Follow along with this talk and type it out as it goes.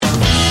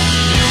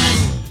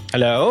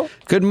Hello?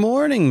 Good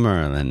morning,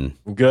 Merlin.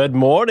 Good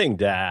morning,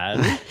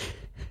 Dad.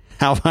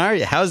 How are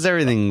you? How's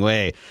everything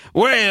way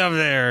up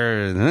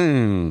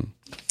there?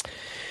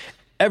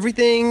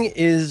 Everything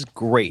is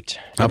great.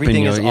 Up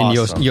Everything is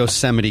awesome. in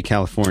Yosemite,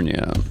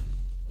 California.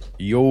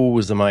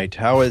 Yosemite.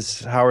 How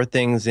are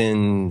things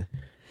in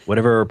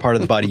whatever part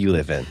of the body you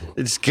live in?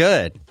 It's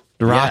good.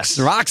 Rock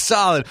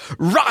solid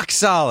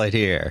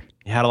here.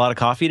 You had a lot of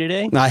coffee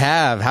today? I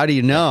have. How do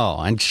you know?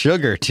 And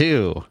sugar,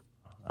 too.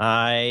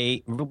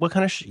 What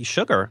kind of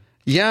sugar?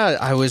 Yeah,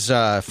 I was,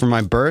 for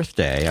my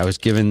birthday, I was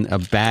given a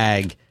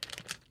bag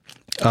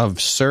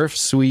of Surf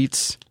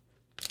Sweets,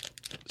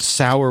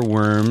 sour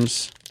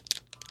worms,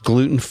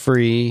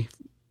 gluten-free.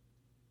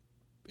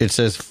 It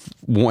says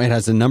it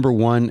has the number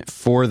 1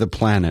 for the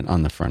planet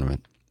on the front of it,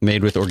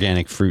 made with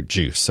organic fruit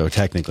juice. So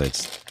technically,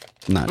 it's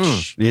not.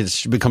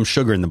 It's become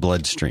sugar in the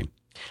bloodstream.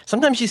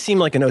 Sometimes you seem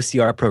like an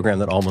OCR program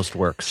that almost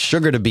works.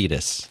 Sugar to beat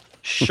us.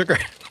 Sugar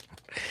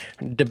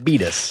to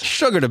beat us.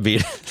 Sugar to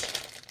beat us.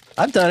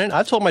 I've done it.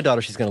 I've told my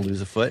daughter she's going to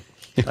lose a foot.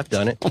 I've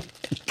done it.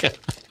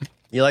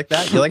 You like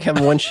that? You like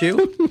having one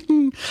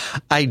shoe?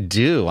 I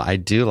do. I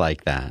do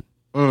like that.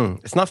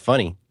 It's not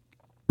funny.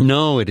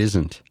 No, it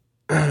isn't.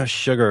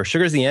 Sugar.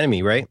 Sugar's the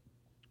enemy, right?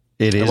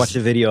 It is. I watched a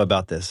video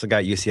about this. A guy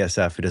at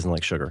UCSF who doesn't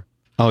like sugar.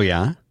 Oh,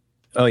 yeah?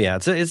 Oh, yeah.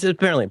 It's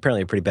apparently a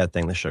pretty bad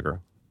thing, the sugar.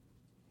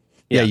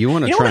 Yeah, you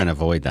want to try and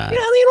avoid that. You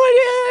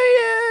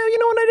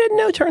know what I didn't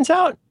know? Turns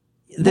out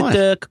that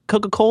the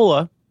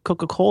Coca-Cola,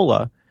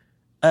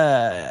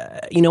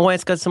 you know why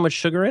it's got so much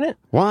sugar in it?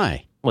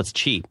 Why? Well, it's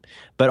cheap.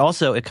 But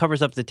also, it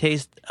covers up the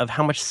taste of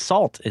how much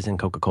salt is in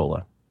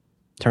Coca-Cola.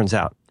 Turns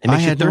out. It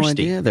makes you thirsty. I had no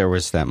idea there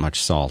was that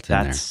much salt in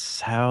there. That's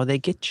how they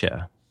get you.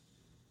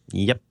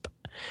 Yep.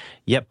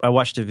 I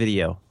watched a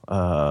video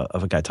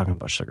of a guy talking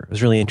about sugar. It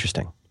was really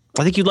interesting.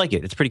 I think you'd like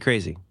it. It's pretty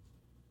crazy.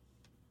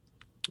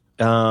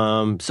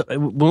 So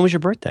when was your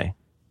birthday?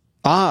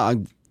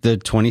 The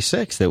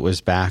 26th. It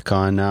was back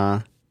on,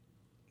 a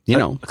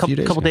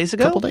couple days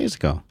ago? A couple days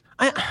ago.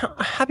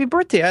 Happy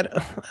birthday.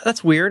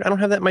 That's weird. I don't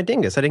have that in my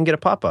dingus. I didn't get a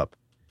pop-up.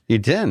 You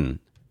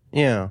didn't?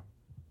 Yeah.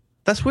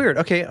 That's weird.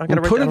 Okay, I got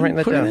to write that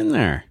down. Put it in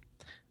there.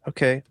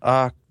 Okay,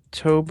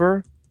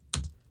 October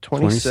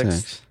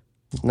 26th,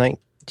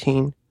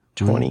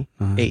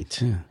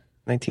 1928.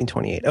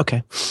 1928.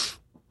 Okay.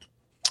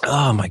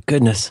 Oh, my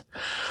goodness.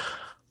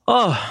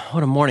 Oh,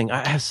 what a morning.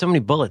 I have so many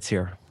bullets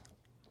here.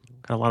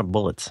 Got a lot of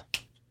bullets.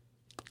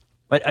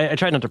 I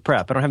tried not to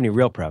prep. I don't have any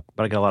real prep,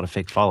 but I got a lot of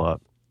fake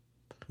follow-up.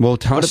 Well,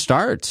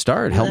 start.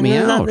 Help me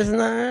out. There's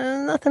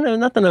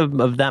nothing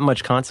of that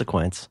much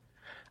consequence.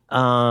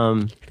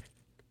 I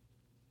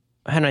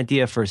had an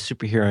idea for a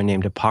superhero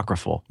named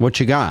Apocryphal.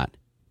 What you got?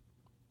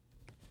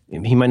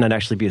 He might not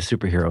actually be a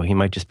superhero. He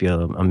might just be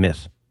a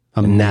myth.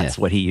 That's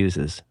what he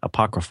uses.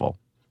 Apocryphal.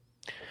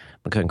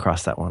 I'm going to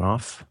cross that one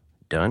off.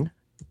 Done.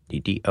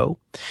 DDO.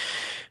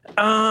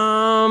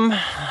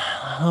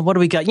 What do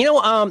we got?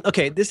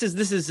 Okay, this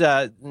is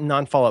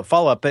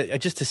non-follow-up,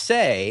 but just to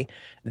say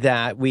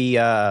that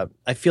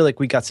I feel like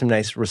we got some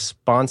nice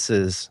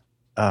responses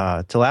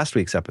to last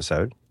week's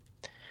episode.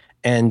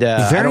 And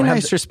very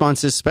nice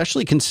responses,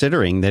 especially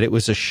considering that it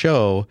was a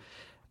show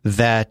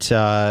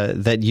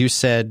that you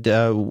said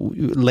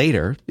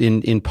later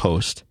in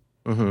post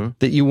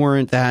that you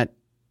weren't that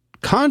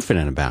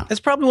confident about. It's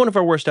probably one of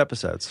our worst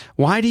episodes.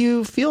 Why do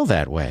you feel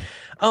that way?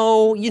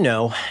 Oh,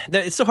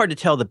 it's so hard to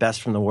tell the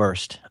best from the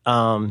worst.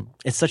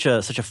 It's such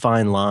a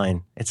fine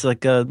line. It's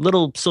like a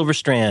little silver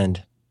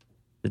strand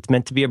that's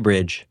meant to be a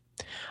bridge.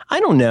 I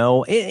don't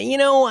know.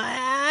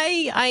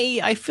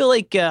 I feel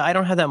like I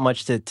don't have that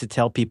much to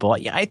tell people.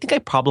 I think I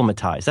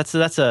problematize. That's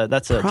a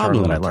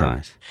term that I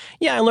learned.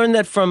 Yeah, I learned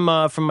that from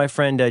my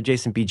friend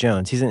Jason B.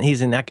 Jones.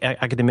 He's an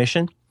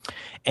academician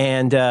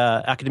and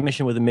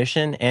academician with a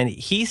mission, and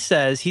he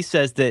says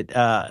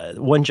that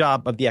one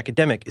job of the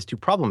academic is to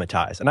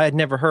problematize, and I had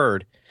never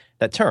heard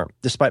that term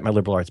despite my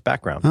liberal arts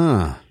background.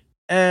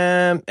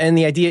 And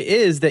the idea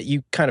is that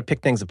you kind of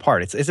pick things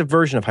apart. It's a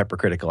version of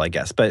hypercritical, I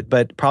guess. But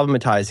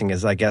problematizing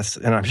is, I guess,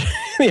 and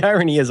the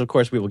irony is, of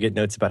course, we will get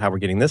notes about how we're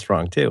getting this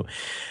wrong too.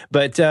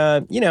 But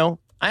I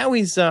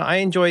always I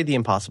enjoy the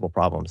impossible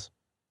problems,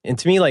 and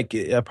to me, like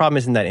a problem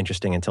isn't that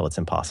interesting until it's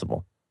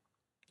impossible.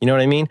 You know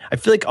what I mean? I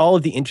feel like all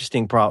of the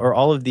interesting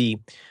all of the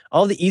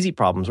easy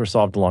problems were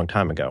solved a long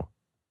time ago.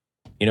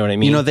 You know what I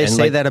mean? They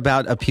say that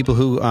about people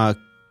who.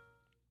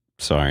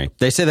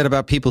 They say that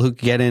about people who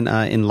get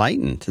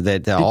enlightened,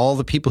 that all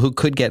the people who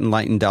could get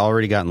enlightened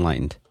already got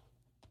enlightened.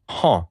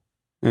 Huh.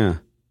 Yeah.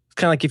 It's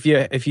kind of like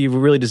if you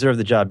really deserve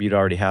the job, you'd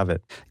already have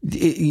it.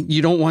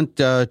 You don't want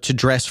to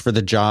dress for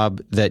the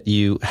job that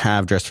you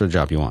have, dress for the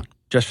job you want.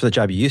 Dress for the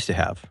job you used to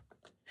have.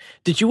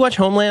 Did you watch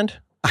Homeland?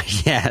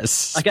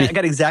 Yes. I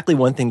got exactly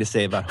one thing to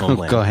say about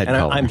Homeland. Go ahead, and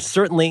I'm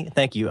certainly,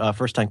 thank you,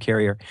 first-time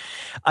carrier.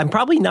 I'm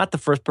probably not the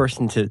first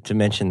person to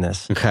mention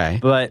this. Okay.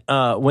 But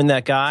when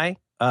that guy...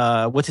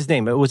 what's his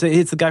name?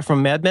 It's the guy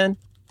from Mad Men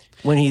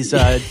when he's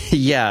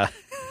yeah.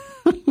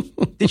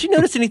 Did you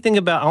notice anything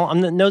about?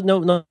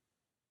 No.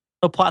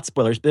 no plot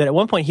spoilers, but at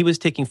one point he was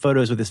taking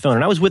photos with his phone,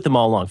 and I was with him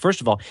all along.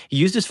 First of all, he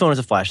used his phone as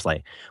a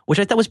flashlight, which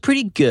I thought was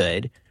pretty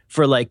good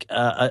for like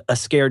a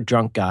scared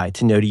drunk guy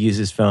to know to use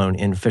his phone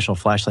in official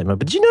flashlight mode.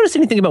 But did you notice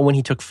anything about when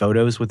he took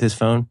photos with his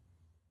phone?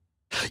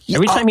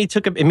 Every time he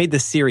took it made the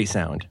Siri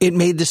sound. It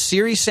made the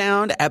Siri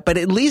sound, but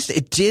at least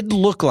it did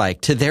look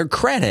like, to their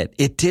credit,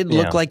 it did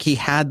look like he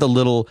had the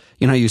little,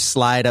 you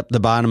slide up the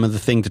bottom of the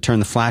thing to turn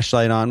the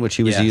flashlight on, which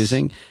he was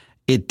using.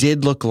 It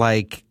did look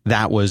like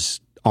that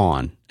was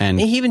on. And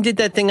he even did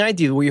that thing I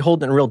do where you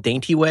hold it in a real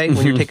dainty way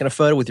when you're taking a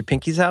photo with your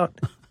pinkies out.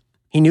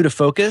 He knew to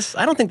focus.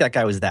 I don't think that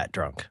guy was that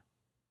drunk.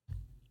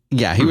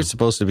 Yeah, he was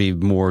supposed to be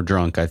more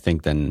drunk, I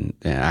think, than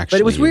actually.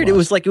 But it was weird. It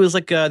was like the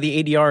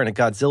ADR in a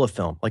Godzilla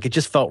film. Like, it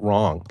just felt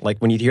wrong. Like,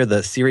 when you hear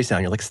the Siri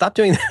sound, you're like, stop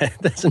doing that.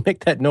 That doesn't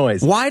make that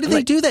noise. Why do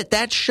they do that?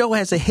 That show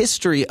has a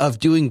history of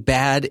doing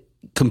bad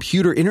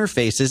computer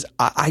interfaces.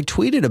 I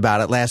tweeted about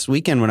it last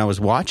weekend when I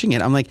was watching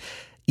it. I'm like,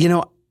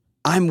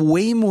 I'm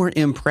way more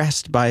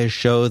impressed by a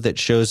show that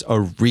shows a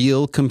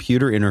real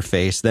computer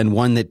interface than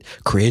one that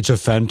creates a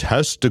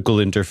fantastical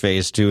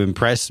interface to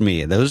impress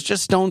me. Those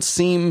just don't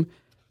seem...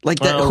 like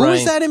that. Oh,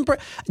 who's that?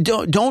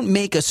 Don't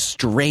make a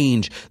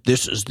strange.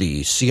 This is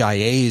the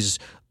CIA's,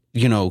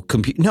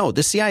 computer. No,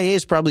 the CIA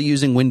is probably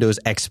using Windows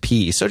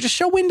XP. So just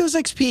show Windows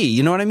XP.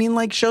 You know what I mean?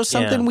 Like show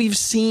something we've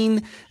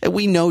seen that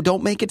we know.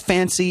 Don't make it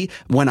fancy.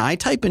 When I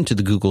type into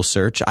the Google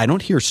search, I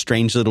don't hear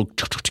strange little.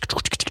 John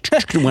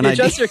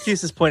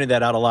Siracusa has pointed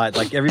that out a lot.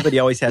 Like everybody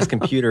always has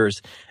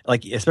computers,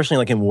 like especially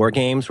like in war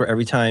games, where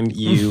every time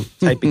you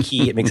type a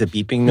key, it makes a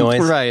beeping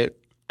noise. Right.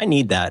 I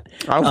need that.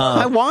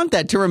 I want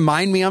that to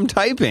remind me I'm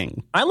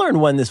typing. I learned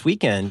one this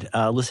weekend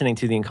listening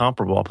to The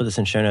Incomparable. I'll put this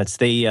in show notes.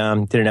 They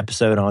did an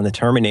episode on the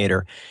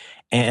Terminator.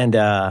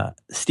 And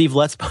Steve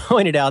Lutz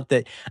pointed out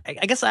that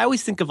I guess I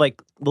always think of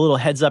like the little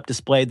heads-up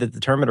display that the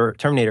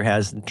Terminator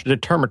has. The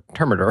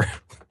Terminator.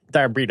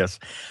 Diabetes.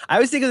 I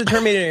always think of the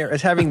Terminator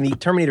as having the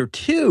Terminator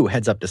 2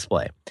 heads-up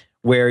display,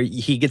 where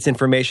he gets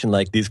information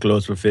like, these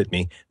clothes will fit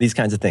me, these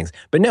kinds of things.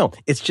 But no,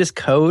 it's just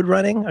code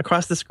running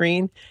across the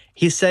screen.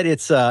 He said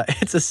it's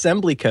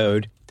assembly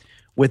code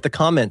with the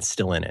comments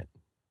still in it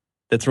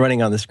that's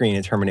running on the screen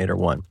in Terminator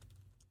 1.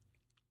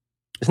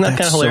 Isn't that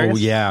kind of hilarious?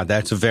 So, yeah,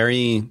 that's a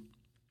very...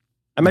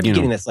 I might be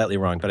getting that slightly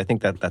wrong, but I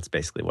think that's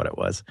basically what it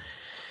was.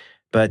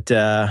 But,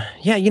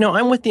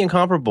 I'm with The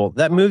Incomparable.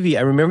 That movie,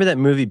 I remember that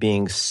movie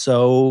being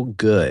so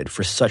good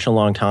for such a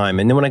long time.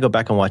 And then when I go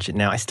back and watch it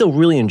now, I still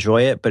really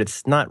enjoy it, but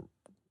it's not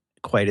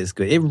quite as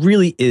good. It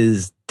really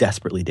is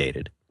desperately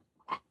dated.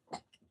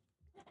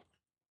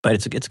 But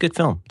it's a good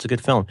film. It's a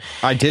good film.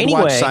 I did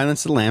watch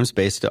Silence of the Lambs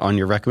based on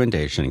your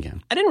recommendation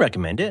again. I didn't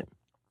recommend it.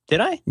 Did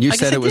I? You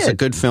said it was a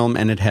good film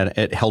and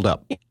it held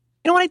up. You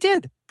know what I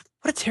did?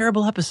 What a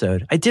terrible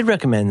episode. I did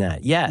recommend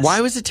that, yes. Why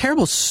was it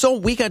terrible?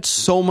 We got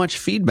so much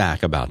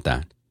feedback about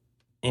that.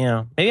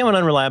 Yeah. Maybe I'm an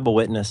unreliable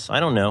witness. I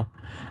don't know.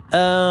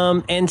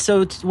 And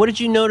so what did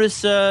you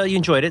notice? You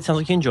enjoyed it. Sounds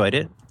like you enjoyed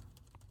it.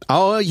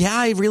 Oh, yeah,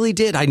 I really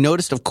did. I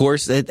noticed, of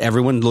course, that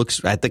everyone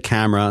looks at the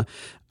camera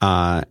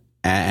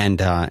and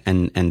that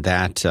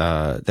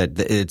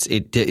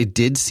it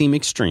did seem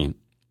extreme.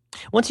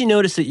 Once you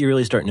notice it, you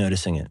really start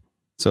noticing it.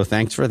 So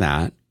thanks for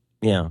that.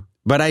 Yeah.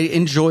 But I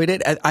enjoyed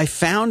it. I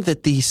found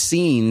that these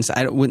scenes,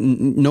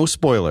 no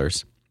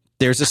spoilers,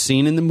 there's a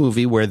scene in the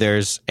movie where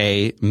there's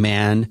a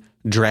man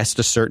dressed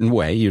a certain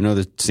way. You know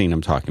the scene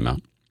I'm talking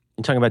about.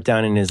 You're talking about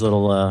down in his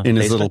little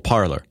his little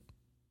parlor.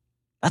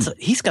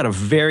 He's got a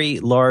very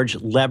large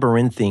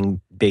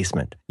labyrinthine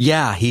basement.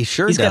 Yeah, he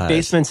sure does. He's got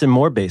basements and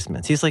more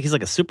basements. He's like a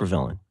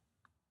supervillain.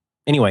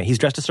 Anyway, he's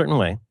dressed a certain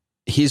way.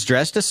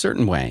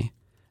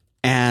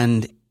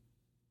 And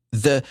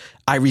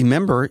I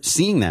remember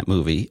seeing that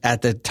movie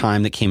at the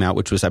time that came out,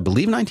 which was, I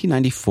believe,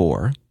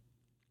 1994.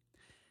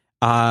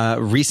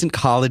 Recent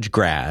college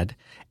grad.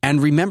 And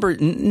remember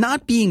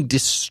not being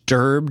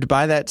disturbed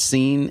by that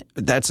scene.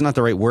 That's not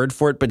the right word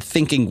for it, but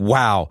thinking,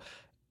 wow,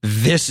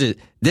 this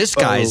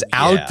guy's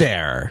out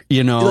there,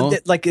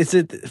 Like,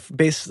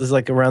 is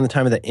like around the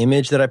time of the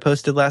Image that I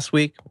posted last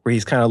week, where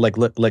he's kind of like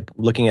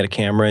looking at a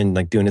camera and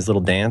like doing his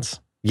little dance?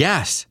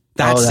 Yes,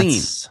 that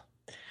scene.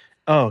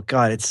 Oh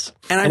God,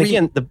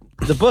 again,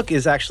 the book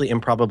is actually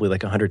improbably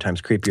like 100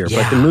 times creepier,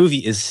 but the movie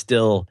is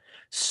still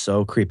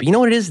so creepy. You know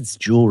what it is? It's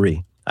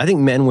jewelry. I think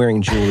men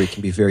wearing jewelry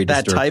can be very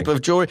disturbing. That type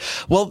of jewelry.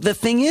 Well, the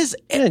thing is,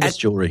 it's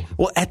jewelry.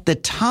 Well, at the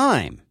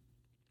time,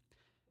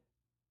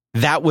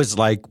 that was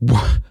like,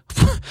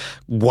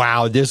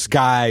 wow, this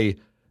guy,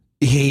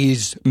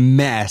 he's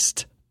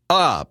messed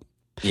up.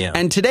 Yeah.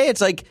 And today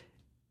it's like,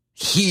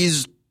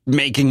 he's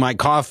making my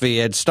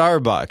coffee at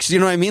Starbucks. You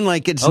know what I mean?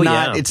 Like it's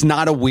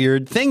not a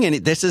weird thing. And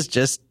this is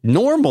just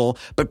normal.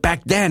 But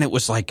back then it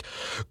was like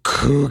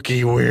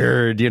kooky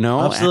weird,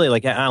 Absolutely.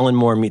 Like Alan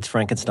Moore meets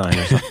Frankenstein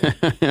or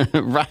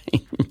something.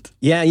 Right.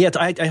 Yeah.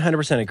 I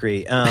 100%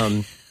 agree.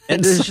 And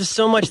there's just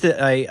so much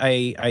that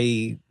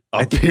I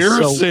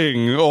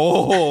piercing.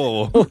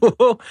 Oh,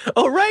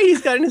 right.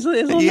 He's got his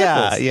little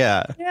nipples.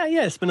 Yeah.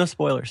 But no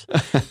spoilers.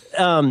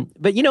 But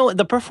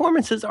the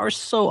performances are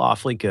so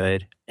awfully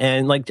good.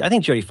 And like, I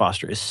think Jodie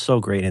Foster is so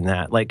great in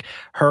that. Like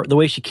the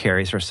way she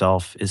carries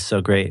herself is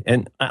so great.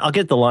 And I'll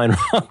get the line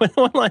wrong.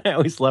 One line I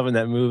always love in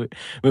that movie,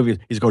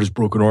 he's got his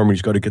broken arm and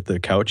he's got to get the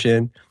couch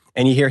in.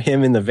 And you hear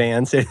him in the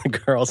van say to the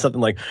girl something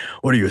like,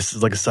 "What are you,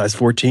 like a size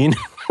 14?"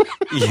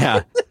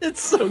 Yeah.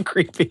 It's so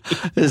creepy.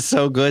 It's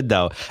so good,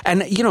 though.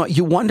 And,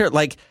 you wonder,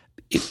 like,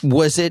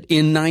 was it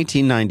in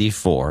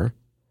 1994?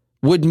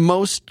 Would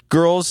most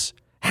girls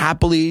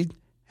happily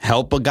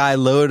help a guy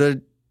load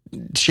a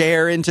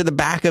chair into the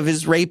back of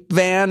his rape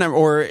van?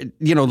 Or,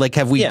 like,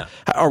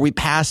 are we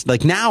past,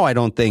 like, now I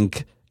don't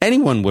think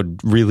anyone would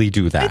really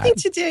do that. I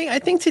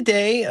think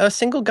today, a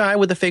single guy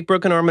with a fake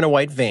broken arm in a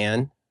white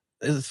van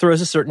throws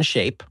a certain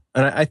shape,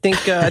 and I think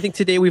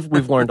today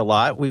we've learned a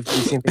lot. We've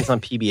seen things on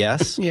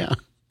PBS. Yeah,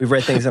 we've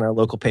read things in our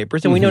local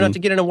papers, and we know not to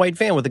get in a white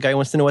van with a guy who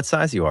wants to know what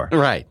size you are.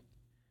 Right.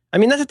 I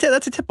mean, that's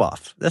a tip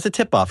off. That's a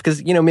tip off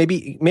because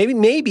maybe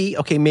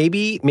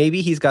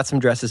he's got some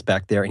dresses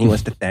back there and he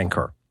wants to thank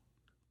her.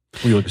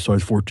 Are you like a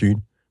size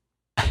 14?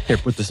 Here,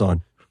 put this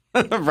on.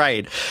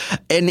 Right.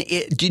 And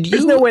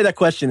there's no way that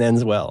question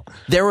ends well.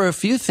 There were a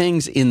few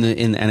things and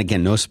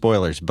again, no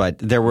spoilers, but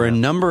there were a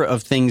number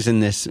of things in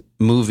this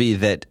movie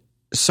that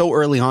so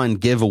early on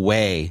give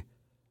away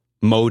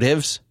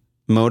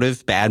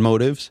bad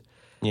motives.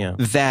 Yeah.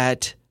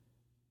 That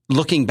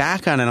looking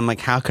back on it, I'm like,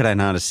 how could I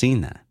not have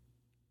seen that?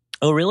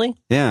 Oh, really?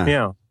 Yeah.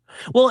 Yeah.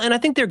 Well, and I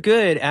think they're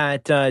good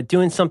at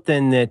doing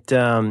something that,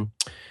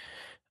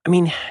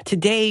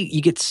 today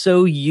you get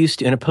so used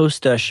to, in a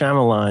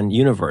post-Shyamalan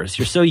universe,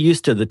 you're so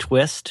used to the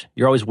twist.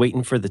 You're always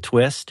waiting for the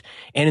twist.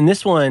 And in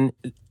this one,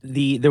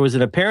 there was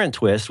an apparent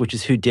twist, which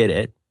is who did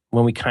it,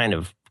 when we kind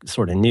of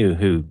sort of knew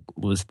who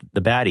was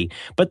the baddie.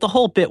 But the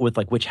whole bit with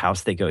like which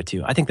house they go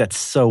to, I think that's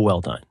so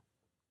well done.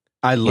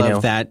 I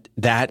love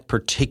that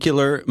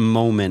particular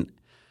moment.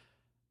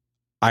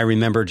 I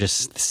remember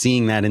just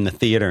seeing that in the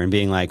theater and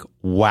being like,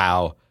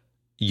 wow,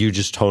 you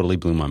just totally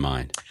blew my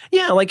mind.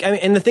 Yeah,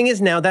 and the thing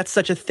is now that's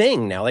such a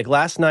thing now. Like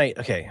last night,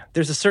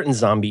 there's a certain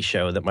zombie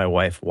show that my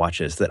wife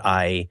watches that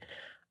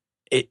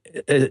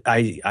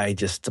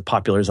it's a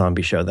popular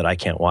zombie show that I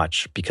can't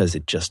watch because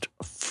it just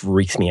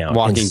freaks me out.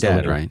 Walking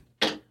Dead, right?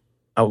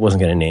 I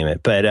wasn't going to name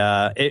it, but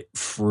it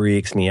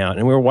freaks me out.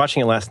 And we were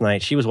watching it last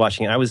night. She was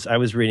watching it. I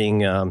was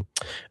reading an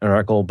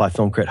article by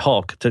Film Crit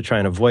Hulk to try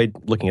and avoid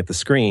looking at the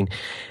screen.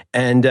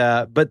 And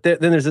but then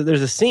there's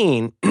a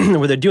scene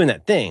where they're doing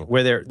that thing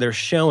where they're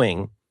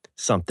showing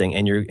something,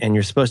 and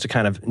you're supposed to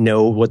kind of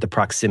know what the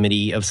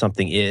proximity of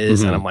something is.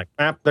 Mm-hmm. And I'm like,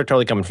 they're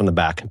totally coming from the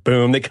back.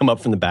 Boom, they come up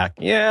from the back.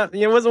 Yeah,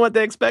 it wasn't what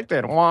they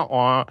expected. Wah,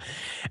 wah.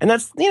 And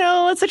that's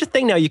such a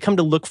thing now. You come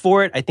to look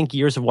for it. I think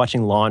years of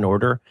watching Law and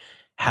Order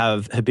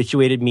have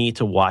habituated me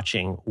to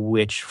watching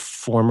which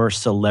former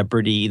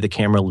celebrity the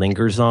camera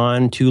lingers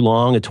on too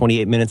long at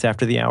 28 minutes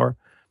after the hour.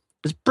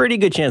 There's a pretty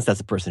good chance that's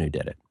the person who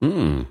did it.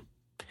 Mm.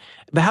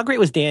 But how great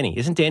was Danny?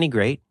 Isn't Danny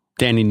great?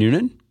 Danny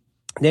Noonan?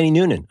 Danny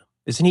Noonan.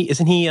 Isn't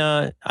he,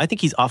 I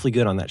think he's awfully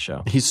good on that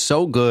show. He's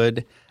so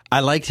good. I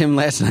liked him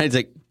last night. It's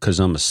like,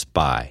 because I'm a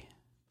spy.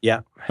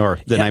 Yeah. Or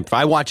the night.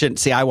 I watch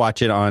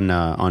it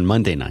on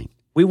Monday night.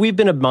 We've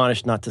been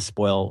admonished not to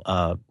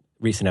spoil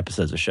recent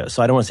episodes of shows,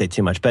 so I don't want to say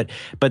too much. But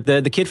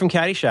the kid from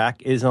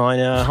Caddyshack is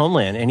on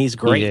Homeland, and he's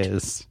great. He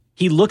is.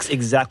 He looks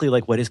exactly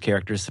like what his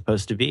character is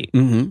supposed to be,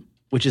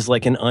 which is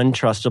like an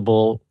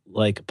untrustable,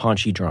 like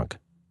paunchy drunk.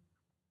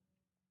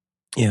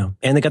 Yeah,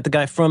 and they got the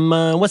guy from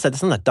what's that?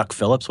 That's not Duck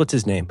Phillips. What's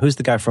his name? Who's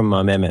the guy from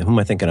Mad Men? Who am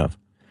I thinking of?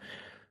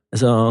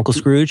 Is Uncle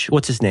Scrooge?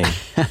 What's his name?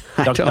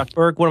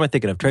 Duckburg? What am I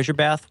thinking of? Treasure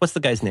Bath? What's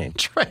the guy's name?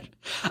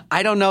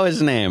 I don't know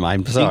his name.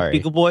 I'm sorry.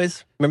 Beagle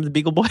Boys? Remember the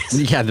Beagle Boys?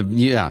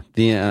 Yeah.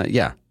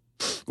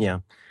 Yeah.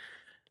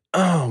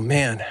 Oh,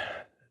 man.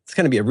 It's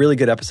going to be a really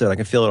good episode. I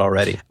can feel it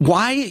already.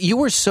 Why? You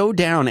were so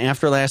down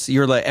after last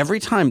year. Like,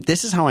 every time,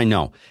 this is how I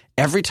know.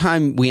 Every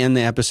time we end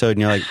the episode and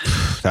you're like,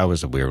 that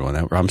was a weird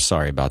one. I'm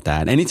sorry about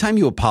that. Anytime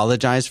you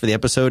apologize for the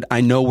episode,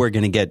 I know we're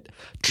going to get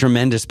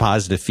tremendous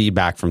positive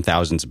feedback from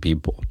thousands of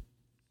people.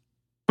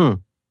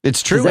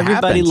 It's true.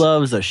 Everybody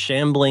loves a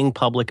shambling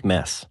public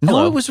mess.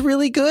 No, it was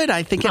really good.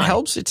 I think it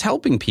helps. It's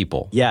helping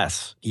people.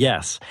 Yes.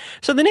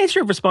 So the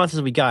nature of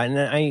responses we got, and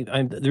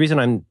I the reason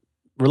I'm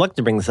reluctant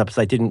to bring this up is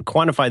I didn't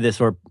quantify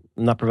this, or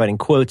I'm not providing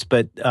quotes,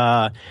 but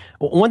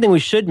one thing we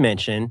should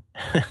mention,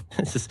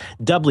 this is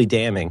doubly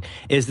damning,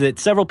 is that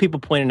several people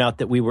pointed out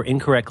that we were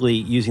incorrectly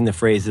using the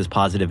phrases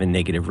positive and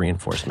negative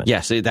reinforcement.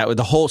 Yes,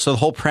 the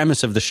whole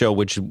premise of the show,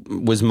 which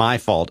was my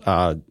fault,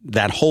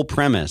 that whole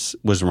premise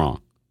was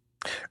wrong.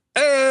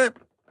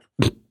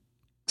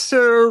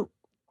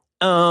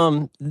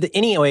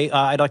 Anyway,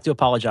 I'd like to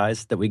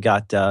apologize that we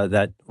got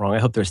that wrong. I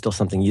hope there's still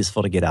something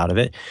useful to get out of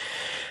it.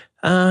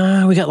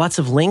 We got lots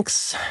of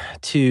links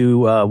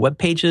to web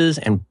pages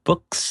and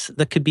books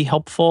that could be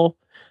helpful.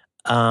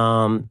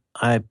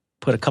 I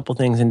put a couple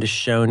things into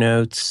show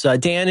notes.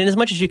 Dan, in as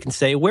much as you can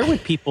say, where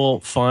would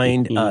people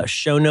find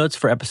show notes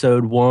for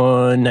episode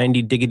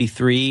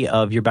 190-3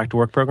 of your Back to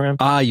Work program?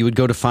 You would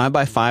go to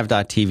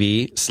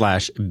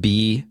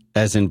 5by5.tv/B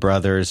as in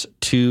brothers,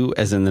 2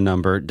 as in the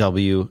number,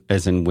 W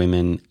as in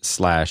women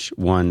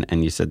 /1.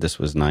 And you said this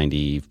was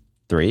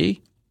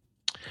 93?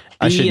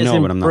 I should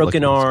know, but I'm not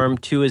broken arm,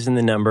 2 as in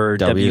the number,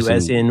 W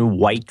as in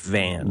white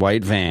van.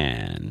 White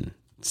van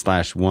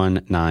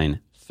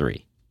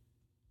 /193.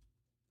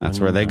 That's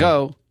where they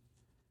go.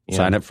 Yeah.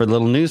 Sign up for the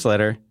little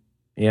newsletter.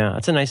 Yeah,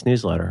 it's a nice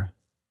newsletter.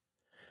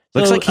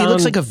 Looks like he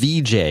looks like a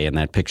VJ in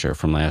that picture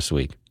from last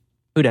week.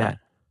 Who dat?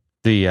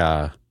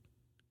 The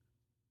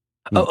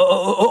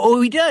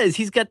he does.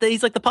 He's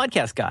like the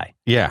podcast guy.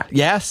 Yeah.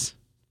 Yes.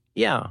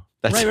 Yeah.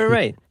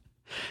 Right.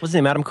 What's his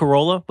name? Adam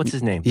Carolla? What's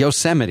his name?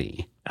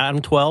 Yosemite.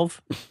 Adam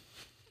 12?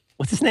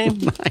 What's his name?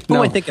 Who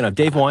am I thinking of?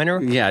 Dave Weiner?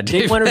 Yeah,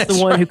 Dave Weiner's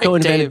the one who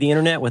co-invented the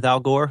internet with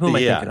Al Gore. Who am I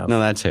thinking of? No,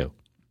 that's who.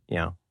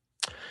 Yeah.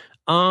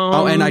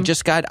 And I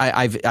just got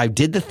I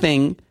did the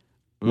thing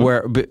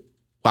where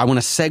I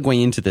want to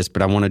segue into this,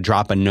 but I want to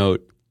drop a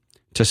note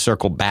to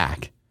circle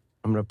back.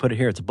 I'm going to put it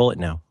here. It's a bullet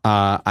now.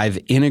 I've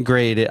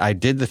integrated. I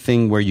did the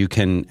thing where you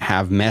can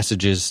have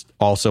messages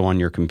also on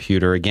your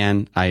computer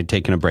again. I had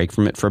taken a break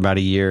from it for about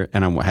a year,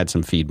 and I had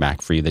some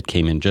feedback for you that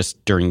came in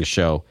just during the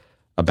show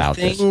about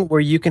this. Thing where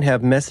you can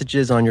have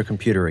messages on your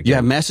computer again. You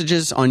have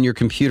messages on your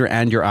computer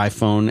and your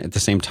iPhone at the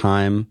same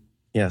time.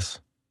 Yes.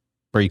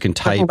 Where you can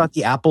type. Talking about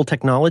the Apple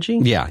technology?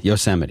 Yeah,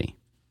 Yosemite.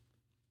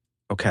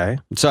 Okay.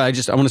 So I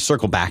want to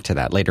circle back to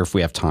that later if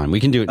we have time. We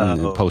can do it in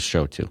the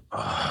post-show too.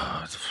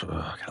 I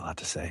got a lot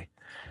to say.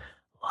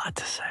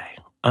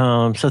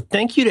 So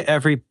thank you to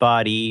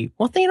everybody.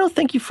 Well,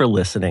 thank you for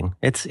listening.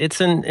 It's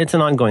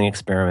an ongoing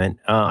experiment.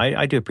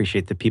 I do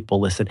appreciate that people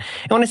listen.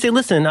 And when I say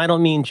listen, I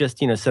don't mean just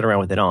sit around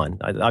with it on.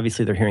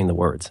 Obviously, they're hearing the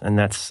words, and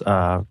that's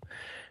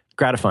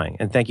gratifying.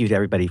 And thank you to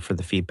everybody for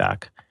the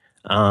feedback.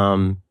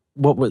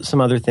 What were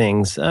some other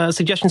things?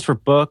 Suggestions for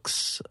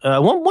books.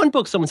 One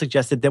book someone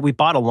suggested that we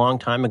bought a long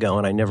time ago,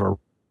 and I never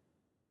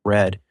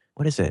read.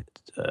 What is it?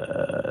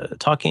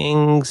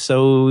 Talking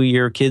so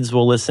your kids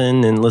will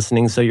listen, and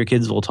listening so your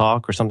kids will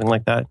talk, or something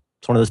like that.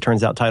 It's one of those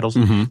turns out titles.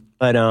 Mm-hmm.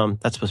 But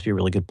that's supposed to be a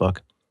really good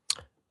book.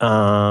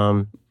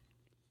 In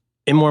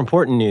more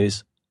important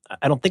news,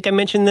 I don't think I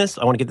mentioned this.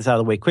 I want to get this out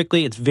of the way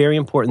quickly. It's very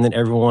important that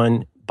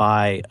everyone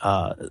buy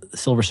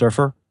Silver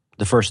Surfer,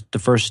 the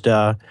first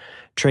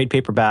trade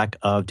paperback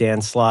of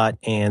Dan Slott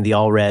and the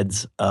All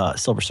Reds.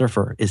 Silver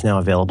Surfer is now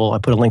available. I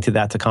put a link to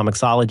that to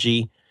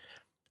Comixology.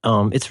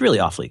 It's really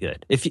awfully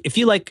good. If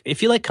you like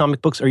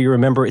comic books, or you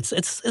remember, it's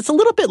a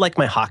little bit like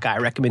my Hawkeye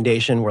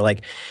recommendation, where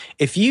like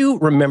if you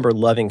remember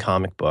loving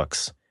comic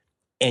books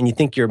and you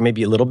think you're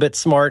maybe a little bit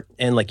smart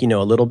and like a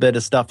little bit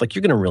of stuff, like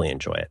you're gonna really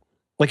enjoy it.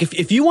 Like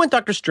if you want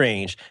Doctor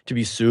Strange to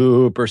be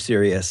super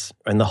serious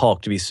and the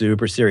Hulk to be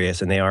super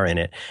serious, and they are in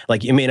it,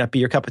 like it may not be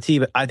your cup of tea,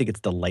 but I think it's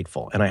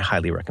delightful and I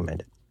highly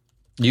recommend it.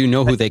 You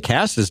know who they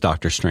cast as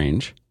Doctor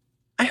Strange?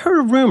 I heard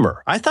a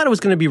rumor. I thought it was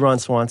going to be Ron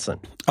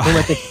Swanson.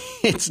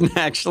 It's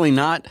actually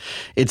not.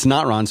 It's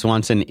not Ron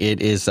Swanson.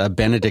 It is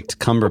Benedict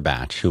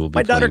Cumberbatch who will be.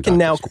 My daughter can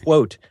now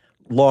quote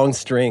long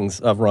strings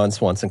of Ron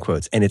Swanson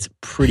quotes, and it's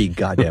pretty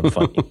goddamn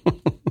funny.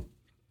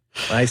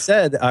 I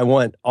said I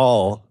want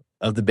all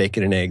of the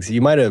bacon and eggs.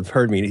 You might have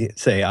heard me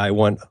say I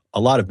want a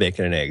lot of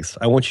bacon and eggs.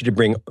 I want you to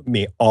bring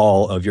me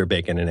all of your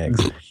bacon and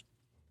eggs,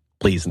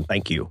 please and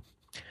thank you.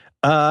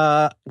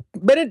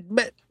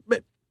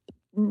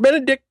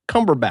 Benedict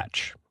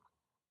Cumberbatch.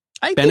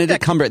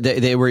 Benedict Cumberbatch.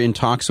 They were in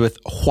talks with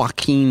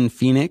Joaquin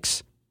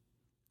Phoenix.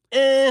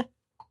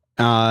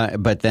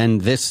 But then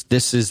this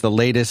is the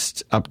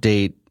latest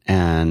update,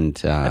 and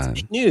that's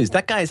big news.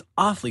 That guy's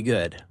awfully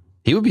good.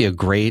 He would be a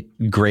great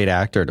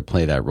actor to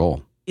play that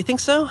role. You think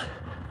so?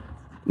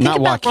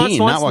 Not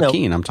Joaquin.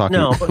 I'm talking.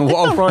 No, think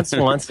about Ron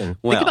Swanson.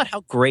 Well, think about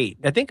how great.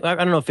 I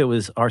don't know if it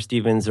was R.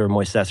 Stevens or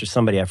Moises or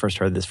somebody I first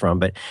heard this from,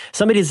 but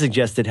somebody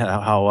suggested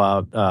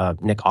how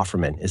Nick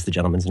Offerman is the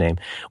gentleman's name,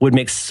 would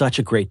make such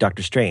a great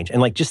Doctor Strange. And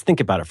like, just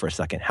think about it for a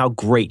second, how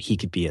great he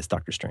could be as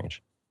Doctor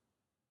Strange.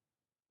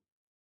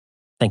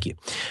 Thank you.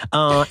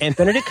 And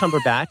Benedict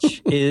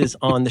Cumberbatch is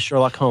on the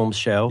Sherlock Holmes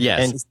show.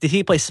 Yes. And did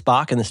he play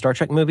Spock in the Star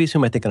Trek movies? Who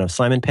am I thinking of?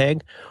 Simon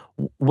Pegg?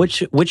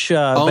 Which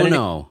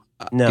no.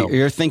 No,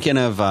 you're thinking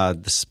of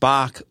the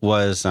Spock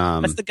was.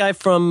 That's the guy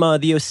from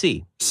the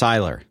OC.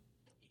 Siler.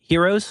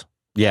 Heroes.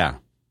 Yeah.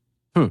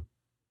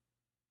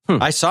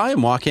 I saw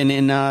him walking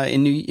in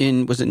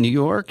was it New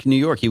York? New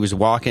York. He was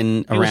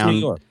walking around New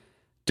York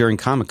during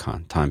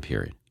Comic-Con time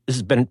period. This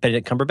is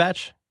Benedict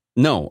Cumberbatch.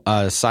 No,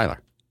 Siler.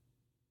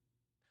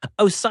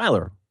 Oh,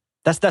 Siler.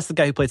 That's the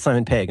guy who played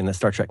Simon Pegg in the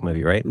Star Trek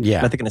movie, right? Yeah.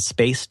 Am I thinking of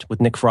Spaced with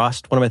Nick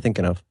Frost? What am I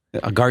thinking of?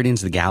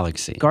 Guardians of the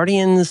Galaxy.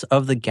 Guardians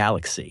of the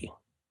Galaxy.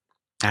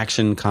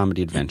 Action,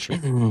 comedy, adventure.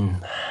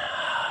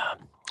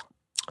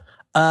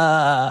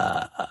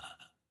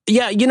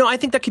 Yeah, I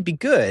think that could be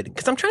good,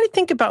 because I'm trying to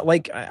think about,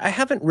 like, I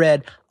haven't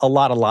read a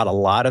lot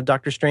of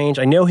Doctor Strange.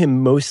 I know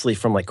him mostly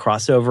from like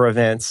crossover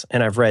events,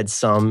 and I've read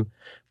some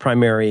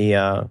primary,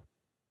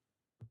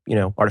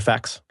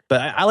 artifacts.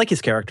 But I like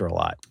his character a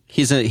lot.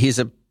 He's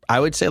a I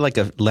would say like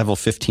a level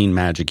 15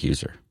 magic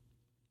user.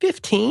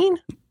 15?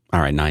 All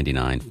right,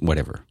 99,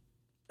 whatever.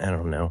 I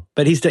don't know.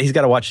 But he's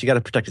got to watch. He's got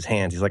to protect his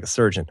hands. He's like a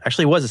surgeon.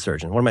 Actually, he was a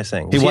surgeon. What am I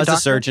saying? He was a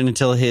surgeon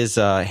until his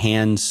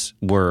hands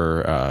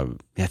were,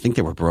 I think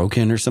they were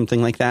broken or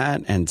something like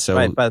that. And so,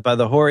 right, by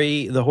the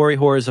hoary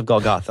horrors of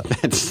Golgotha.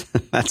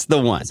 That's the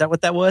one. Is that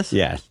what that was?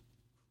 Yes.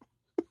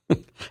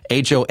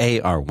 Hoary.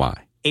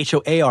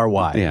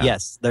 Hoary. Yeah.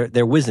 Yes,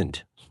 they're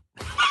wizened.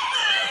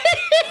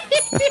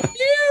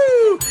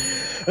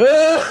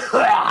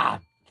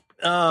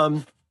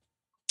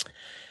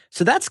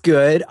 So that's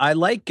good. I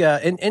like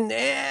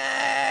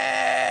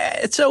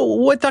so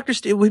what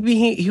he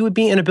would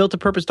be in a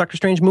built-to-purpose Doctor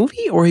Strange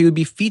movie, or he would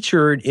be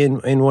featured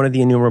in one of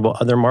the innumerable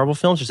other Marvel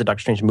films. Just a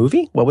Doctor Strange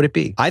movie. What would it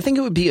be? I think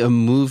it would be a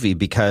movie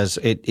because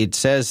it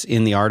says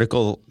in the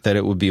article that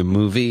it would be a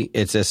movie.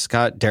 It says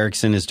Scott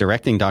Derrickson is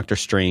directing Doctor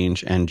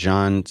Strange and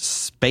John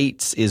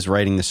Spates is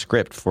writing the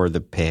script for the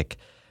pick.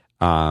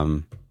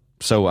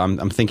 So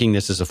I'm thinking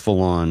this is a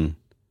full-on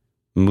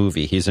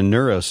movie. He's a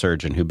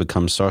neurosurgeon who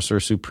becomes Sorcerer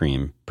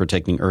Supreme,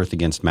 protecting Earth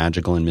against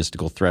magical and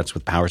mystical threats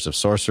with powers of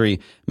sorcery,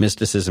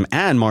 mysticism,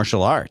 and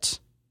martial arts.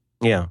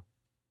 Yeah.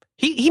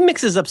 He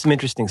mixes up some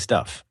interesting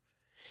stuff.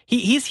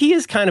 He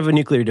is kind of a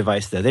nuclear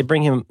device, though. They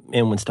bring him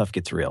in when stuff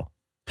gets real.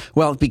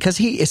 Well, because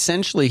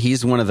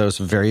he's one of those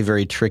very,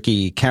 very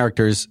tricky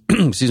characters,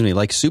 excuse me,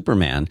 like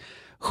Superman,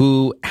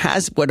 who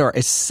has what are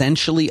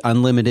essentially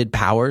unlimited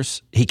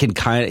powers. He can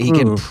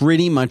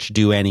pretty much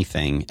do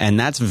anything, and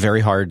that's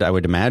very hard, I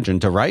would imagine,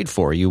 to write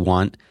for. You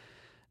want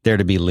there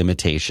to be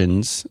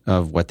limitations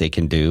of what they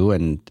can do,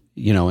 and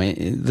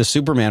the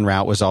Superman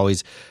route was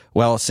always,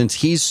 well, since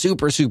he's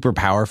super, super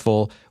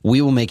powerful, we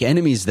will make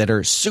enemies that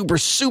are super,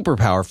 super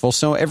powerful.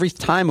 So every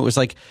time it was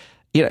like,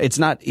 it's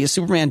not,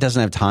 Superman doesn't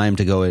have time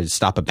to go and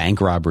stop a bank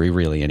robbery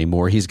really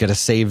anymore. He's got to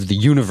save the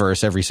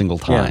universe every single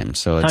time. Yeah.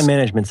 So time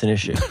management's an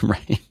issue.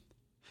 Right.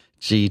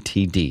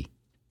 GTD.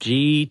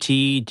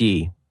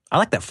 I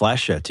like that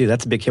Flash show too.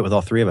 That's a big hit with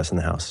all three of us in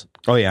the house.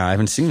 Oh yeah, I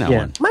haven't seen that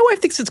one. My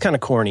wife thinks it's kind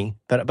of corny,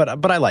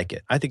 but I like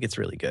it. I think it's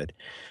really good.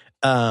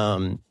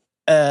 And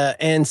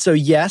so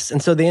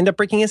they end up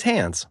breaking his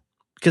hands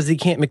because he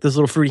can't make those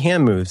little fruity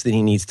hand moves that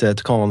he needs to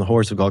call on the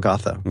horrors of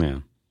Golgotha.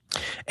 Yeah.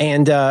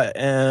 And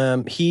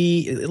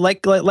he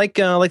like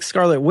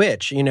Scarlet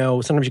Witch,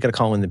 sometimes you got to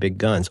call in the big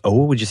guns.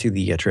 Oh, would you see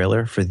the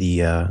trailer for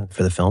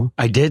the film?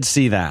 I did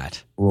see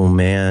that. Oh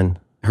man,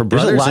 her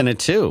brother's in it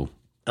too.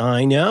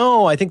 I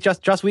know. I think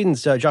Josh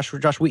Whedon's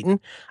Josh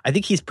Wheaton. I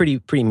think he's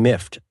pretty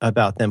miffed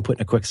about them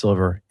putting a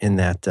Quicksilver in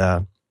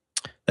that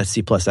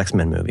C+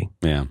 X-Men movie.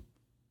 Yeah.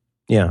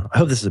 Yeah, I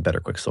hope this is a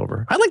better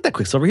Quicksilver. I like that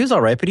Quicksilver. He was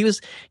all right, but he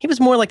was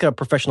more like a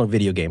professional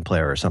video game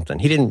player or something.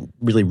 He didn't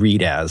really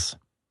read as.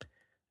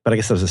 But I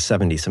guess that was the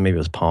 70s, so maybe it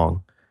was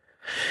Pong.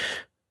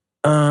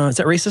 Is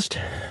that racist?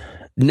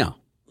 No.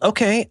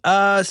 Okay.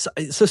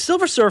 So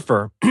Silver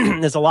Surfer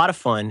is a lot of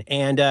fun,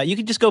 and you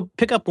can just go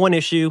pick up one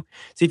issue,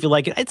 see if you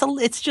like it.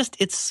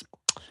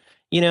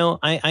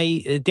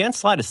 Dan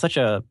Slott is such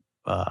a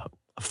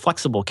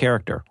flexible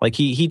character. Like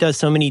he does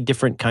so many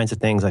different kinds of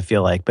things, I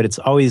feel like, but it's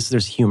always,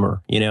 there's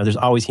humor, there's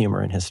always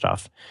humor in his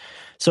stuff.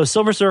 So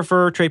Silver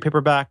Surfer, trade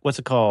paperback, what's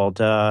it called?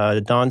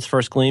 Dawn's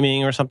First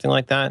Gleaming or something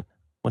like that?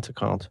 What's it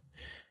called?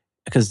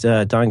 Because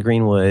Don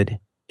Greenwood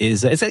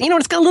it's got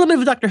a little bit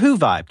of a Doctor Who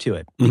vibe to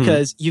it,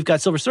 because you've got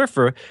Silver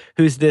Surfer,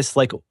 who's this,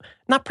 like,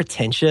 not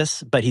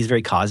pretentious, but he's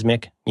very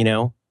cosmic,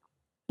 Norrin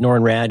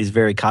Radd, he's a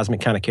very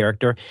cosmic kind of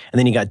character. And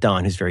then you got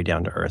Dawn, who's very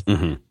down to earth.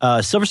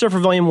 Mm-hmm. Silver Surfer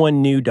Volume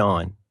 1, New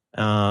Dawn.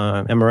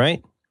 Am I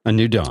right? A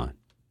New Dawn.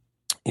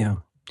 Yeah.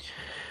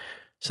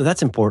 So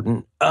that's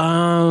important.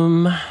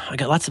 I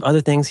got lots of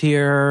other things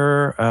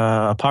here.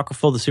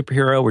 Apocryphal, the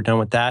superhero, we're done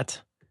with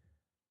that.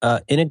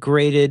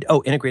 Integrated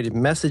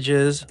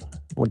messages,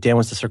 what Dan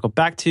wants to circle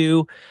back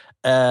to.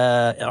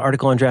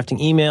 Article on drafting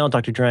email,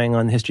 Dr. Drang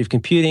on the history of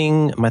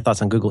computing, my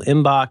thoughts on Google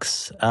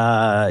Inbox.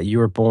 You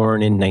were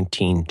born in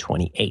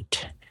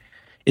 1928.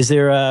 Is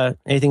there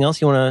anything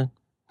else you want to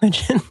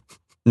mention?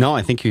 No,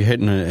 I think you're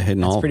hitting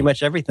all. That's pretty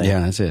much everything.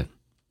 Yeah, that's it.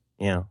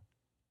 Yeah.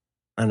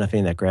 I don't know if any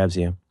of that grabs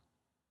you.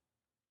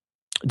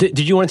 Did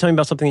you want to tell me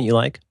about something that you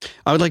like?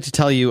 I would like to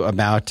tell you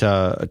about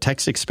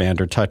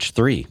TextExpander Touch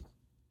 3.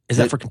 Is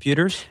that for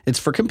computers? It's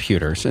for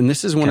computers, and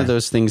this is one of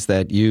those things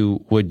that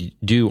you would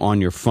do on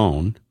your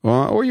phone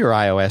or your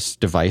iOS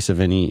device,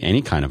 of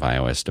any kind of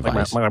iOS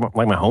device. Like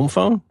my home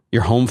phone?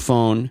 Your home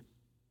phone,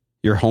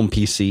 your home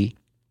PC.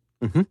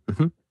 Mm-hmm,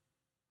 mm-hmm.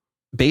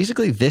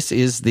 Basically, this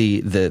is the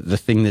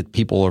thing that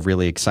people are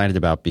really excited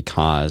about,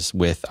 because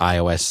with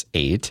iOS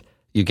 8,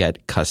 you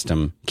get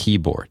custom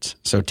keyboards.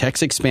 So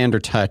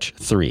TextExpander Touch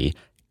 3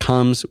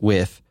 comes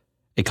with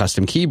a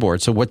custom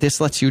keyboard. So what this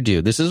lets you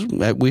do,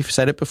 we've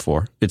said it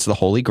before, it's the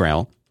holy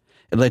grail.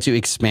 It lets you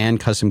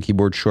expand custom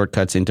keyboard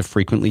shortcuts into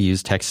frequently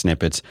used text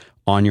snippets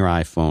on your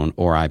iPhone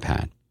or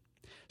iPad.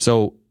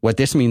 So what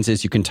this means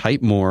is you can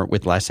type more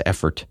with less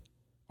effort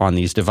on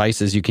these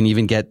devices. You can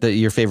even get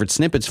your favorite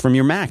snippets from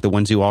your Mac, the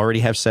ones you already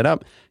have set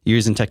up. You're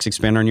using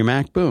TextExpander on your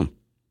Mac, boom.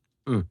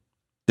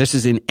 This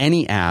is in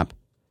any app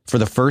for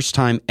the first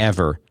time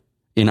ever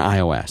in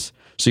iOS.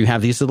 So you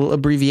have these little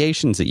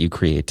abbreviations that you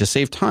create to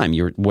save time.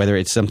 Whether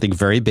it's something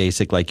very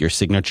basic like your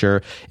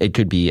signature, it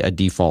could be a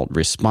default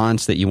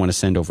response that you want to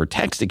send over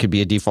text. It could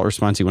be a default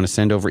response you want to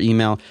send over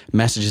email,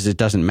 messages. It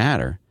doesn't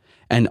matter.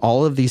 And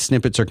all of these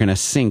snippets are going to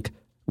sync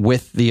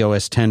with the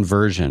OS X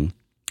version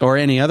or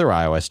any other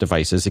iOS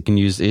devices. It can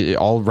use it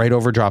all right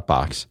over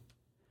Dropbox.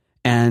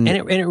 And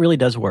it really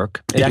does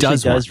work. It actually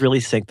does really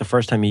sync the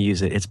first time you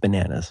use it. It's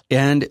bananas.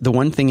 And the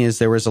one thing is,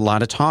 there was a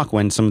lot of talk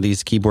when some of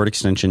these keyboard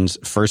extensions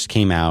first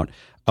came out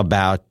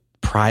about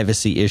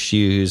privacy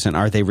issues and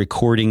are they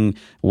recording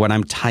what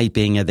I'm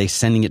typing? Are they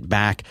sending it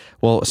back?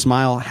 Well,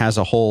 Smile has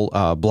a whole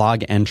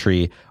blog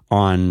entry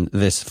on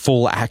this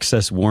full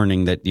access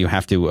warning that you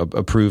have to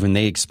approve, and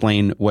they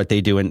explain what they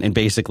do, and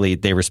basically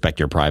they respect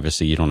your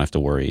privacy. You don't have to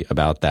worry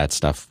about that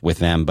stuff with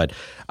them. But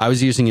I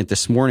was using it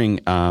this morning.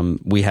 I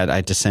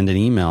had to send an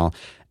email,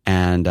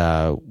 and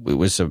it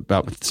was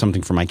about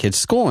something for my kid's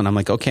school, and I'm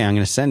like, okay, I'm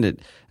going to send it.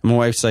 And my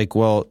wife's like,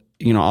 well,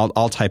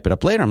 I'll type it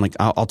up later. I'm like,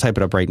 I'll type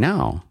it up right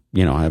now.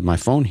 I have my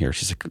phone here.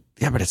 She's like,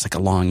 yeah, but it's like a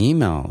long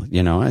email,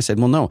 I said,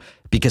 well, no,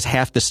 because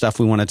half the stuff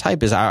we want to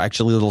type is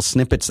actually little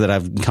snippets that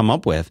I've come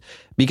up with,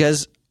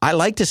 because I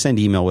like to send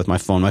email with my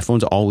phone. My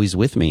phone's always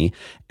with me,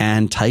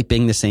 and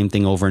typing the same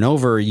thing over and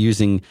over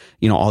using,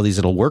 all these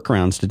little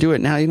workarounds to do it.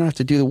 Now you don't have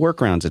to do the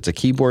workarounds. It's a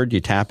keyboard. You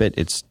tap it.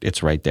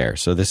 It's right there.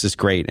 So this is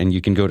great. And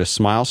you can go to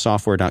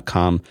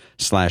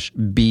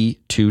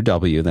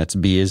smilesoftware.com/B2W. That's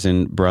B as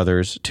in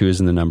brothers, 2 as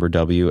in the number,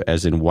 W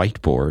as in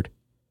whiteboard.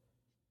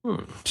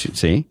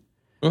 See?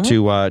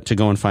 Mm-hmm. To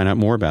go and find out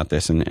more about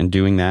this, and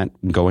doing that,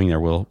 going there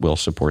will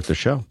support the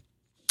show.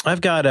 I've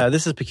got,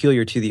 this is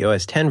peculiar to the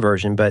OS X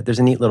version, but there's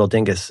a neat little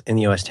dingus in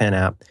the OS X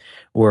app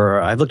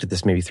where I've looked at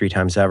this maybe 3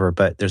 times ever,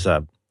 but there's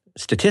a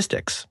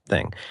statistics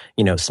thing.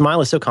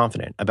 Smile is so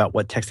confident about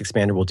what Text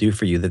Expander will do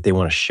for you that they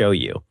want to show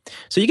you.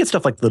 So you get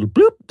stuff like the little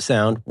bloop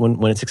sound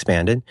when it's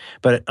expanded,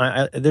 but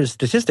there's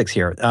statistics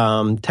here.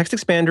 Text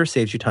Expander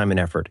saves you time and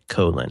effort, :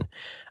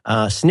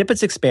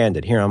 snippets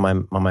expanded here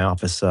on my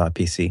office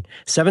PC,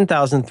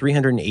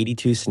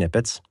 7,382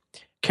 snippets.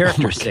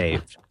 Characters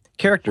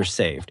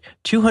saved,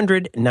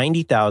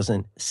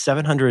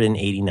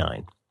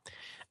 290,789.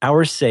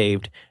 Hours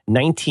saved,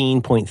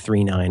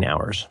 19.39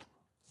 hours.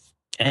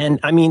 And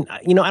I mean,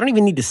 I don't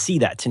even need to see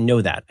that to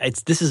know that.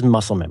 This is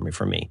muscle memory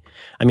for me.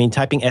 I mean,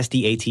 typing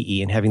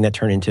SDATE and having that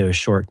turn into a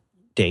short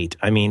date.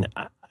 I mean,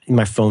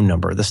 my phone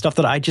number, the stuff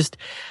that I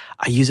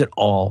use it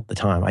all the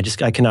time. I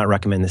cannot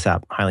recommend this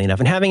app highly enough.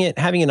 And having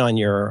it on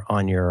your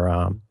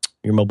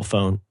mobile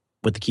phone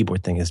with the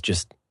keyboard thing is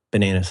just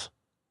bananas.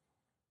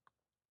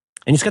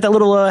 And it's got that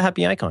little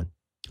happy icon.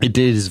 It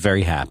is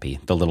very happy.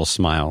 The little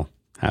smile,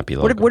 happy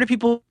logo. Where do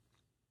people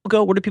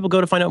go? Where do people go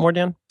to find out more,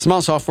 Dan?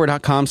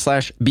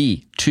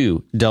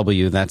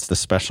 Smilesoftware.com/B2W. That's the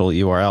special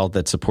URL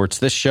that supports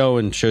this show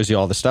and shows you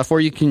all the stuff.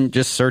 Or you can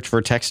just search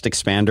for Text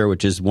Expander,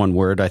 which is one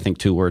word. I think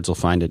 2 words will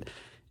find it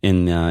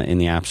in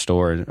the App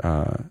Store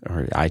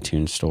or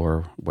iTunes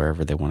Store,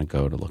 wherever they want to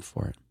go to look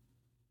for it.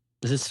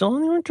 Is it still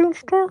in the iTunes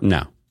Store?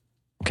 No.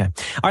 Okay.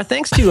 Our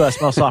thanks to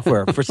Smile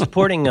Software for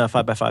supporting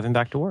 5x5 and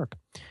Back to Work.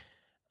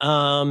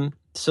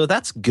 So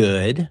that's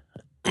good.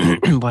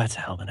 Boy, that's a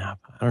hell of an app.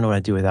 I don't know what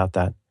I'd do without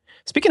that.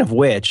 Speaking of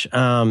which,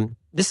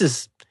 this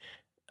is,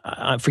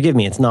 forgive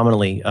me, it's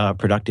nominally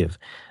productive.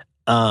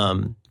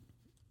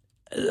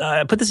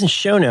 I put this in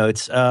show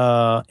notes,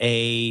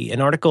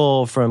 an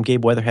article from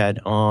Gabe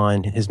Weatherhead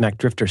on his Mac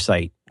Drifter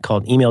site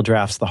called Email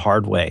Drafts the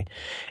Hard Way.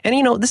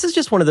 And, this is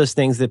just one of those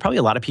things that probably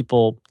a lot of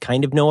people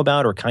kind of know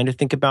about or kind of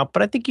think about,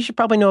 but I think you should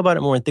probably know about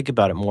it more and think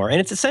about it more. And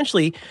it's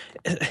essentially,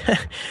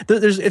 if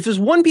there's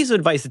one piece of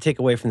advice to take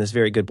away from this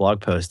very good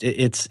blog post,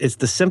 it's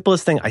the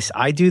simplest thing.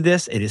 I do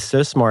this. It is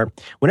so smart.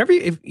 Whenever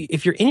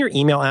if you're in your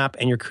email app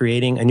and you're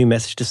creating a new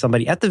message to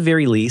somebody, at the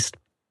very least,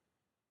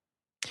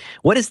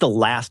 what is the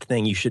last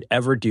thing you should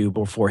ever do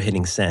before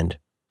hitting send?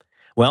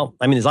 Well,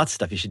 I mean, there's lots of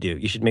stuff you should do.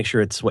 You should make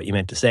sure it's what you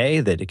meant to say,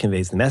 that it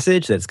conveys the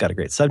message, that it's got a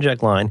great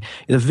subject line.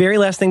 The very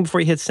last thing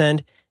before you hit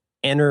send,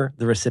 enter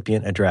the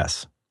recipient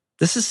address.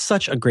 This is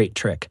such a great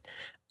trick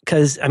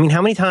because, I mean,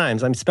 how many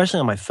times, especially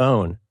on my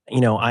phone,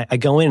 I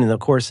go in and, of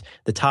course,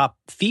 the top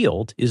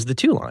field is the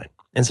to line.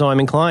 And so I'm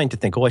inclined to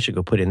think, I should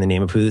go put in the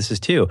name of who this is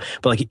to.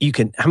 But how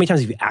many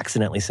times have you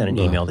accidentally sent an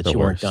email that you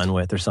weren't done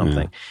with or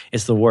something? Yeah.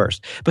 It's the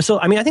worst. But so,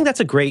 I think that's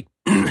a great,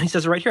 he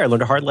says it right here, I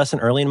learned a hard lesson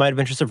early in my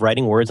adventures of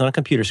writing words on a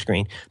computer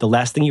screen. The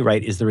last thing you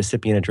write is the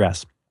recipient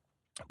address.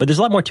 But there's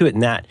a lot more to it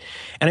than that.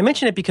 And I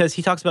mention it because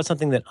he talks about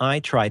something that I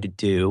try to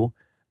do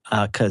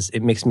because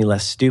it makes me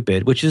less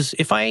stupid, which is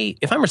if I'm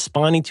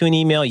responding to an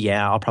email,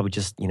 I'll probably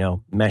just,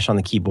 mesh on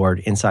the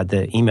keyboard inside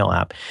the email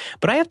app.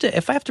 But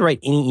if I have to write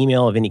any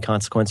email of any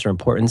consequence or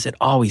importance, it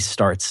always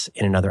starts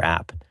in another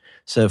app.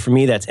 So for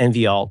me, that's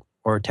NVAlt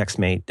or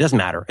TextMate. It doesn't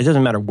matter. It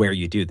doesn't matter where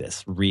you do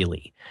this,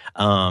 really.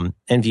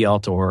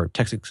 NVAlt or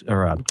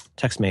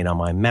TextMate on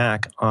my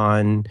Mac.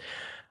 On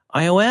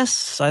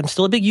iOS, I'm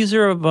still a big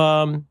user of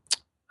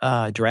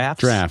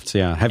Drafts. Drafts,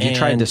 yeah. Have you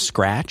tried the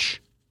Scratch?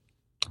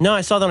 No,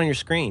 I saw that on your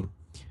screen.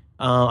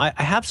 I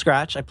have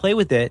Scratch. I play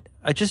with it.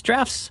 I just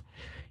Drafts,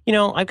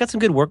 I've got some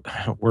good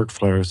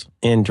workflows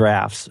in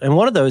drafts. And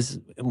one of those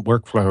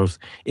workflows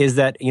is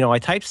that, I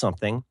type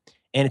something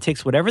and it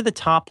takes whatever the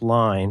top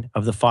line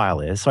of the file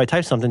is. So I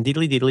type something,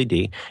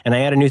 diddly-diddly-dee, and I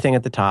add a new thing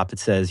at the top that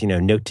says,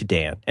 note to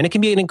Dan. And it can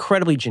be an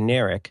incredibly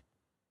generic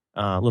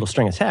little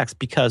string of text.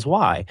 Because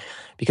why?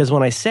 Because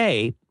when I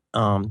say,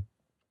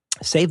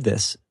 save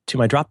this to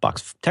my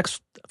Dropbox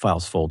text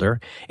files folder,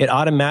 it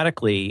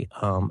automatically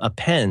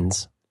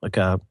appends like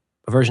a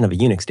version of a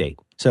Unix date.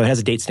 So it has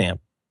a date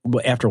stamp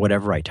after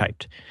whatever I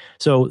typed.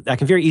 So I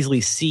can very easily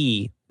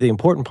see the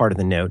important part of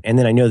the note, and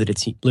then I know that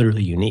it's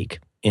literally unique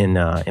in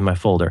my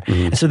folder.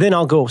 Mm-hmm. And so then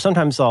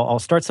sometimes I'll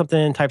start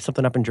something, type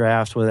something up in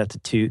drafts, whether that's a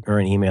toot or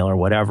an email or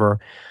whatever.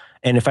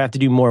 And if I have to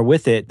do more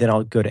with it, then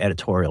I'll go to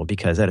editorial,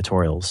 because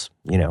editorials,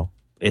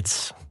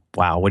 it's,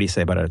 wow, what do you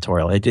say about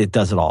editorial? It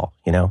does it all,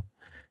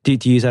 Do you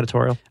use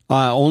editorial?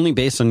 Only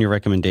based on your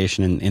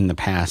recommendation in the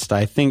past.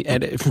 I think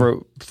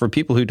for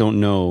people who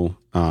don't know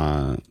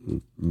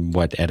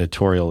what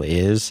editorial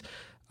is,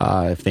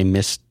 if they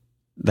missed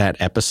that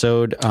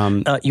episode,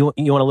 you want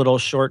a little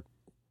short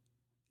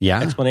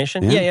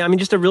explanation? Yeah. I mean,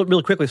 just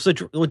really quickly. So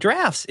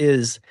Drafts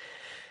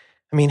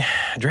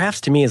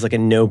Drafts to me is like a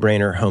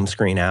no-brainer home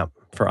screen app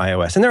for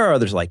iOS, and there are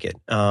others like it.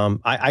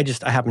 I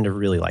happen to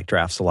really like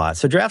Drafts a lot.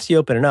 So Drafts, you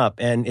open it up,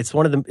 and it's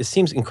it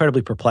seems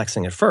incredibly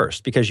perplexing at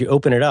first, because you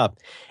open it up,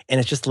 and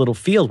it's just a little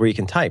field where you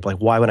can type. Like,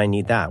 why would I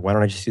need that? Why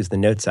don't I just use the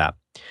Notes app?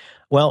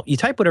 Well, you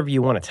type whatever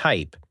you want to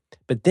type,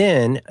 but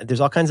then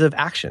there's all kinds of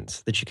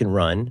actions that you can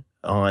run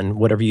on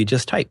whatever you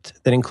just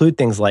typed that include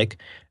things like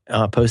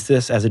post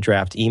this as a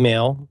draft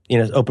email,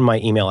 open my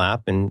email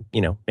app and,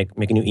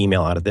 make a new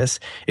email out of this.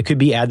 It could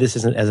be add this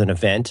as an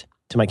event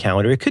to my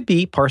calendar. It could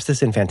be parse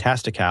this in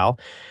Fantastical.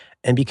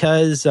 And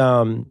because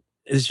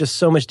there's just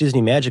so much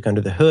Disney magic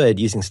under the hood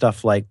using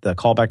stuff like the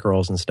callback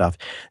rules and stuff,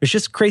 there's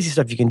just crazy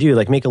stuff you can do,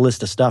 like make a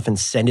list of stuff and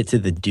send it to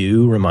the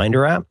Do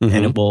reminder app, mm-hmm.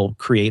 and it will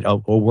create a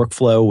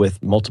workflow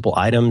with multiple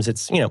items.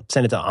 It's,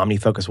 send it to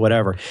OmniFocus,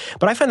 whatever.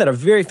 But I find that a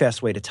very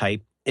fast way to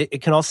type.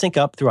 It can all sync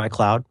up through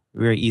iCloud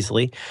very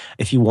easily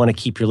if you want to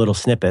keep your little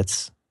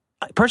snippets.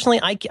 Personally,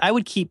 I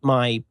would keep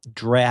my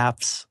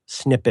drafts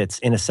snippets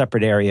in a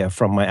separate area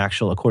from my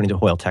actual According to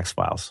Hoyle text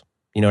files.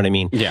 You know what I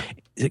mean? Yeah.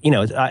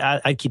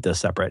 I'd keep those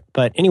separate.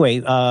 But anyway,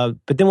 but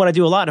then what I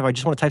do a lot, if I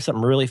just want to type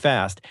something really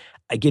fast,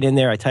 I get in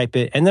there, I type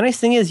it. And the nice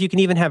thing is you can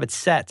even have it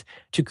set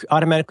to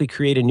automatically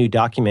create a new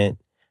document.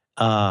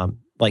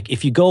 Like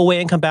if you go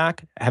away and come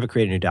back, have it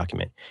create a new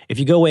document. If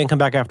you go away and come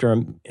back after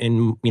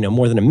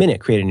more than a minute,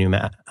 create a new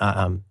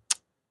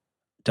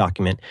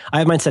document. I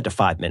have mine set to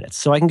 5 minutes,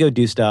 so I can go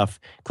do stuff,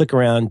 click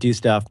around, do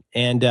stuff,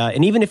 and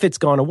even if it's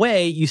gone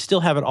away, you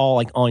still have it all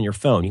like on your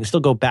phone. You can still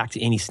go back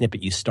to any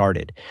snippet you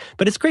started.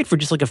 But it's great for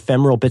just like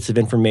ephemeral bits of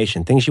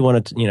information, things you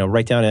want to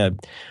write down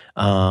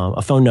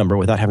a phone number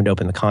without having to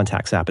open the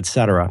Contacts app,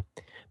 etc.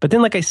 But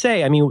then, like I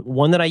say,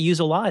 one that I use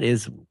a lot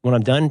is when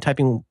I'm done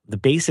typing the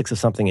basics of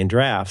something in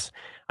drafts,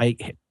 I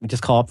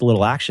just call up the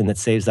little action that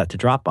saves that to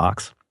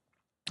Dropbox.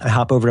 I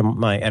hop over to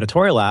my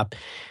editorial app,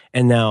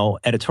 and now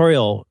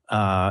editorial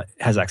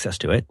has access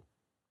to it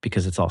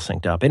because it's all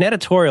synced up. And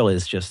editorial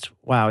is just,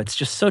 wow, it's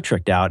just so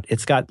tricked out.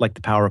 It's got like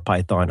the power of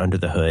Python under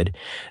the hood.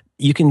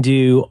 You can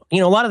do, a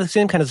lot of the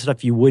same kind of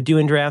stuff you would do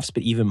in drafts,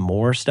 but even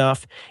more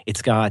stuff.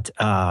 It's got,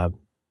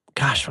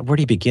 where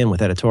do you begin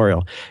with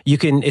editorial? You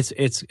can, it's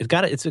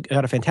got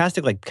a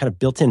fantastic like kind of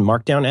built-in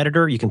Markdown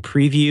editor. You can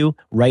preview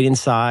right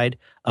inside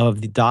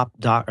of the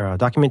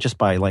document just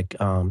by like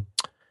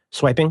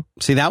swiping.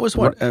 See, that was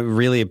what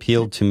really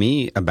appealed to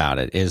me about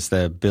it, is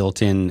the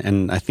built-in,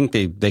 and I think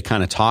they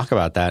kind of talk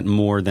about that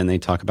more than they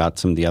talk about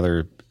some of the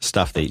other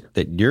stuff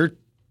that you're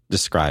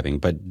describing.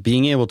 But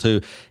being able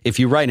to, if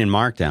you write in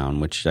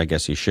Markdown, which I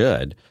guess you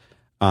should,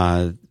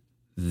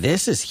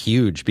 this is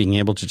huge, being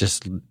able to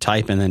just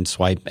type and then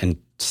swipe and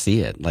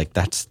see it. Like,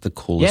 that's the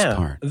coolest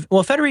part.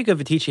 Well, Federico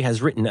Viticci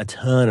has written a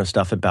ton of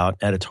stuff about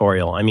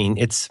editorial.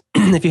 It's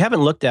if you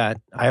haven't looked at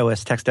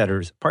iOS text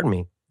editors, pardon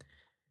me,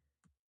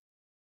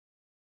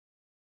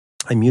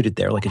 I muted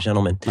there like a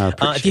gentleman.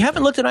 If you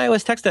haven't looked at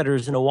iOS text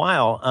editors in a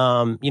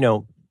while,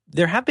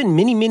 there have been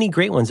many, many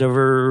great ones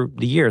over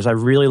the years. I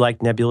really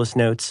liked Nebulous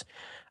Notes.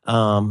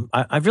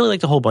 I've really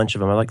liked a whole bunch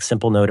of them. I like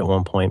Simple Note at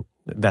one point.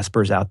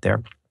 Vesper's out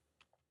there.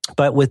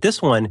 But with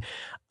this one,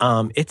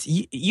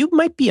 you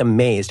might be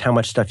amazed how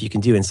much stuff you can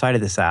do inside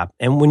of this app.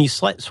 And when you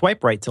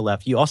swipe right to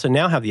left, you also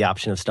now have the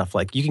option of stuff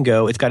like you can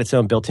go, it's got its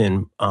own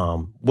built-in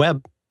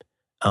web,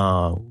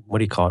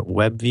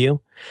 web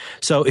view.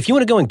 So if you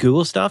want to go and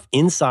Google stuff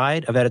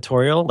inside of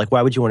editorial, like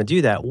why would you want to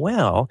do that?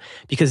 Well,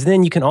 because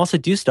then you can also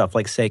do stuff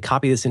like, say,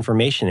 copy this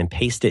information and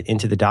paste it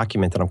into the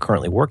document that I'm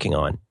currently working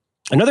on.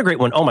 Another great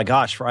one, oh my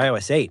gosh, for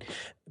iOS 8,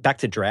 back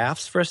to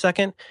Drafts for a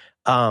second.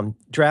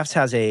 Drafts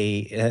has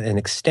an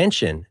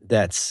extension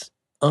that's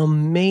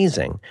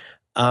amazing,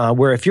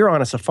 where if you're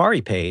on a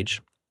Safari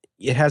page,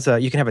 you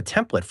can have a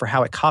template for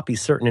how it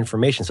copies certain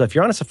information. So if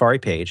you're on a Safari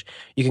page,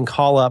 you can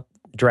call up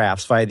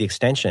Drafts via the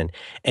extension,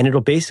 and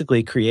it'll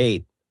basically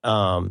create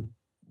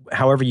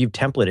however you've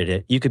templated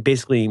it, you could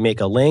basically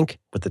make a link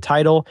with the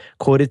title,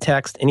 quoted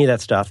text, any of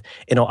that stuff,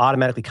 and it'll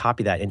automatically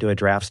copy that into a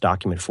drafts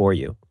document for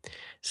you.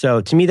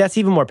 So to me, that's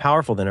even more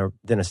powerful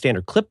than a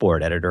standard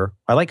clipboard editor.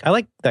 I like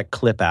that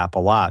Clip app a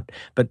lot,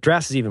 but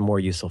Drafts is even more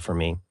useful for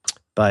me.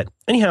 But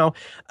anyhow,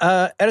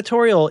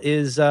 editorial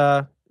is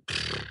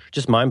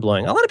just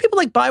mind-blowing. A lot of people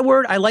like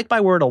Byword. I like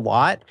Byword a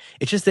lot.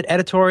 It's just that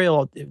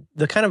editorial,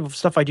 the kind of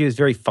stuff I do is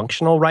very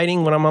functional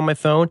writing when I'm on my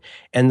phone.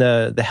 And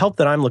the help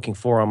that I'm looking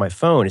for on my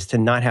phone is to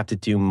not have to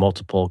do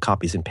multiple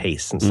copies and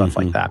pastes and stuff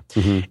like that.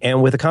 Mm-hmm.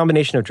 And with a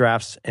combination of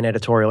Drafts and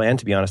editorial and,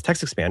 to be honest,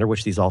 TextExpander,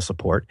 which these all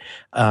support,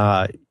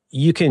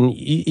 you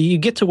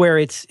get to where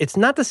it's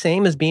not the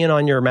same as being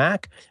on your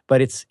Mac,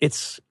 but it's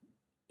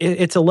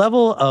a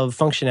level of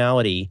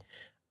functionality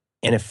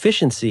and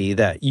efficiency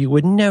that you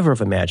would never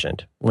have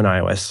imagined when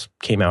iOS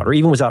came out, or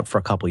even was out for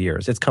a couple of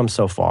years. It's come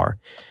so far,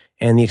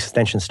 and the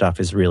extension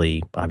stuff is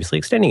really obviously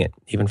extending it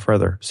even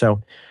further.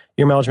 So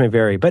your mileage may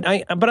vary, but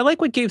I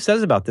like what Gabe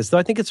says about this, though.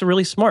 I think it's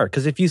really smart,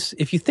 because if you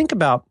think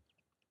about,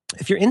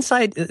 if you're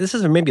inside, this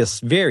is maybe a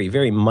very,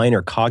 very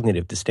minor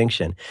cognitive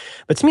distinction.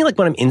 But to me, like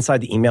when I'm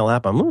inside the email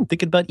app, I'm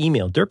thinking about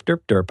email,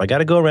 derp. I got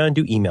to go around and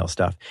do email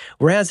stuff.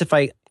 Whereas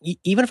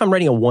even if I'm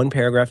writing a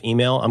one-paragraph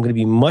email, I'm going to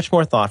be much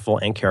more thoughtful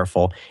and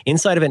careful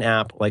inside of an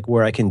app, like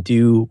where I can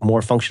do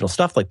more functional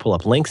stuff, like pull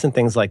up links and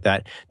things like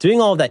that.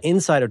 Doing all of that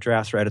inside of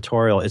Drafts or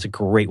editorial is a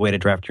great way to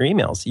draft your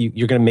emails.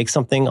 You're going to make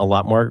something a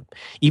lot more,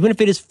 even if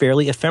it is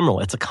fairly ephemeral.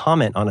 It's a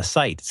comment on a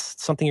site.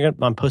 It's something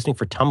I'm posting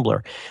for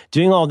Tumblr.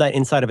 Doing all of that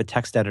inside of a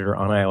text editor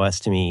on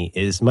iOS, to me,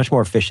 is much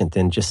more efficient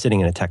than just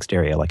sitting in a text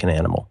area like an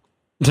animal.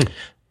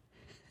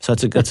 So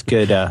that's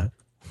good.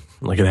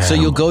 Look at that. So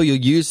you'll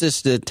use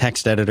this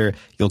text editor,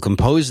 you'll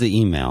compose the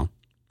email,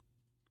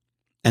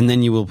 and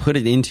then you will put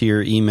it into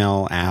your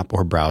email app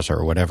or browser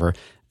or whatever,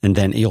 and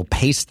then you'll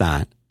paste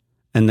that,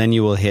 and then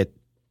you will you'll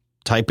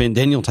type in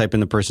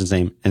the person's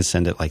name and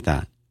send it like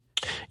that.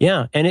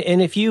 Yeah, and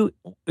if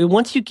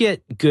once you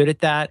get good at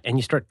that and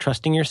you start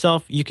trusting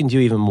yourself, you can do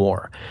even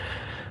more.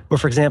 Or,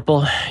 for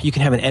example, you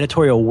can have an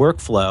editorial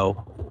workflow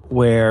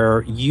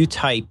where you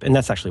type, and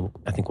that's actually,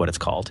 I think, what it's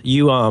called.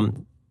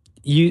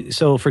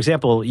 So, for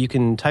example, you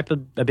can type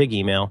a big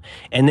email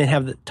and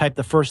then type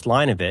the first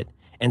line of it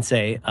and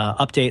say,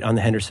 update on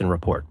the Henderson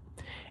report.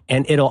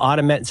 And it'll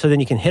automate, so then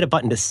you can hit a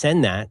button to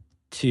send that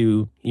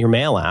to your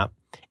mail app,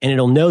 and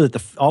it'll know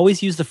that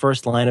always use the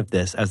first line of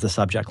this as the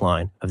subject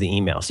line of the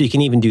email. So you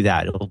can even do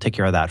that. It'll take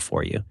care of that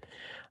for you.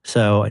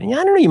 So, I don't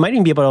know, you might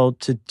even be able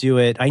to do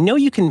it. I know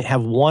you can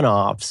have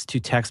one-offs to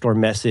text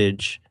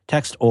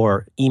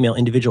or email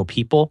individual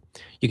people.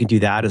 You can do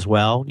that as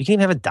well. You can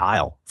even have a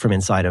dial from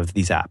inside of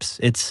these apps.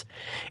 It's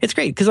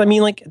great, because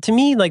to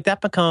me, that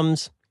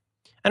becomes,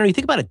 I don't know, you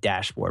think about a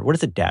dashboard. What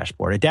is a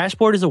dashboard? A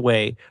dashboard is a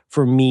way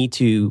for me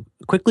to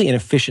quickly and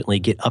efficiently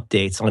get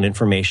updates on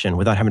information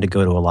without having to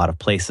go to a lot of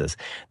places.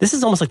 This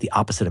is almost like the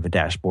opposite of a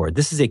dashboard.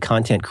 This is a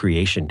content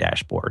creation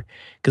dashboard,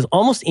 because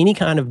almost any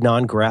kind of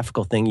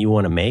non-graphical thing you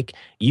want to make,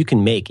 you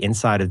can make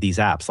inside of these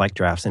apps like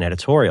Drafts and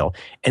Editorial,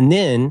 and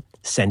then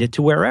send it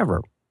to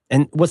wherever.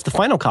 And what's the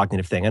final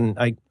cognitive thing? And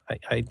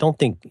I don't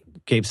think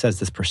Gabe says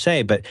this per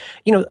se, but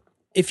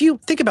if you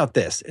think about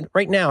this,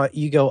 right now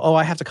you go, oh,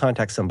 I have to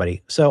contact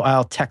somebody, so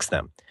I'll text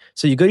them.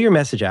 So you go to your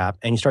message app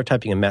and you start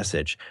typing a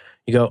message.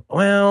 You go,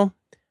 well,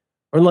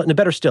 or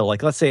better still,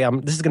 like let's say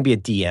this is going to be a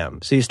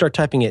DM. So you start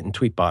typing it in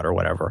Tweetbot or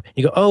whatever.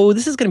 You go, oh,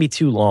 this is going to be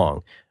too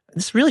long.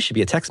 This really should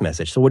be a text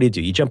message. So what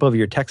do? You jump over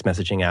your text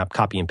messaging app,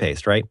 copy and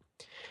paste, right?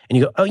 And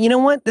you go, oh, you know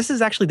what? This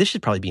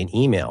should probably be an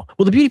email.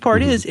 Well, the beauty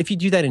part is, if you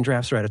do that in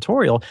Drafts or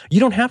Editorial,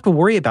 you don't have to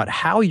worry about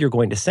how you're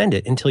going to send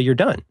it until you're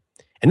done.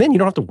 And then you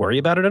don't have to worry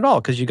about it at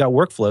all, because you got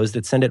workflows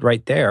that send it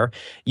right there.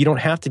 You don't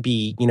have to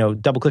be,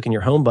 double-clicking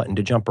your home button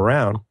to jump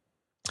around.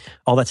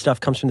 All that stuff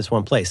comes from this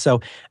one place.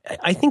 So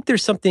I think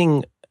there's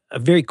a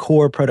very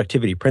core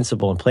productivity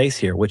principle in place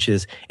here, which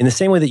is, in the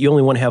same way that you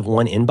only want to have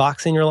one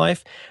inbox in your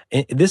life,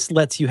 this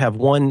lets you have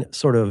one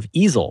sort of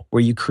easel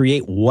where you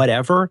create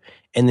whatever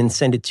and then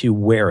send it to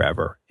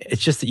wherever.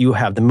 It's just that you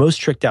have the most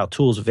tricked out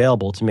tools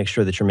available to make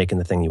sure that you're making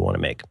the thing you want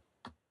to make.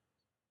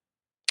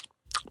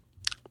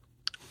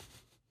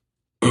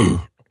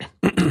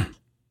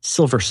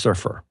 Silver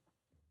Surfer.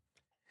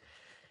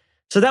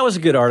 So that was a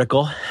good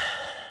article.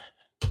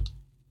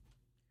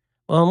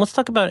 Well, let's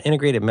talk about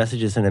integrated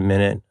messages in a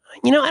minute.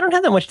 I don't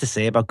have that much to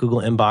say about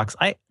Google Inbox.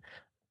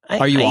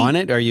 Are you on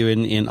it? Are you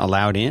in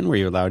allowed in? Were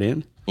you allowed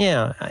in?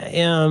 Yeah, I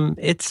am.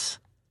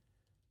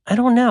 I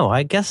don't know.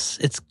 I guess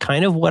it's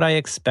kind of what I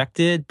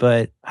expected,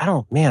 but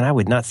I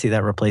would not see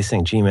that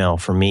replacing Gmail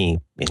for me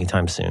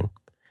anytime soon.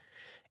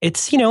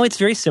 It's, it's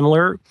very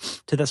similar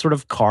to that sort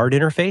of card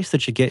interface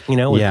that you get, with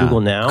Google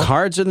Now.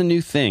 Cards are the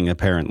new thing,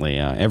 apparently.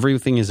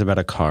 Everything is about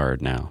a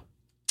card now.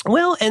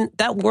 Well, and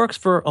that works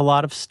for a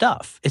lot of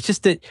stuff. It's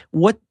just that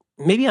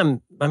maybe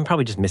I'm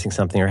probably just missing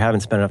something or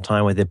haven't spent enough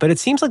time with it, but it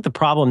seems like the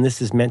problem this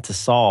is meant to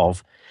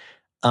solve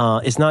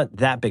is not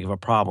that big of a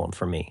problem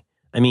for me.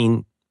 I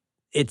mean,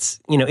 it's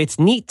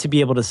neat to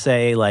be able to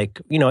say,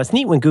 like, it's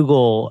neat when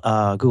Google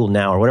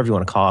Now or whatever you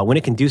want to call it, when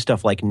it can do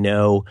stuff like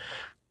know,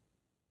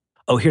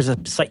 oh, here's a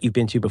site you've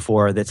been to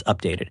before that's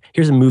updated.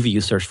 Here's a movie you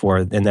searched for,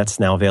 and that's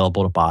now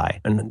available to buy.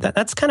 And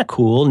that's kind of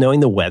cool, knowing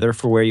the weather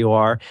for where you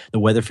are, the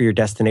weather for your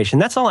destination.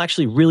 That's all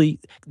actually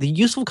really the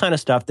useful kind of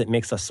stuff that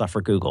makes us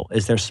suffer Google,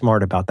 is they're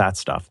smart about that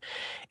stuff.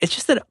 It's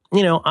just that,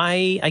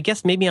 I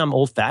guess maybe I'm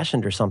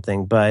old-fashioned or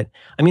something, but,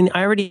 I mean,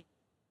 I already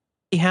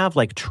have,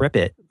 like,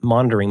 TripIt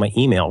monitoring my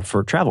email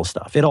for travel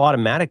stuff. It'll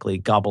automatically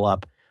gobble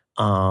up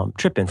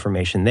trip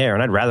information there,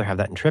 and I'd rather have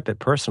that in TripIt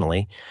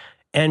personally.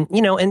 And,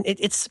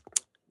 it's...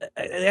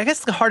 I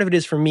guess the heart of it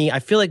is, for me, I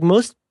feel like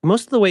most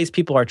of the ways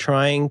people are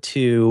trying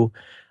to,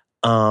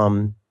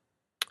 the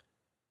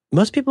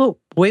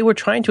way we're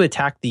trying to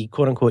attack the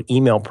quote unquote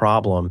email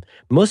problem,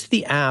 most of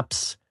the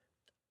apps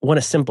want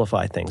to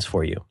simplify things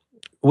for you,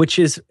 which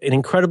is an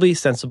incredibly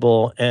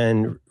sensible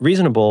and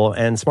reasonable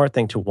and smart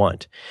thing to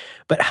want.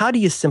 But how do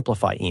you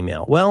simplify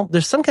email? Well,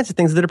 there's some kinds of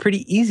things that are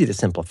pretty easy to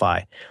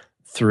simplify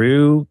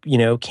through,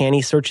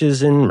 canny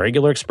searches in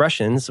regular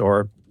expressions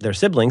or their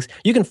siblings.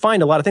 You can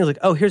find a lot of things like,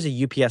 oh, here's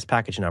a UPS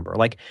package number.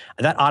 Like,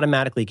 that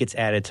automatically gets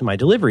added to my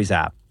deliveries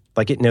app.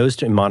 Like, it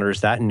monitors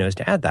that and knows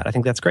to add that. I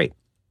think that's great.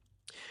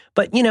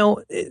 But,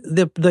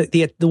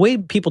 the way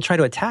people try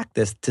to attack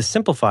this, to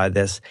simplify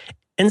this,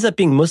 ends up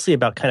being mostly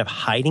about kind of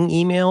hiding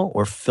email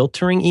or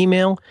filtering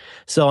email.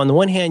 So on the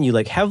one hand, you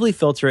like heavily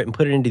filter it and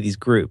put it into these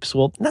groups.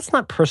 Well, that's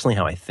not personally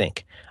how I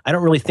think. I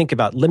don't really think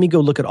about, let me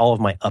go look at all of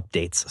my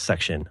updates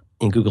section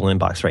in Google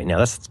Inbox right now.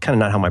 That's kind of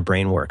not how my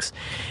brain works.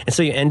 And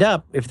so you end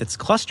up, if it's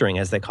clustering,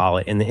 as they call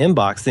it, in the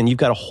inbox, then you've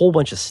got a whole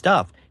bunch of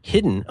stuff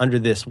hidden under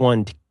this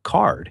one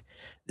card.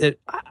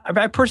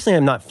 I personally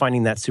am not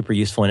finding that super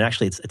useful, and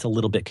actually it's a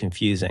little bit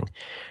confusing.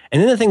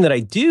 And then the thing that I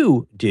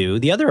do,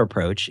 the other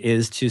approach,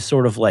 is to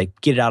sort of like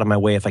get it out of my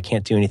way if I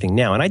can't do anything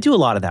now. And I do a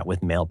lot of that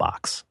with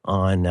Mailbox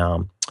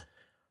on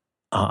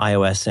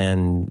iOS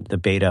and the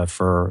beta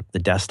for the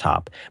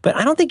desktop. But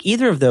I don't think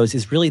either of those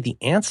is really the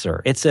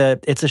answer. It's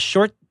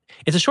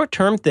a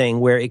short-term thing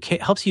where it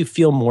helps you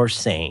feel more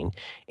sane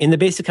in the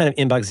basic kind of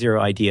inbox zero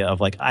idea of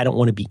like, I don't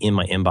want to be in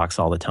my inbox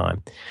all the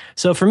time.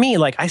 So for me,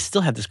 like, I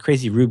still have this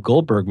crazy Rube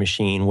Goldberg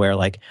machine where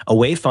like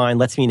Away Find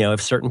lets me know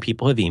if certain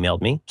people have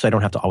emailed me, so I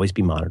don't have to always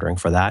be monitoring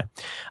for that.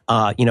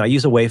 I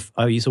use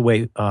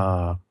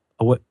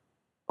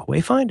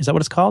Wayfind? Is that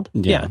what it's called?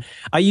 Yeah.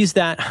 I use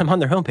that. I'm on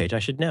their homepage. I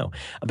should know.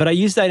 But I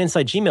use that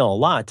inside Gmail a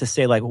lot to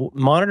say, like,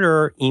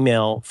 monitor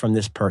email from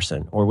this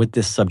person or with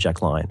this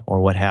subject line or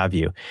what have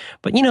you.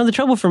 But, the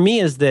trouble for me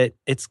is that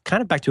it's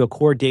kind of back to a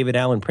core David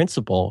Allen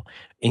principle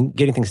in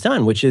getting things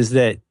done, which is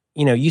that,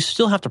 you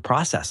still have to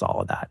process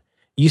all of that.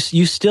 You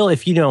still,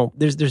 if you don't,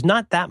 there's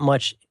not that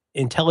much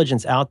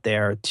intelligence out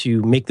there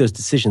to make those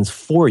decisions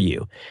for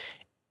you.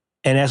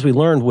 And as we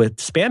learned with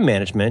spam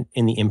management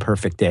in the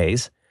imperfect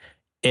days,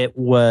 it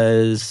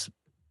was,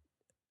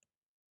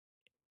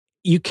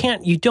 you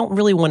don't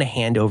really want to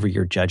hand over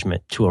your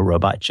judgment to a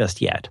robot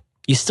just yet.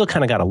 You still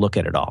kind of got to look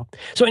at it all.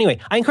 So anyway,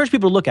 I encourage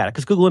people to look at it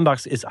because Google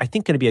Inbox is, I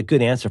think, going to be a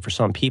good answer for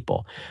some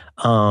people.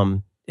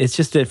 It's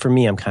just that for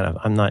me, I'm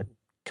not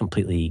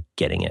completely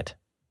getting it.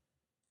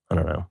 I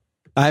don't know.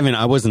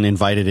 I wasn't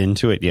invited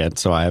into it yet,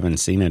 so I haven't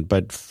seen it,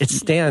 but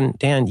it's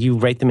Dan, you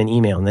write them an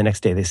email and the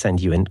next day they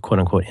send you a quote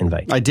unquote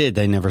invite. I did.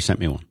 They never sent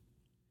me one.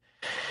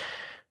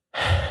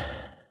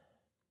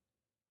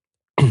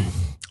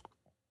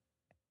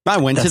 I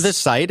went to the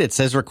site. It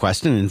says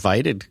request an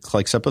invite. It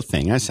clicks up a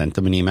thing. I sent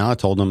them an email. I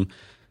told them,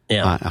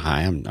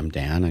 hi, I'm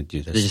Dan. I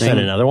do this Did you thing. Send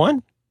another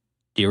one?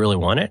 Do you really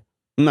want it?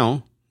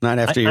 No, not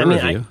after your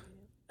review.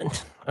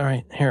 All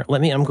right, here.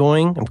 I'm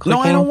clicking. No,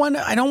 I don't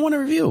want a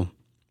review.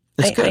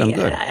 It's good. I'm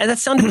good. That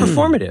sounded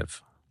performative.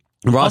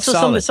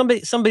 Also,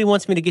 somebody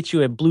wants me to get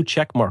you a blue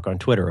check mark on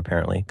Twitter,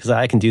 apparently, because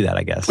I can do that,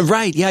 I guess.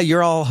 Right. Yeah,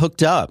 you're all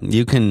hooked up.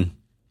 You can.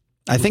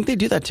 I think they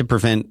do that to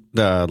prevent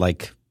the,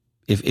 like,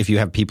 if you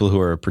have people who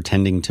are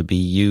pretending to be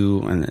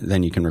you, and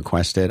then you can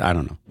request it. I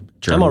don't know.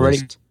 I'm already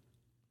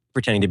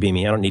pretending to be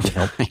me. I don't need your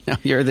help. I know,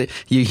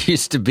 you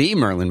used to be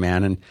Merlin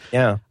Man, and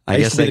yeah, I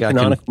guess used to be the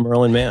canonical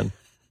Merlin Man.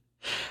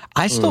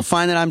 I still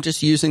find that I'm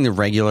just using the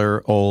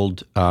regular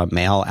old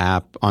Mail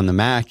app on the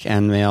Mac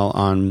and Mail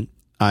on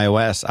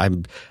iOS.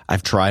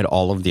 I've tried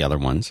all of the other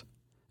ones,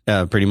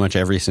 pretty much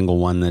every single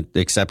one that,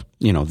 except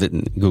the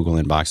Google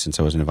Inbox, since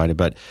I wasn't invited,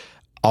 but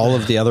all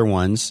of the other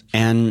ones.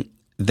 And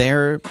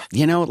they're,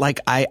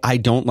 I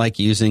don't like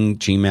using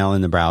Gmail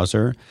in the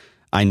browser.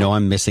 I know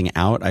I'm missing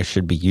out. I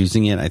should be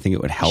using it. I think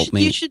it would help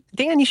me.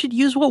 Dan, you should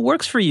use what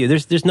works for you.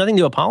 There's nothing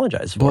to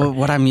apologize for. Well,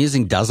 what I'm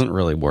using doesn't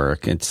really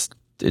work. It's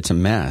a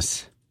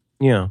mess.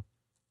 Yeah.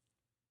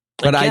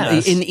 But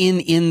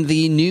in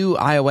the new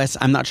iOS,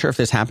 I'm not sure if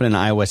this happened in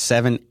iOS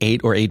 7,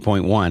 8, or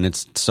 8.1.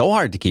 It's so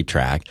hard to keep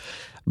track.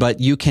 But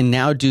you can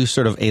now do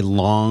sort of a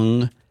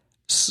long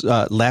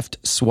left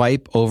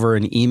swipe over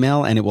an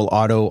email, and it will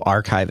auto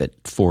archive it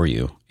for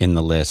you in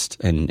the list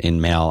and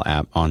in mail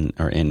app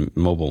or in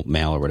mobile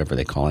mail or whatever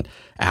they call it,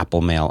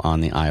 Apple Mail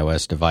on the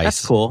iOS device.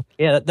 That's cool.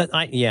 Yeah,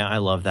 I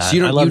love that.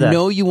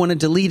 So you want to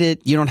delete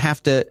it. You don't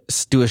have to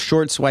do a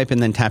short swipe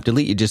and then tap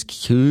delete. You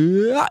just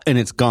and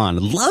it's gone.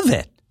 Love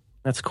it.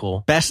 That's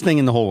cool. Best thing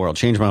in the whole world.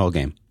 Changed my whole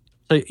game.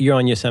 So you're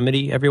on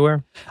Yosemite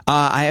everywhere?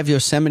 I have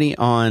Yosemite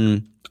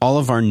on all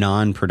of our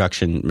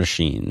non-production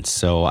machines.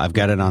 So I've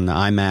got it on the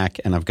iMac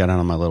and I've got it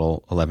on my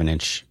little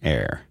 11-inch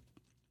Air.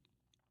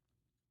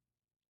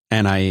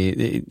 And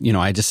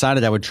I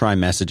decided I would try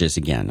Messages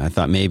again. I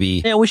thought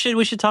maybe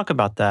we should talk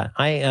about that.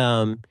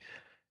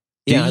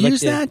 Do you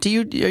use that? Are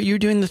you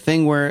doing the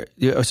thing where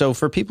so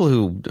for people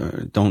who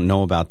don't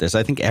know about this,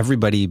 I think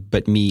everybody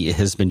but me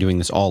has been doing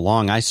this all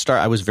along. I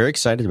was very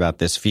excited about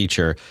this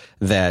feature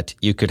that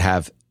you could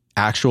have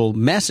actual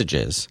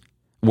messages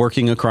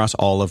working across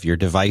all of your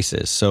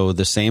devices. So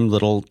the same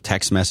little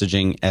text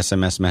messaging,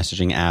 SMS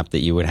messaging app that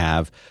you would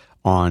have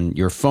on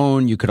your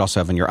phone, you could also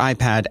have on your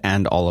iPad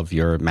and all of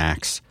your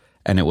Macs.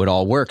 And it would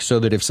all work so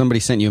that if somebody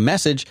sent you a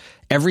message,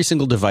 every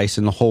single device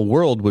in the whole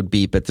world would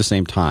beep at the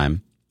same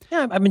time.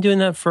 Yeah, I've been doing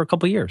that for a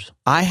couple of years.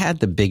 I had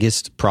the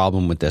biggest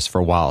problem with this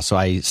for a while, so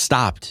I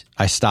stopped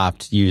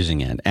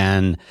using it.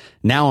 And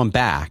now I'm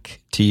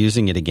back to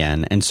using it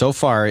again. And so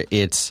far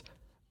it's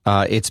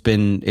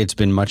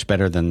been much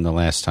better than the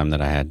last time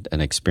that I had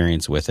an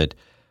experience with it.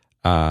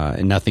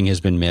 And nothing has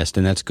been missed,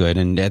 and that's good.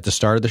 And at the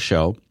start of the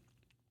show,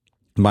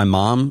 my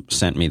mom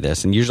sent me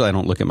this, and usually I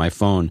don't look at my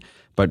phone,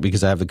 but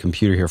because I have the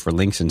computer here for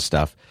links and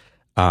stuff,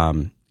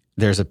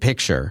 there's a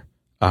picture,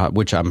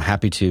 which I'm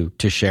happy to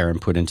share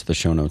and put into the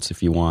show notes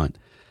if you want,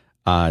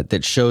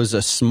 that shows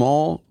a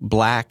small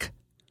black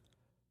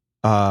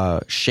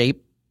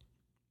shape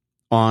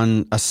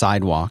on a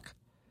sidewalk.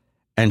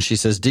 And she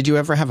says, "Did you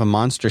ever have a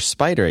monster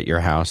spider at your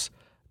house?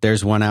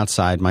 There's one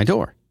outside my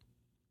door."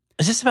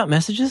 Is this about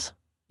Messages?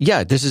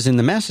 Yeah, this is in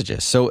the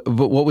Messages. So,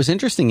 but what was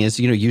interesting is,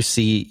 you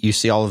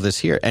see all of this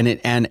here,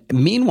 and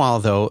meanwhile,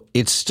 though,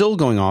 it's still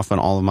going off on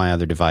all of my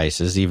other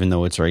devices, even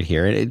though it's right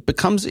here. It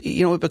becomes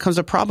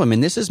a problem,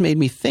 and this has made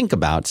me think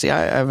about. See,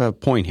 I have a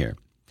point here.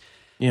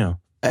 Yeah,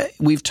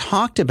 we've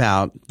talked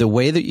about the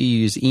way that you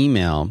use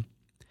email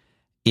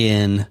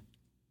in,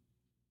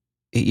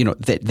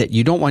 that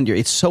you don't want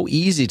it's so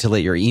easy to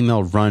let your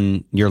email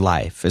run your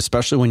life,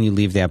 especially when you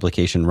leave the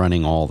application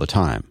running all the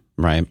time,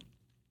 right?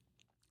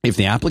 If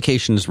the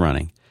application is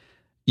running,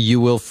 you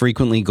will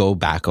frequently go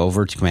back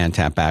over to Command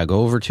Tap back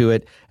over to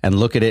it and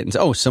look at it and say,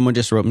 oh, someone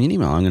just wrote me an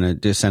email. I'm going to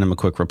just send them a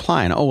quick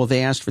reply. And, oh, well,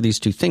 they asked for these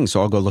two things,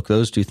 so I'll go look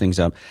those two things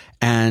up.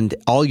 And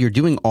all you're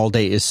doing all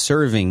day is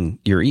serving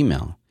your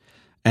email.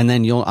 And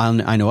then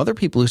I know other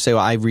people who say,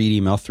 well, I read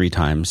email 3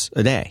 times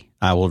a day.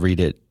 I will read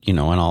it, and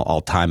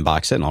I'll time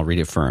box it, and I'll read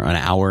it for an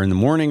hour in the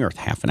morning or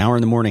half an hour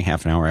in the morning,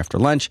 half an hour after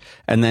lunch,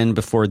 and then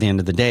before the end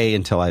of the day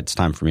until it's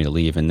time for me to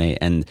leave.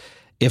 And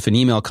if an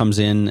email comes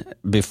in,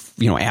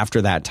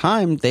 after that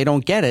time, they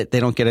don't get it. They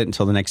don't get it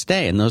until the next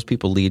day. And those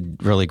people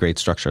lead really great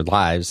structured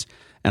lives.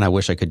 And I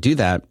wish I could do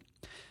that.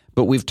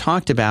 But we've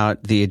talked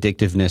about the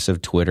addictiveness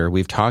of Twitter.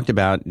 We've talked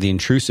about the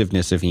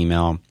intrusiveness of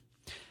email.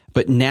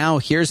 But now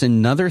here's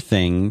another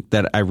thing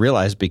that I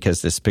realized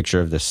because this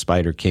picture of this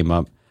spider came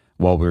up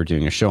while we were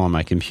doing a show on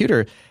my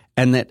computer.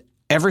 And that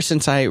ever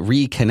since I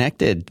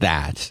reconnected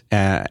that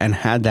and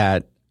had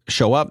that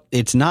show up,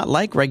 it's not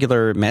like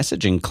regular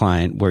messaging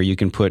client where you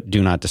can put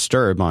do not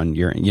disturb on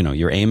your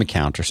AIM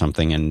account or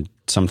something, and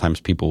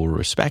sometimes people will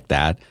respect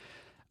that.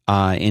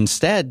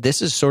 Instead,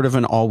 this is sort of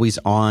an always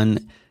on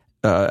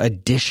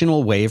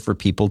additional way for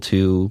people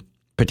to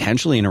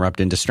potentially interrupt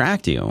and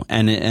distract you.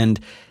 And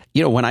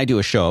when I do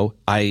a show,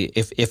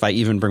 if I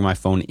even bring my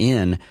phone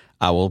in,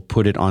 I will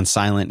put it on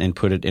silent and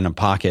put it in a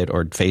pocket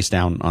or face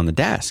down on the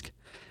desk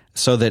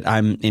so that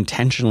I'm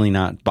intentionally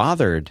not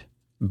bothered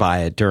by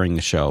it during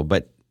the show.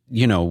 But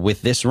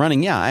with this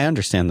running, yeah, I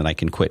understand that I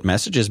can quit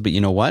Messages, but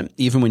you know what?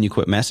 Even when you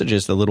quit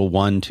Messages, the little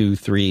 1, 2,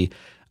 3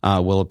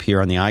 will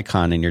appear on the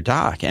icon in your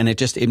dock. And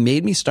it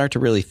made me start to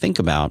really think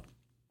about,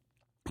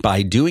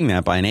 by doing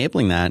that, by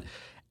enabling that,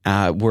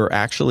 we're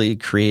actually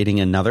creating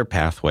another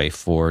pathway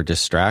for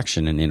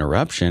distraction and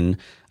interruption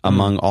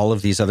among all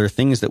of these other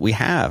things that we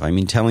have. I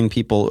mean, telling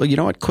people, oh, you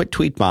know what, quit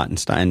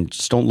Tweetbot and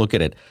just don't look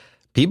at it.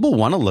 People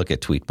want to look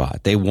at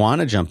Tweetbot. They want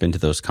to jump into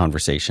those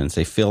conversations.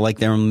 They feel like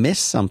they'll miss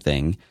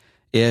something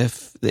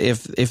if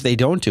they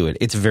don't do it.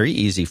 It's very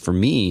easy for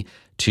me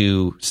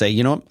to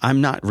say, I'm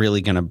not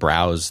really going to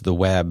browse the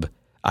web.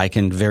 I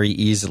can very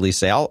easily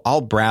say,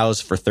 I'll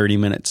browse for 30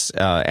 minutes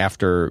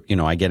after,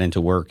 I get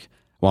into work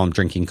while I'm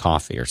drinking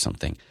coffee or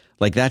something.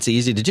 Like, that's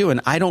easy to do.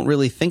 And I don't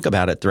really think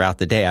about it throughout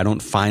the day. I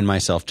don't find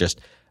myself just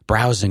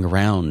browsing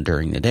around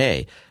during the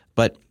day.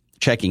 But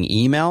checking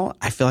email,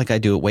 I feel like I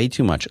do it way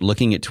too much.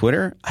 Looking at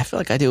Twitter, I feel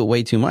like I do it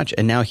way too much.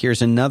 And now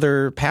here's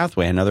another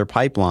pathway, another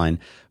pipeline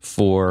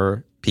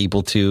for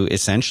people to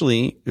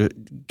essentially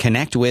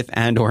connect with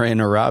and or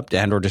interrupt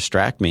and or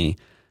distract me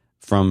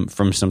from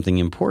something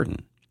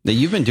important. That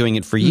you've been doing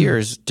it for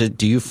years.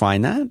 Do you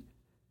find that?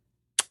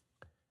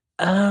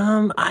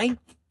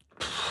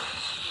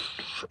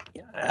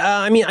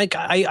 I mean,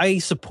 I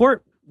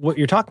support what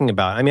you're talking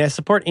about. I mean, I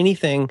support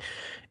anything.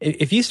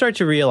 If you start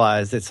to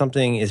realize that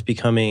something is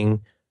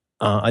becoming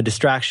a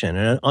distraction,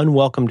 an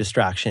unwelcome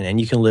distraction, and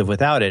you can live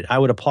without it, I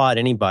would applaud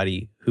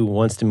anybody who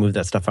wants to move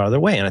that stuff out of their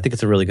way. And I think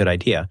it's a really good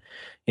idea.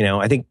 You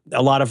know, I think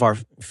a lot of our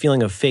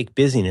feeling of fake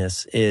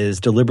busyness is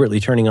deliberately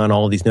turning on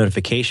all of these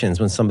notifications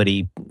when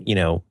somebody,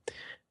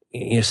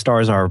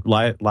 stars our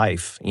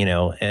life,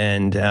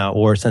 and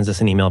or sends us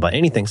an email about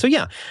anything. So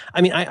yeah,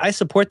 I mean, I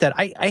support that.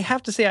 I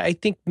have to say, I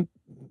think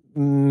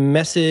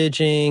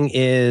messaging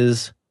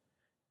is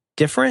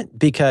different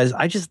because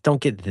I just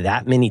don't get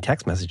that many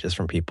text messages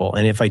from people,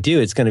 and if I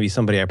do, it's going to be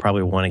somebody I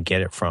probably want to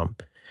get it from.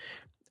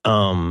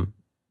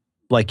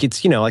 Like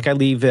it's, like I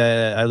leave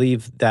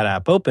that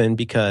app open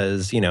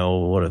because,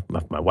 what if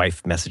my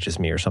wife messages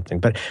me or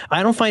something, but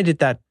I don't find it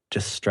that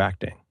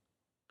distracting.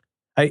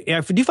 I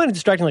do find it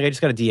distracting. Like I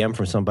just got a DM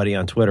from somebody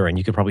on Twitter and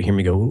you could probably hear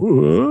me go,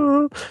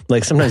 "Ooh."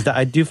 Like sometimes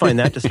I do find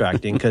that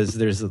distracting because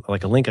there's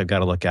like a link I've got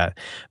to look at.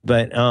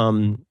 But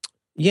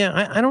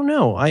yeah, I don't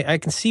know. I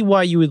can see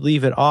why you would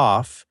leave it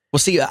off. Well,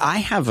 see, I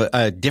have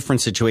a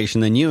different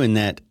situation than you in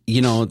that,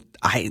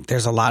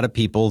 there's a lot of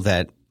people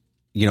that,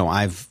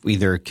 I've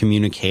either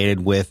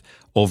communicated with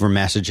over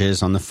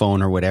messages on the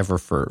phone or whatever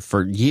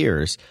for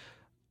years.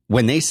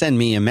 When they send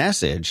me a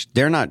message,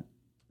 they're not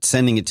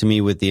sending it to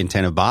me with the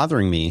intent of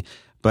bothering me,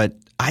 but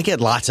I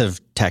get lots of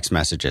text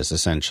messages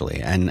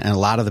essentially. And a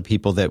lot of the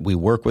people that we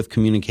work with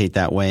communicate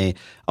that way.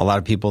 A lot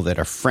of people that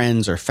are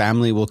friends or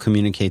family will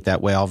communicate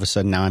that way. All of a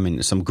sudden now I'm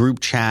in some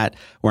group chat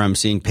where I'm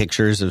seeing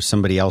pictures of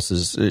somebody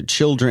else's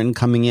children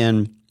coming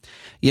in.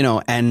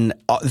 And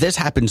this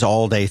happens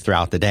all day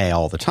throughout the day,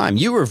 all the time.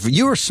 You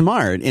were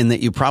smart in that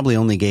you probably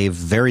only gave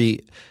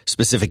very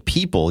specific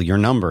people your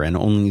number,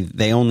 and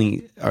they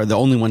only are the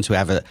only ones who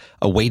have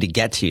a way to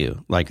get to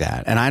you like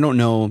that. And I don't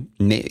know,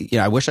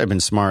 I wish I'd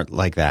been smart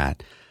like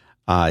that.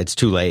 It's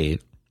too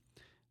late.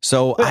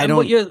 So I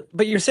don't.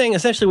 But you're saying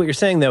essentially what you're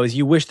saying though is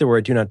you wish there were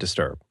a do not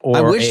disturb. Or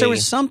I wish there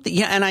was something.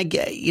 Yeah, and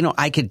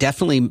I could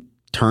definitely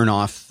turn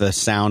off the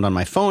sound on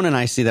my phone and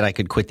I see that I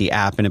could quit the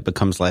app and it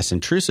becomes less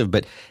intrusive.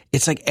 But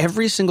it's like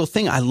every single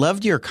thing. I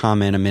loved your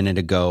comment a minute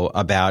ago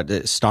about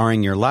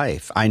starring your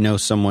life. I know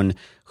someone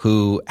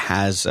who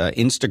has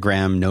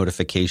Instagram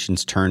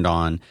notifications turned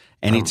on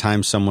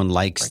anytime someone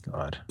likes. My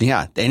God.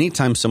 Yeah,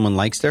 anytime someone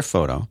likes their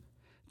photo,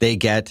 they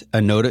get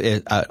an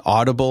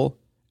audible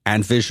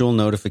and visual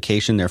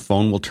notification. Their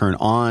phone will turn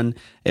on.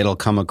 It'll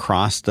come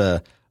across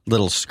the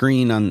little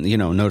screen on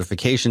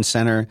notification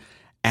center,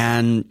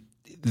 and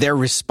their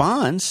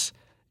response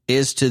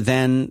is to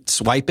then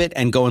swipe it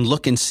and go and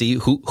look and see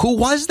who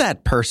was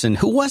that person,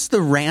 who was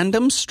the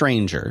random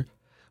stranger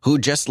who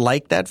just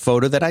liked that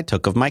photo that I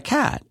took of my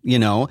cat.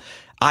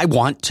 I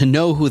want to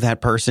know who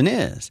that person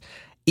is,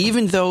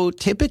 even though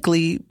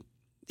typically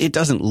it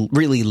doesn't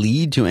really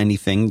lead to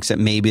anything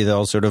except maybe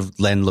they'll sort of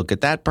then look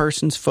at that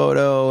person's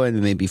photo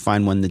and maybe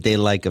find one that they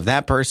like of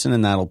that person,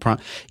 and that'll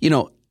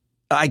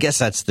I guess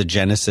that's the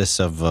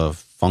genesis of a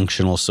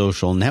functional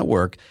social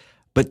network.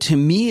 But to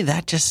me,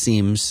 that just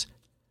seems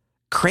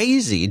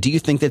crazy. Do you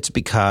think that's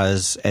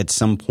because at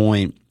some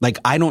point, like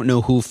I don't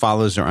know who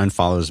follows or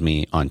unfollows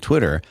me on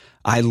Twitter.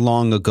 I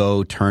long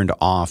ago turned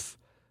off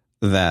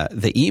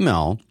the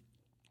email,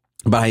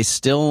 but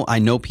I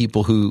know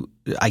people who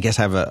I guess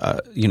have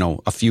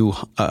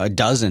a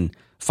dozen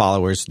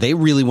followers. They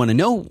really want to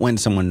know when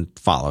someone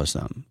follows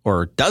them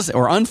or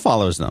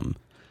unfollows them.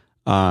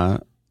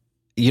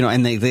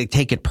 And they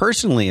take it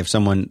personally if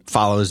someone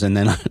follows and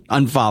then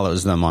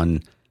unfollows them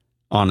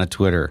on a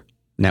Twitter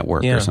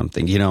network or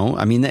something,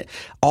 I mean, that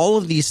all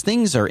of these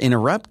things are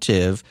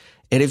interruptive.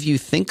 And if you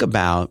think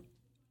about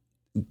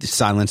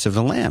Silence of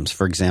the Lambs,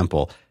 for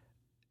example,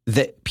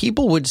 that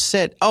people would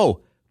sit, what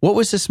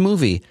was this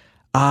movie?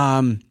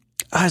 It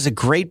was a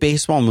great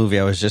baseball movie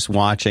I was just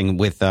watching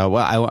with,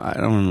 I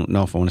don't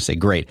know if I want to say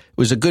great. It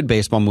was a good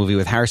baseball movie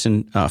with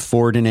Harrison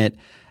Ford in it.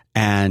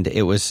 And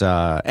it was,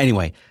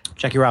 anyway.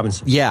 Jackie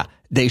Robinson. Yeah.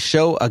 They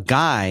show a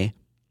guy.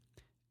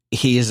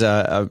 He is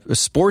a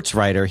sports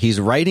writer. He's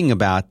writing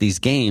about these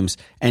games,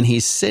 and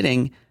he's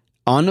sitting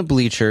on the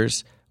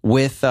bleachers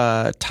with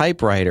a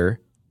typewriter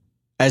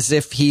as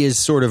if he is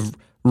sort of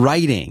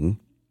writing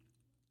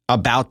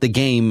about the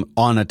game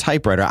on a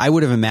typewriter. I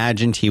would have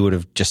imagined he would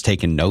have just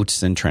taken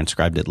notes and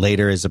transcribed it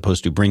later as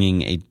opposed to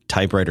bringing a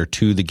typewriter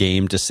to the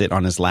game to sit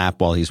on his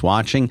lap while he's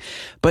watching.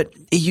 But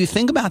you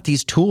think about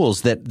these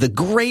tools that the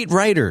great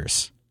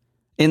writers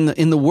in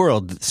the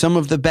world, some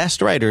of the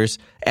best writers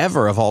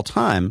ever of all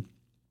time,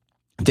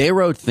 they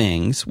wrote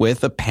things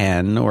with a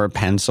pen or a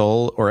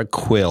pencil or a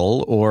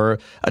quill or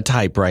a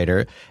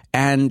typewriter.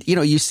 And,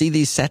 you see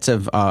these sets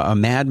of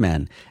Mad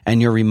Men,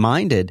 and you're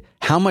reminded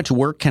how much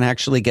work can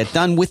actually get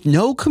done with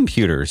no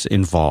computers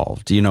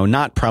involved.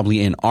 Not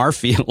probably in our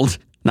field,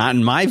 not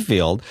in my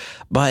field,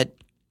 but,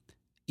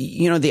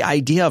 the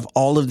idea of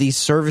all of these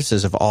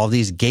services, of all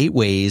these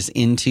gateways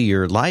into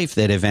your life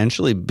that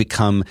eventually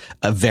become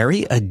a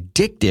very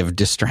addictive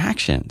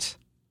distractions.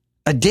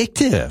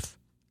 Addictive.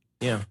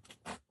 Yeah.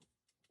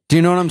 Do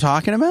you know what I'm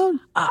talking about?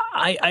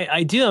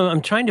 I do.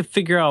 I'm trying to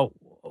figure out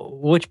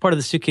which part of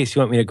the suitcase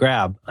you want me to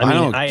grab.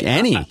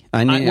 I need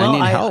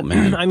help,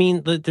 man. I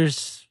mean,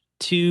 there's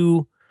at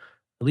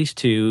least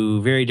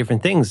two very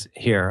different things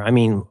here. I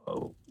mean,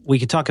 we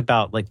could talk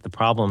about like the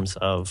problems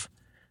of,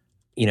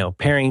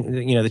 paring,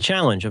 the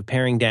challenge of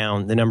paring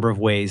down the number of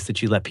ways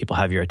that you let people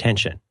have your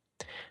attention.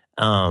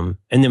 And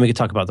then we could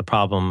talk about the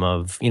problem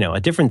of, a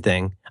different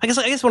thing. I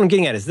guess what I'm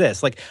getting at is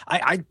this. Like,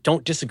 I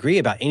don't disagree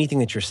about anything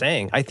that you're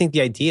saying. I think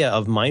the idea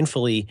of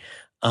mindfully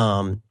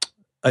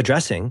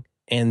addressing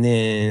and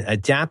then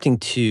adapting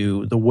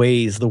to the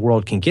ways the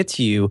world can get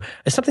to you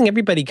is something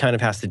everybody kind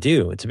of has to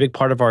do. It's a big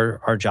part of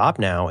our job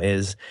now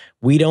is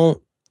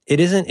it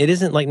isn't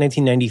like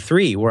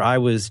 1993 where I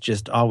was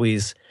just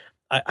always,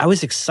 I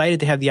was excited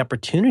to have the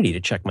opportunity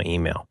to check my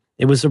email.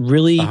 It was it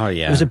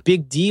was a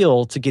big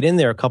deal to get in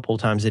there a couple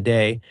of times a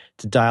day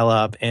to dial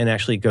up and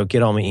actually go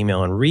get all my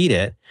email and read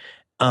it.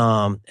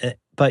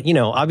 But,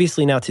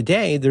 obviously now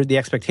today, the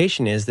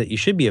expectation is that you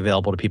should be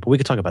available to people. We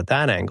could talk about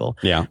that angle.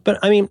 Yeah. But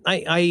I mean,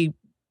 I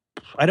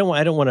don't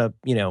want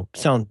to,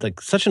 sound like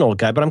such an old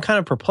guy, but I'm kind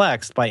of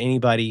perplexed by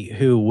anybody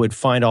who would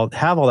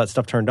have all that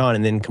stuff turned on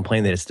and then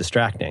complain that it's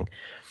distracting.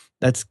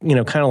 That's, kind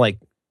of like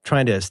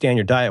trying to stay on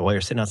your diet while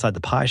you're sitting outside the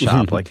pie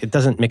shop. Like, it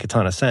doesn't make a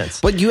ton of sense.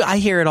 But I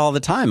hear it all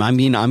the time. I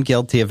mean, I'm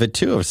guilty of it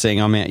too, of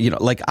saying, oh man,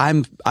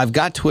 I've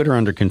got Twitter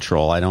under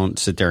control. I don't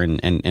sit there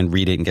and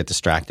read it and get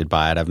distracted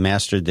by it. I've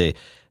mastered the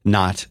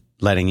not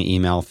letting the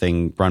email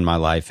thing run my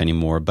life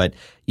anymore. But,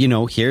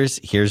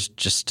 here's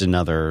just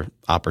another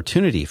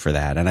opportunity for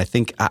that. And I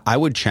think I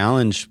would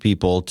challenge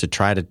people to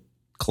try to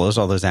close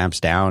all those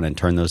apps down and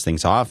turn those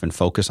things off and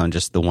focus on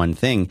just the one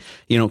thing.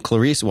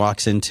 Clarice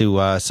walks into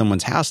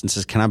someone's house and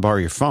says, "Can I borrow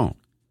your phone?"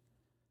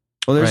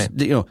 Well, there's,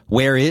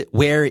 right.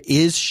 Where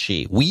is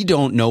she? We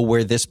don't know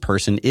where this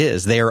person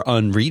is. They are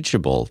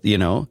unreachable,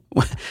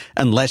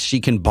 unless she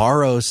can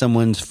borrow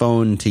someone's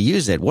phone to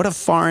use it. What a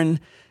foreign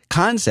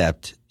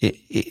concept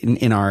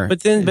in our But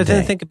then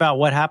think about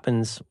what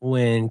happens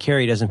when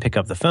Carrie doesn't pick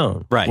up the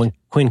phone. Right. When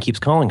Quinn keeps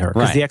calling her.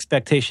 Because right. the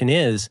expectation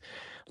is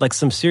like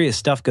some serious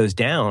stuff goes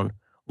down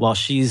while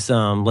she's,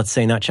 let's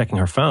say, not checking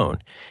her phone.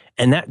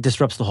 And that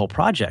disrupts the whole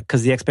project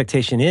because the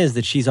expectation is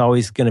that she's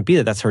always going to be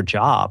there. That's her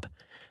job.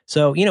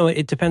 So,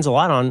 it depends a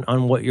lot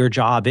on what your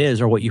job is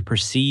or what you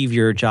perceive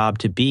your job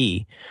to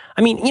be.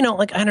 I mean, I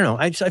don't know.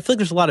 I feel like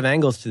there's a lot of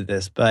angles to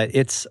this, but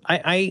it's,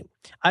 I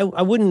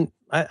wouldn't,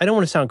 I don't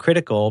want to sound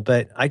critical,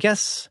 but I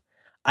guess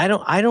I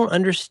don't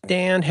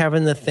understand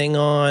having the thing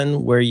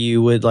on where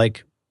you would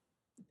like,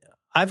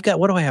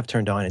 what do I have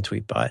turned on in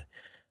Tweetbot?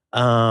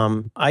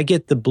 I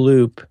get the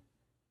bloop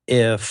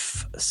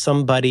if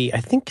somebody, I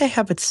think I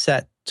have it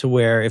set to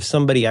where if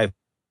somebody I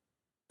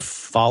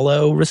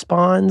follow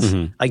responds,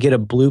 mm-hmm. I get a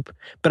bloop,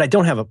 but I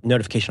don't have a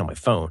notification on my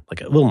phone.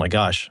 Like, oh my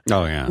gosh.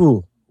 Oh yeah.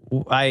 Ooh,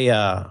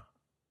 I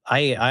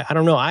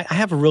don't know. I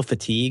have a real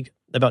fatigue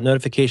about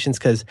notifications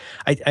because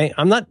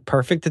I'm not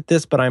perfect at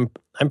this, but I'm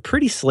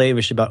pretty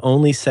slavish about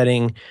only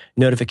setting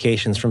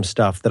notifications from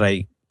stuff that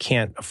I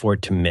can't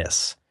afford to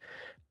miss.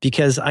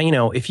 Because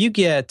if you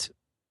get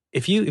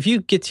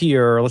to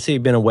your, let's say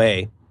you've been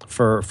away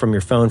from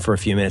your phone for a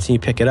few minutes and you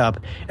pick it up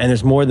and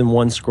there's more than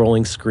one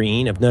scrolling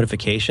screen of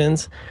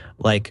notifications,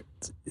 like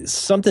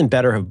something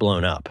better have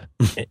blown up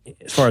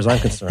as far as I'm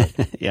concerned.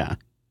 Yeah.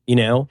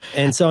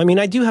 And so, I mean,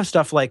 I do have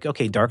stuff like,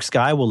 okay, dark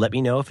sky will let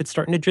me know if it's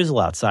starting to drizzle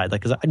outside,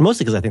 like,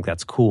 mostly because I think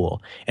that's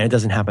cool and it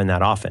doesn't happen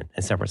that often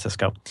in San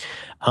Francisco.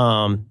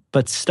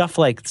 But stuff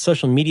like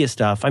social media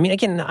stuff, I mean,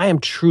 again, I am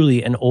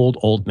truly an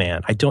old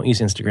man. I don't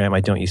use Instagram.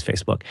 I don't use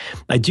Facebook.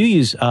 I do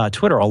use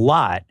Twitter a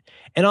lot.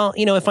 And I'll,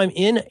 if I'm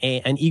in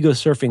an ego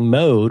surfing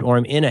mode or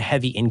I'm in a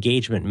heavy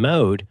engagement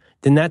mode,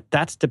 then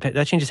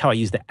that changes how I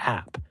use the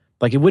app.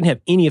 Like it wouldn't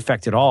have any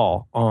effect at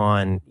all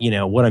on,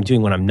 what I'm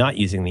doing when I'm not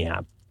using the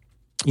app.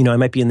 I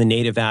might be in the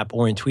native app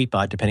or in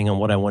Tweetbot, depending on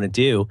what I want to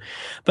do.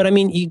 But I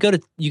mean, you go to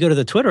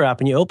the Twitter app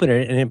and you open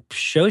it and it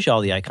shows you all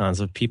the icons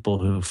of people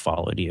who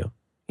followed you.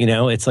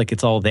 It's like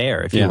it's all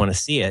there if you want to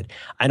see it.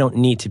 I don't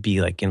need to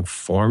be like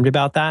informed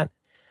about that.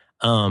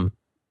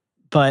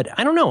 But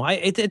I don't know.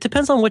 It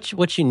depends on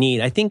what you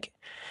need. I think,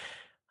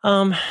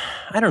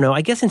 I don't know.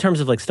 I guess in terms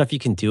of like stuff you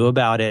can do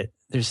about it,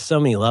 there's so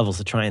many levels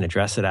to try and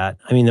address it at.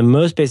 I mean, the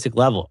most basic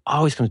level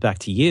always comes back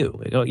to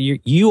you.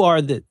 You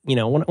are the,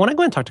 when I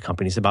go and talk to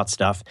companies about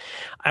stuff,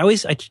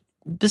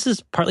 this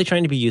is partly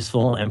trying to be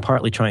useful and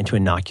partly trying to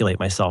inoculate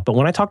myself. But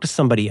when I talk to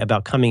somebody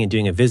about coming and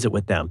doing a visit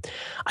with them,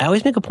 I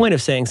always make a point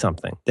of saying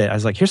something that I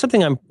was like, here's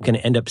something I'm going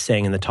to end up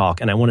saying in the talk.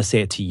 And I want to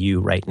say it to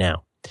you right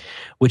now,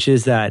 which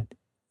is that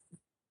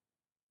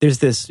there's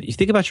this, you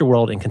think about your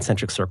world in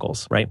concentric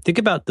circles, right? Think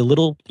about the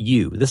little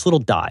you, this little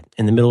dot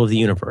in the middle of the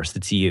universe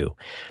that's you.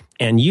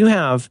 And you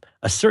have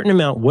a certain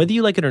amount, whether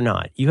you like it or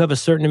not, you have a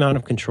certain amount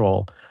of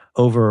control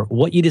over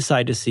what you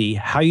decide to see,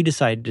 how you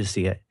decide to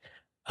see it,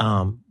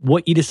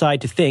 what you decide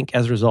to think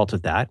as a result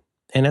of that,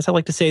 And as I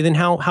like to say, then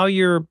how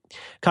your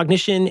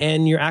cognition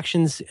and your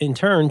actions in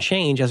turn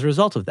change as a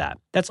result of that.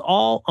 That's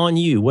all on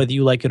you, whether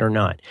you like it or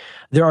not.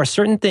 There are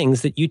certain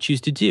things that you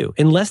choose to do.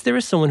 Unless there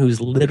is someone who's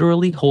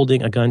literally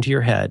holding a gun to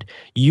your head,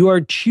 you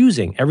are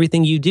choosing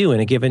everything you do in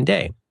a given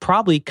day.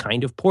 Probably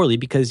kind of poorly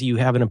because you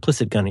have an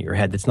implicit gun at your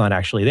head that's not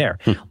actually there.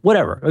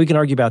 Whatever. We can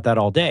argue about that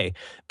all day.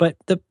 But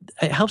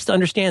it helps to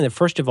understand that,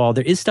 first of all,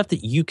 there is stuff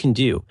that you can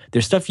do.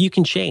 There's stuff you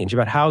can change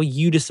about how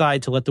you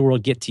decide to let the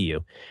world get to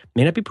you.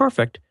 May not be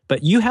perfect,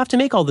 but you have to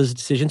make all those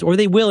decisions, or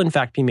they will, in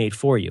fact, be made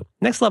for you.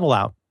 Next level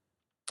out,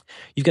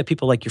 you've got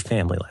people like your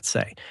family, let's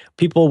say.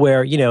 People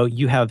where,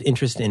 you have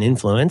interest in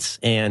influence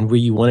and where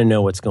you want to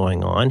know what's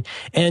going on.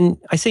 And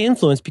I say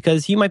influence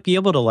because you might be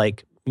able to,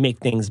 make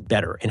things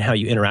better in how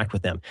you interact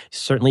with them.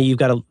 Certainly, you've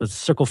got a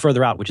circle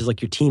further out, which is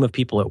like your team of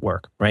people at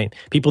work, right?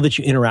 People that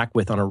you interact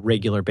with on a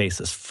regular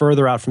basis.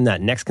 Further out from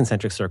that, next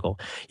concentric circle,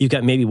 you've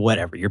got maybe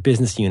whatever, your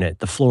business unit,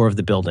 the floor of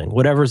the building,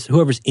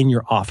 whoever's in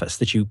your office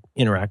that you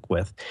interact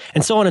with,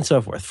 and so on and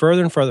so forth,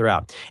 further and further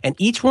out. And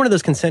each one of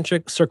those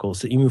concentric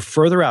circles that you move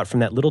further out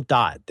from that little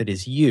dot that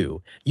is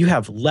you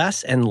have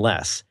less and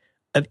less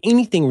of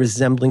anything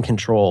resembling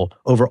control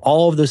over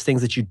all of those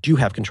things that you do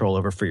have control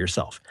over for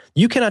yourself.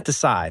 You cannot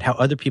decide how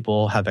other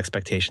people have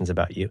expectations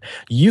about you.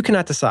 You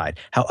cannot decide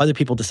how other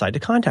people decide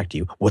to contact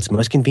you. What's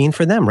most convenient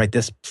for them right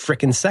this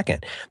frickin'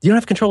 second. You don't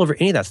have control over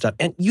any of that stuff.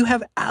 And you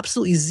have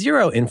absolutely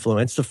zero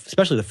influence,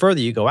 especially the further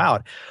you go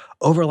out,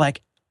 over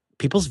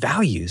people's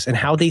values and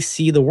how they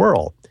see the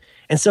world.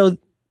 And so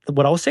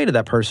what I'll say to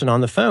that person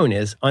on the phone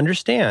is,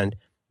 understand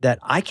that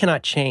I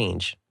cannot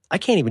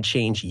even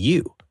change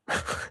you.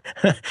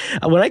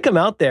 When I come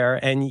out there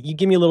and you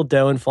give me a little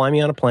dough and fly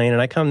me on a plane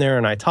and I come there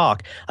and I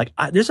talk,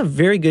 there's a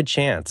very good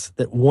chance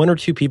that one or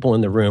two people in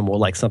the room will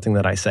like something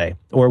that I say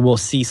or will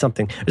see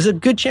something. There's a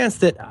good chance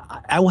that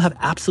I will have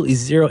absolutely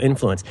zero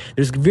influence.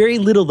 There's very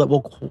little that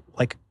will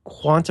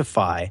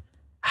quantify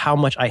how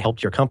much I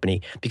helped your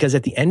company, because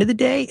at the end of the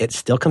day, it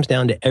still comes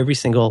down to every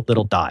single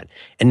little dot.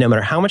 And no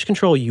matter how much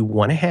control you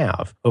want to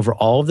have over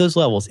all of those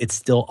levels, it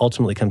still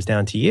ultimately comes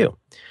down to you.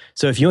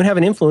 So if you don't have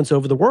an influence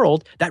over the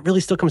world, that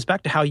really still comes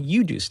back to how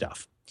you do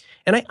stuff.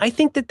 And I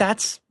think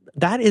that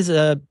is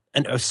a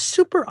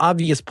super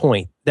obvious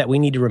point that we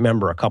need to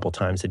remember a couple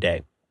times a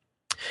day.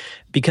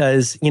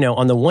 Because,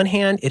 on the one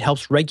hand, it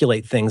helps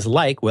regulate things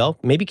like,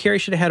 maybe Carrie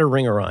should have had a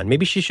ringer on.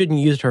 Maybe she shouldn't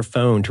have used her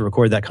phone to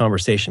record that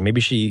conversation. Maybe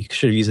she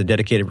should have used a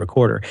dedicated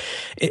recorder.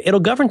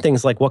 It'll govern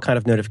things like what kind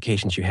of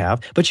notifications you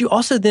have. But you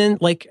also then,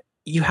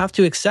 you have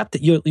to accept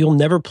that you'll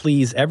never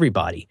please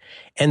everybody.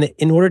 And that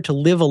in order to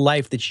live a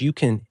life that you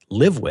can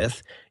live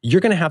with,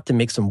 you're going to have to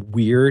make some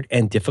weird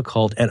and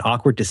difficult and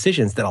awkward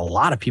decisions that a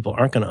lot of people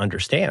aren't going to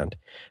understand.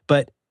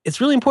 But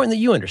it's really important that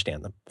you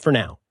understand them for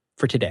now,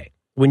 for today.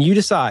 When you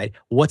decide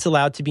what's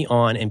allowed to be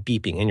on and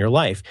beeping in your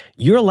life,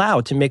 you're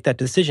allowed to make that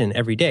decision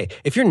every day.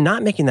 If you're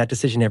not making that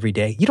decision every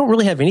day, you don't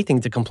really have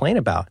anything to complain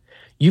about.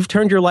 You've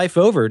turned your life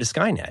over to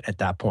Skynet at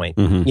that point.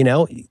 Mm-hmm.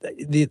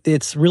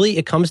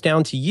 It comes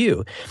down to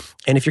you.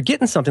 And if you're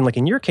getting something, like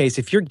in your case,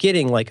 if you're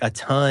getting a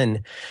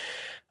ton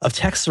of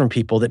texts from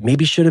people that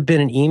maybe should have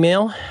been an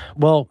email,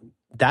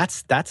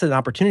 that's an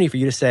opportunity for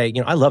you to say,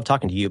 I love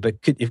talking to you,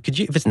 but could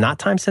you, if it's not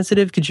time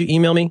sensitive, could you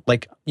email me?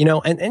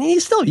 And you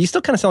still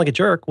kind of sound like a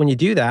jerk when you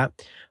do that.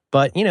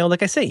 But,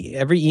 like I say,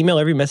 every email,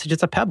 every message,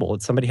 it's a pebble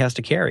that somebody has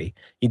to carry.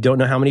 You don't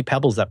know how many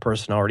pebbles that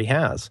person already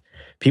has.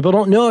 People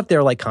don't know if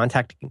they're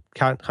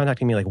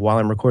contacting me while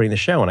I'm recording the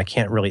show, and I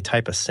can't really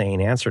type a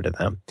sane answer to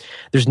them.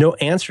 There's no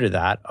answer to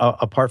that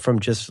apart from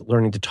just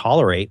learning to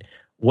tolerate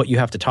what you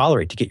have to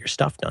tolerate to get your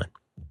stuff done.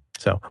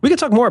 So we could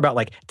talk more about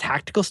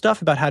tactical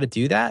stuff about how to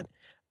do that.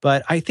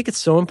 But I think it's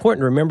so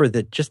important to remember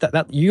that just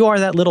that you are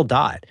that little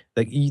dot.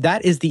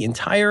 That is the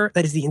entire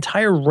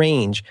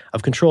range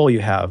of control you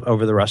have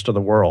over the rest of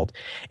the world.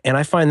 And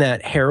I find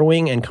that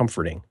harrowing and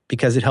comforting,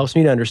 because it helps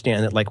me to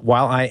understand that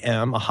while I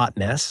am a hot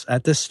mess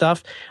at this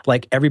stuff,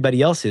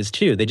 everybody else is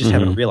too. They just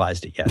haven't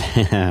realized it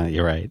yet.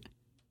 You're right.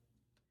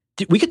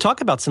 We could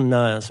talk about some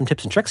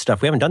tips and tricks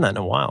stuff. We haven't done that in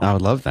a while. I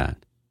would love that.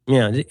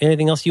 Yeah.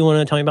 Anything else you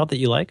want to tell me about that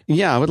you like?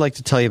 Yeah, I would like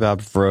to tell you about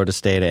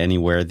Varonis Data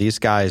Anywhere. These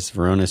guys,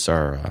 Varonis,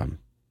 are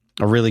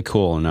really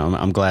cool, and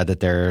I'm glad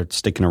that they're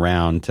sticking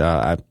around.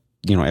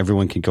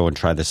 Everyone can go and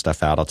try this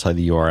stuff out. I'll tell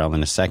you the URL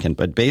in a second.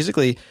 But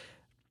basically,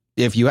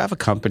 if you have a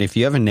company, if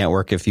you have a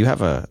network, if you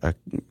have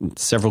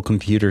several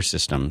computer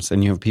systems,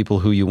 and you have people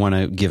who you want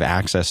to give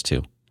access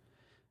to,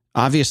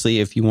 obviously,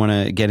 if you want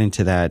to get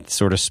into that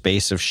sort of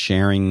space of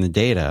sharing the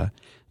data,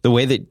 the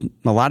way that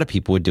a lot of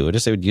people would do it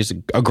is they would use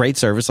a great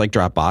service like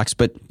Dropbox,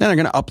 but then they're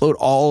going to upload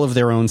all of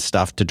their own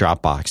stuff to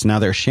Dropbox. Now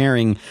they're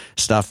sharing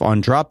stuff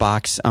on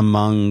Dropbox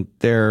among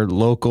their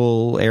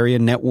local area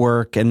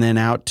network and then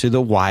out to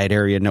the wide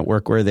area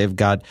network where they've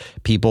got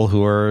people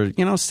who are,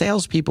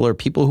 salespeople or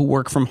people who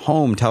work from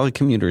home,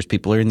 telecommuters,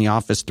 people who are in the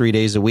office 3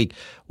 days a week,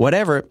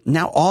 whatever.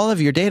 Now all of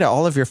your data,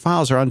 all of your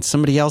files are on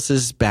somebody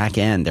else's back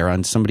end. They're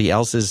on somebody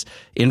else's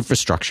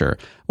infrastructure.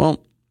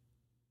 Well,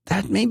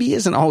 that maybe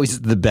isn't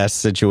always the best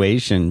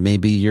situation.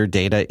 Maybe your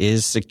data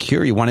is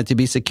secure. You want it to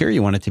be secure.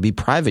 You want it to be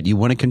private. You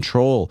want to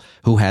control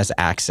who has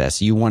access.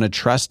 You want to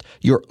trust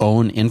your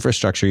own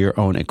infrastructure, your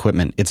own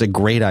equipment. It's a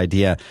great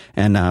idea.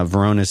 And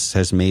Varonis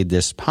has made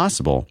this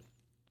possible.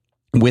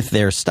 With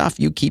their stuff,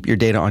 you keep your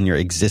data on your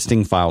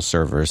existing file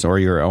servers or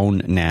your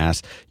own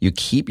NAS. You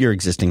keep your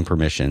existing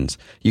permissions.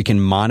 You can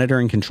monitor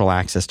and control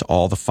access to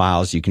all the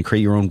files. You can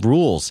create your own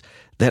rules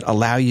that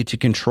allow you to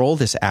control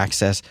this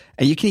access.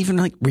 And you can even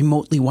like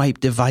remotely wipe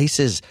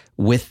devices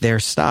with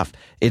their stuff.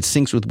 It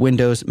syncs with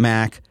Windows,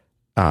 Mac,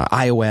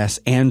 iOS,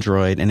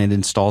 Android, and it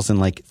installs in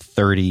like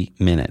 30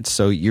 minutes.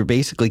 So you're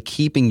basically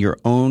keeping your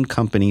own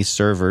company's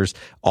servers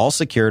all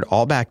secured,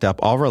 all backed up,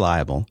 all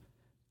reliable.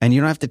 And you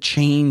don't have to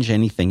change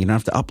anything. You don't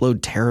have to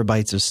upload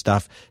terabytes of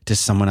stuff to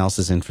someone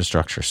else's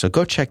infrastructure. So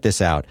go check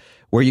this out.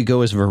 Where you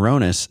go is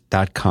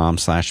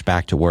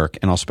Varonis.com/back to work.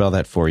 And I'll spell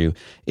that for you.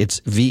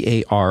 It's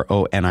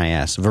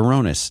VARONIS,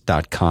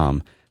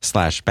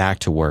 Varonis.com/back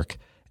to work.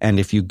 And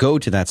if you go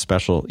to that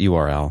special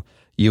URL,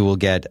 you will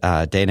get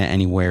Data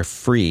Anywhere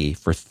free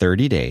for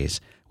 30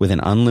 days with an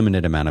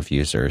unlimited amount of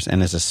users.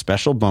 And as a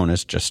special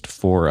bonus just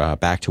for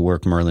Back to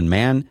Work Merlin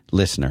Mann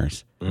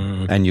listeners,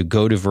 and you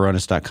go to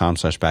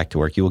Varonis.com/back to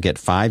work, you will get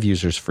 5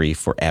 users free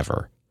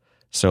forever.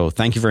 So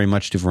thank you very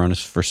much to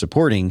Varonis for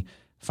supporting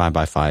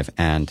 5x5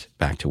 and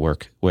Back to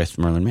Work with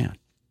Merlin Mann.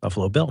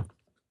 Buffalo Bill.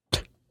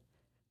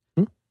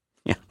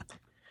 Yeah.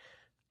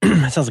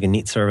 That sounds like a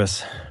neat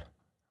service.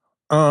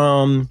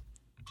 Where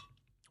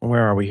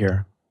are we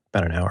here?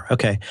 About an hour.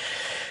 Okay.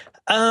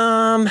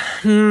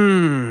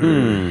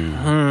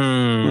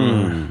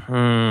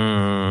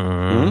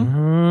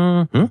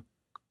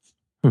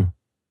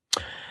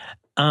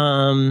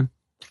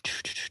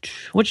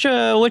 Which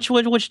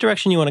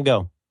direction you want to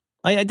go?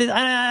 I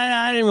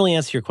didn't really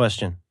answer your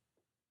question.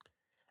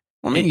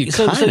 Well, I mean, you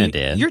kind of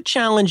did. Your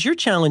challenge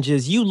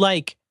is you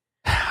like.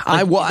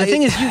 The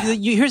thing is,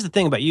 here's the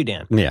thing about you,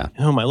 Dan. Yeah.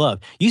 Whom I love.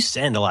 You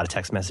send a lot of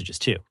text messages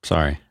too.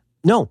 Sorry.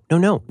 No.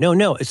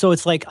 So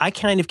it's like, I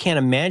kind of can't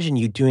imagine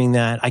you doing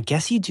that. I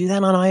guess you do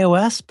that on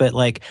iOS, but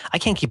like, I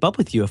can't keep up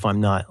with you if I'm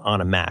not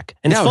on a Mac.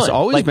 And it's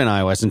always been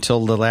iOS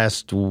until the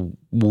last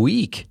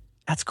week.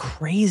 That's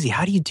crazy.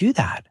 How do you do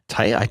that?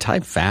 I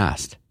type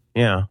fast.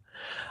 Yeah.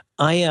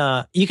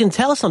 You can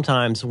tell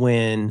sometimes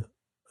when,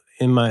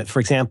 for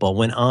example,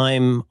 when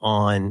I'm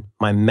on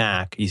my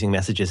Mac using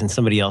messages and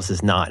somebody else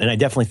is not, and I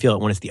definitely feel it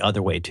when it's the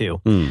other way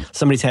too.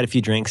 Somebody's had a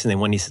few drinks and they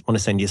want to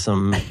send you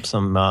some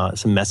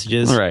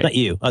messages. Right. Not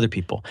you, other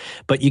people.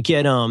 But you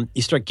get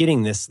you start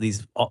getting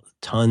these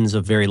tons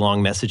of very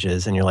long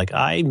messages, and you're like,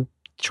 I'm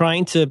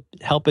trying to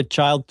help a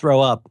child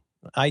throw up.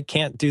 I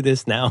can't do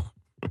this now.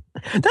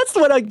 That's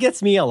what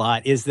gets me a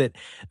lot,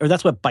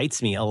 that's what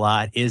bites me a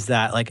lot, is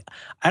that like,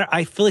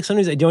 I feel like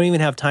sometimes I don't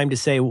even have time to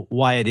say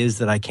why it is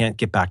that I can't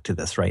get back to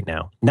this right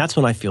now. And that's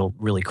when I feel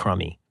really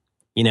crummy.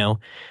 You know,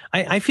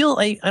 I feel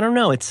like, I don't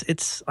know,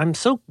 I'm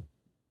so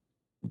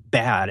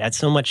bad at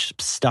so much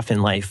stuff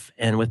in life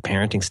and with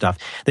parenting stuff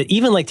that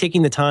even like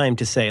taking the time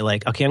to say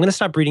like, okay, I'm going to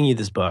stop reading you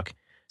this book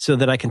so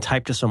that I can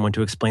type to someone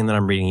to explain that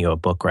I'm reading you a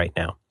book right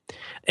now.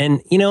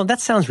 And, you know,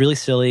 that sounds really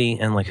silly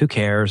and like, who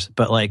cares?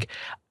 But like,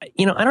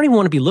 you know, I don't even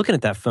want to be looking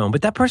at that phone,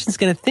 but that person's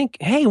going to think,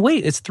 hey,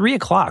 wait, it's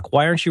 3:00.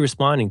 Why aren't you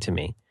responding to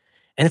me?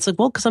 And it's like,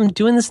 well, because I'm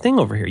doing this thing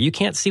over here. You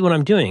can't see what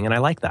I'm doing. And I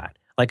like that.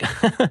 Like,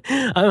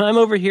 I'm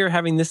over here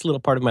having this little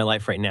part of my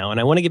life right now. And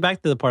I want to get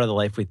back to the part of the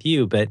life with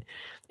you. But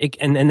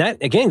and that,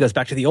 again, goes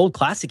back to the old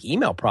classic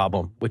email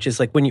problem, which is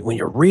like when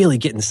you're really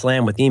getting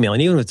slammed with email,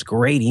 and even if it's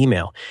great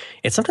email,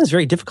 it's sometimes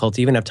very difficult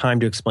to even have time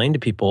to explain to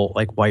people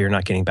like why you're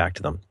not getting back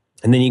to them.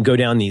 And then you go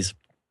down these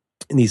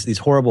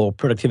horrible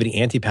productivity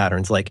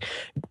anti-patterns, like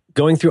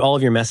going through all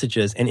of your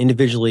messages and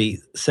individually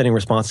sending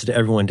responses to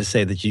everyone to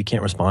say that you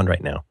can't respond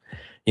right now,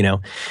 you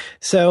know?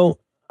 So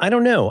I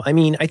don't know. I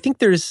mean, I think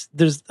there's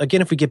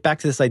again, if we get back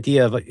to this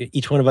idea of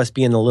each one of us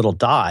being the little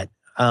dot,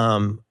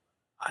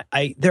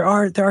 there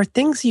are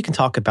things you can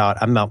talk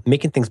about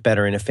making things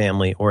better in a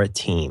family or a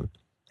team.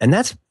 And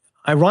that's,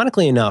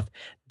 ironically enough,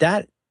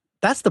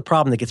 that's the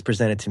problem that gets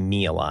presented to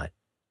me a lot.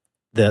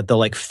 The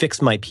like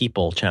fix my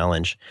people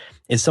challenge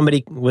is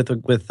somebody with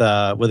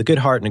a good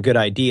heart and a good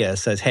idea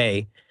says,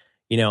 hey,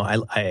 you know,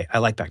 I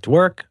like Back to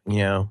Work. You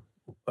know,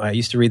 I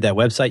used to read that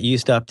website you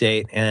used to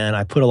update, and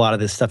I put a lot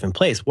of this stuff in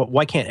place.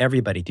 Why can't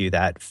everybody do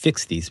that?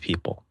 Fix these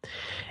people.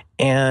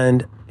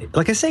 And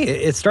like I say,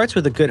 it starts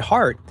with a good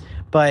heart,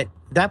 but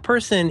that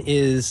person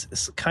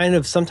is kind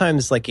of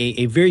sometimes like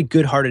a very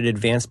good-hearted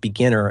advanced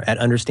beginner at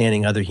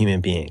understanding other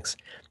human beings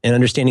and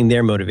understanding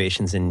their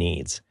motivations and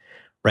needs.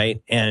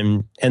 Right.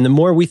 And the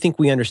more we think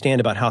we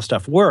understand about how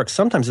stuff works,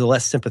 sometimes the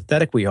less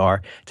sympathetic we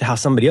are to how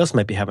somebody else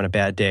might be having a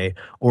bad day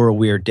or a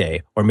weird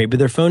day, or maybe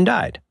their phone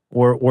died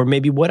or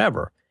maybe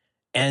whatever.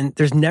 And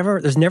there's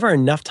never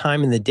enough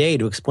time in the day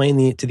to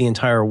explain to the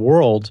entire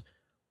world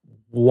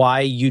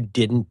why you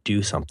didn't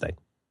do something.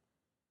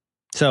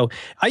 So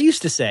I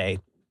used to say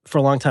for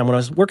a long time when I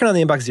was working on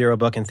the Inbox Zero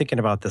book and thinking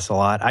about this a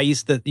lot,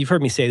 you've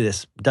heard me say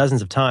this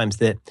dozens of times,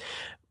 that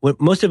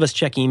most of us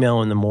check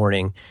email in the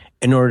morning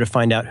in order to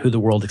find out who the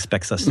world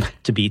expects us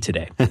to be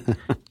today.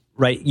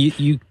 Right?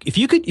 If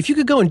you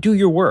could go and do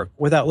your work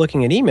without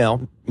looking at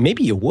email,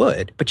 maybe you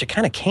would, but you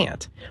kind of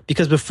can't.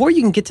 Because before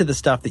you can get to the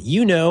stuff that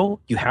you know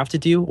you have to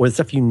do, or the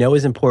stuff you know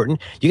is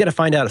important, you got to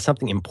find out if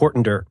something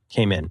importanter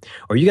came in.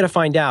 Or you got to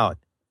find out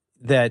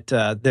that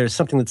there's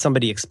something that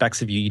somebody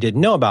expects of you didn't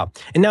know about.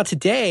 And now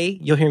today,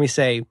 you'll hear me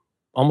say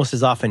almost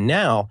as often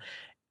now,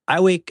 I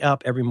wake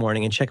up every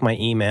morning and check my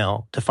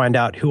email to find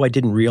out who I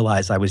didn't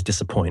realize I was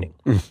disappointing.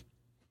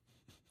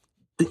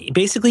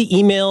 Basically,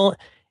 email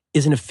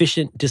is an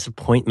efficient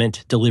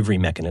disappointment delivery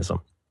mechanism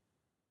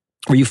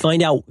where you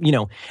find out,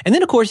 and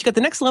then of course you got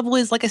the next level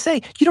is, like I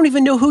say, you don't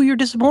even know who you're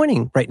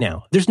disappointing right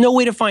now. There's no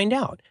way to find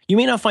out. You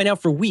may not find out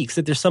for weeks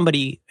that there's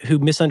somebody who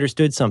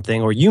misunderstood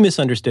something or you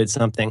misunderstood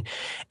something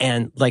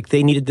and like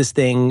they needed this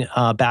thing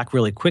back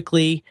really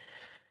quickly.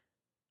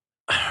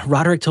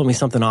 Roderick told me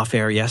something off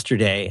air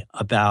yesterday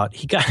about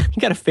he got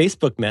a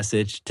Facebook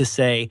message to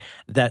say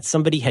that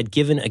somebody had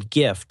given a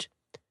gift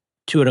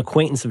to an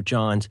acquaintance of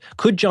John's.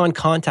 Could John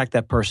contact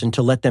that person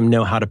to let them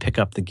know how to pick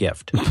up the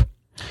gift?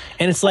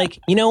 And it's like,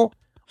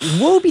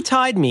 woe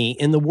betide me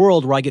in the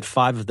world where I get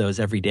 5 of those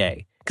every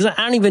day. Because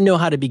I don't even know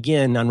how to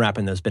begin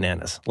unwrapping those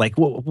bananas. Like,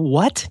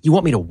 what? You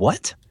want me to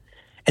what?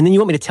 And then you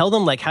want me to tell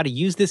them like how to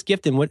use this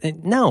gift and what?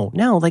 No,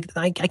 like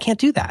I can't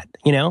do that,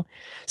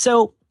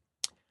 So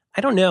I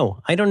don't know.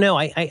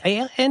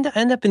 I end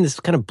up in this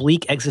kind of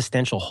bleak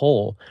existential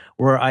hole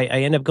where I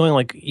end up going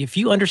like, if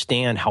you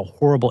understand how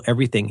horrible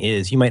everything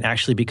is, you might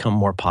actually become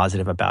more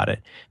positive about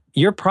it.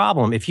 Your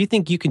problem, if you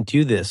think you can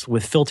do this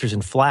with filters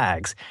and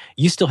flags,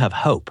 you still have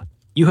hope.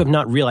 You have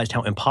not realized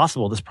how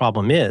impossible this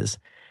problem is.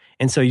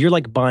 And so you're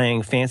like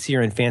buying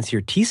fancier and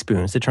fancier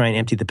teaspoons to try and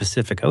empty the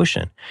Pacific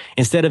Ocean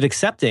instead of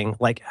accepting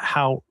like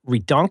how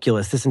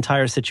redonkulous this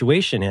entire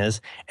situation is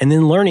and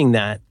then learning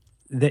that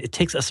it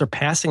takes a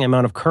surpassing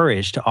amount of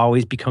courage to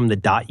always become the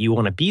dot you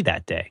want to be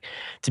that day,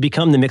 to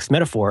become the mixed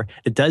metaphor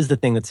that does the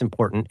thing that's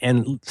important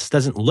and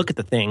doesn't look at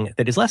the thing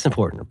that is less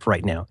important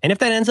right now. And if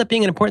that ends up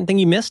being an important thing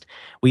you missed,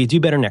 well, you do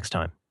better next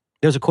time.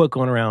 There's a quote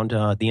going around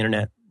the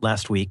internet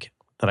last week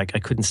that I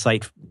couldn't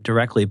cite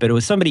directly, but it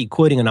was somebody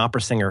quoting an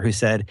opera singer who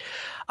said,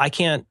 I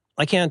can't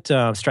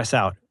stress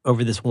out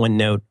over this one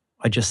note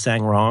I just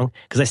sang wrong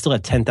because I still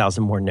have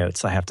 10,000 more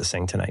notes I have to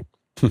sing tonight.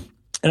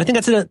 And I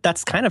think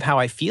that's kind of how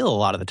I feel a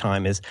lot of the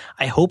time is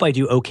I hope I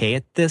do okay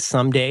at this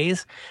some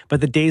days, but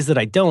the days that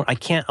I don't, I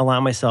can't allow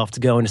myself to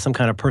go into some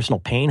kind of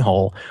personal pain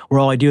hole where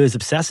all I do is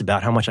obsess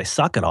about how much I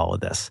suck at all of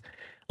this.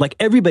 Like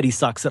everybody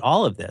sucks at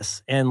all of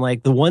this. And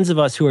like the ones of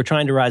us who are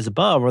trying to rise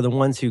above are the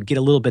ones who get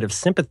a little bit of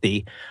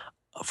sympathy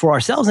for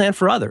ourselves and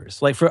for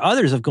others. Like for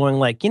others of going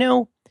like,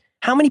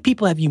 how many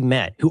people have you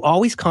met who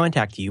always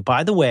contact you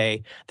by the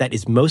way that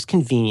is most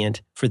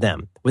convenient for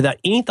them without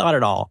any thought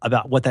at all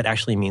about what that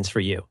actually means for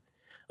you?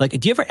 Like,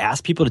 do you ever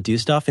ask people to do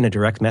stuff in a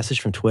direct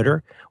message from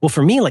Twitter? Well,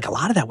 for me, like a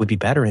lot of that would be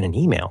better in an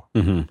email.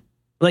 Mm-hmm.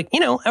 Like,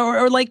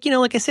 or like,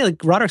 like I say, like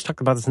Roderick's talked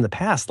about this in the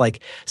past, like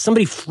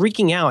somebody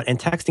freaking out and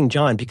texting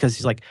John because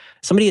he's like,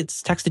 somebody had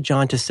texted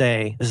John to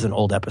say, this is an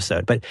old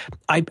episode, but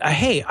I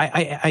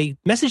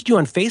messaged you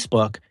on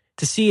Facebook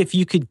to see if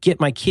you could get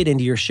my kid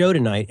into your show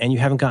tonight and you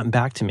haven't gotten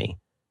back to me.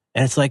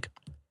 And it's like,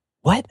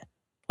 what?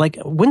 Like,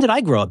 when did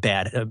I grow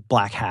a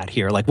black hat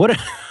here? Like, what?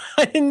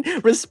 I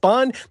didn't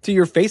respond to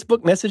your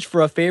Facebook message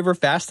for a favor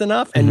fast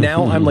enough, and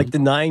now I'm like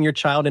denying your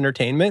child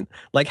entertainment?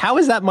 Like, how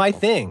is that my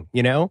thing,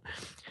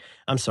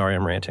 I'm sorry,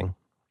 I'm ranting.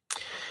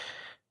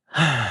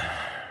 I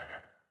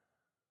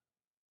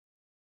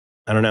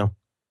don't know.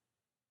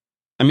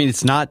 I mean,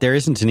 there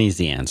isn't an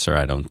easy answer,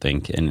 I don't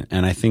think. And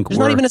I think there's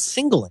not even a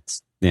single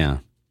answer. Yeah.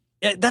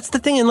 That's the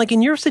thing. And like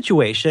in your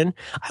situation,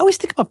 I always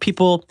think about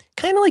people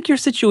kind of like your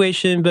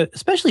situation, but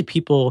especially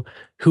people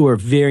who are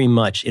very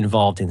much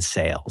involved in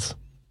sales,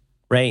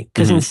 right?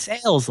 Because in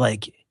sales,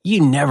 like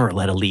you never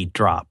let a lead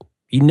drop.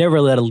 You never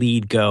let a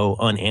lead go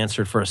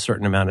unanswered for a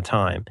certain amount of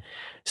time.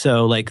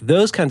 So like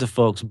those kinds of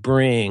folks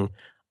bring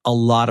a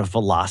lot of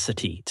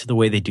velocity to the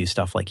way they do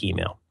stuff like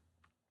email.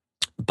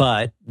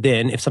 But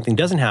then if something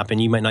doesn't happen,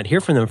 you might not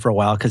hear from them for a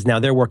while because now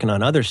they're working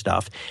on other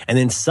stuff. And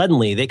then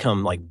suddenly they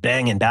come like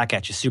banging back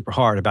at you super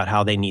hard about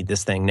how they need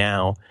this thing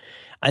now.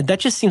 That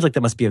just seems like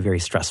that must be a very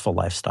stressful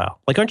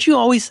lifestyle. Like, aren't you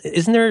always,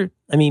 isn't there,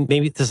 I mean,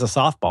 maybe this is a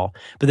softball,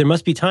 but there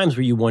must be times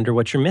where you wonder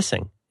what you're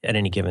missing at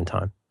any given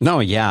time.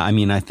 No, yeah. I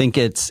mean, I think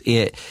it's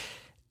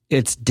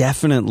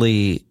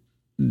definitely...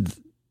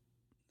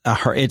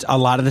 It's a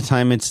lot of the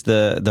time it's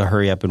the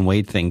hurry up and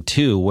wait thing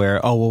too, where,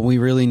 we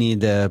really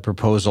need the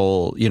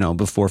proposal,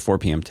 before 4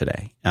 p.m.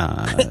 today.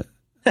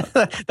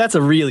 That's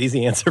a real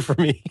easy answer for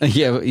me.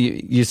 Yeah.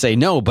 You say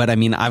no, but I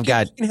mean, I've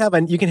got,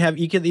 you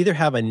can either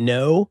have a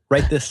no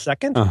right this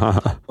second,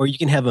 or you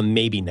can have a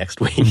maybe next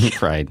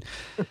week. Right.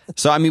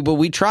 So, I mean, but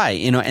we try,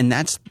 and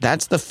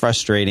that's the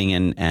frustrating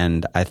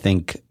and I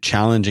think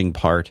challenging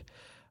part,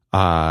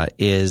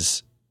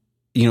 is,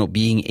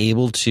 being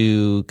able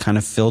to kind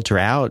of filter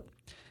out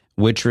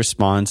which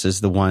response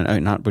is the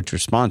one, not which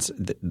response,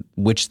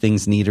 which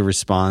things need a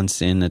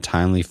response in a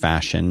timely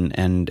fashion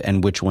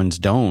and which ones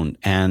don't.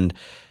 And,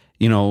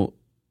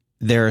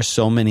 there are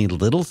so many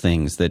little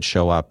things that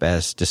show up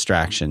as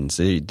distractions.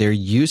 There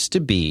used to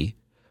be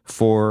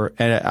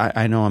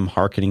I know I'm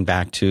hearkening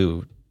back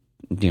to,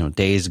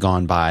 days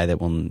gone by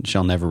that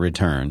shall never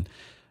return.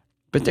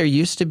 But there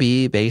used to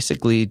be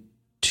basically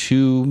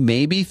 2,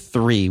 maybe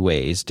 3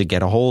 ways to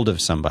get a hold of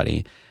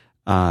somebody.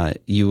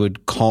 You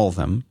would call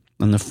them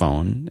on the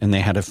phone, and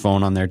they had a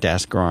phone on their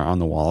desk or on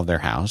the wall of their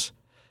house.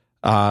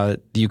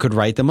 You could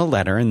write them a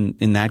letter, and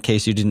in that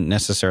case, you didn't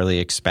necessarily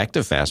expect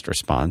a fast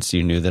response.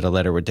 You knew that a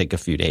letter would take a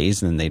few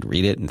days, and then they'd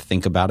read it and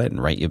think about it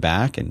and write you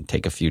back and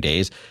take a few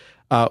days.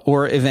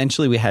 Or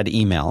eventually we had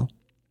email,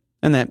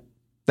 and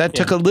that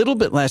took a little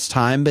bit less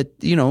time, but,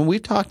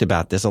 we've talked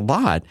about this a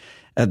lot.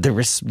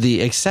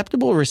 The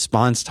acceptable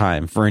response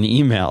time for an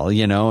email,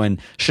 and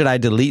should I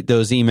delete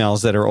those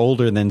emails that are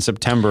older than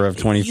September of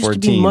 2014? It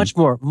used to be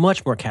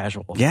much more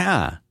casual.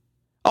 Yeah.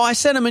 Oh, I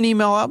sent him an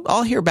email.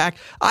 I'll hear back.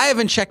 I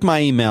haven't checked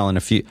my email in a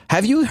few.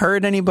 Have you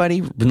heard anybody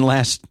in the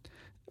last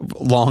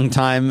long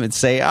time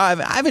say, I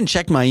haven't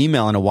checked my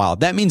email in a while?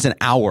 That means an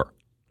hour.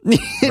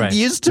 It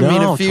used to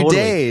mean a few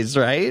days,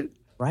 right?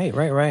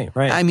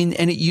 Right. I mean,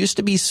 and it used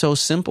to be so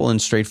simple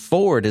and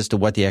straightforward as to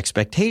what the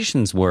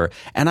expectations were.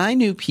 And I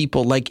knew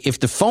people, like, if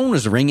the phone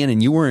was ringing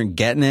and you weren't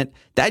getting it,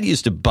 that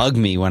used to bug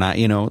me when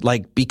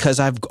because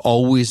I've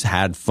always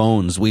had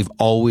phones. We've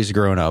always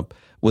grown up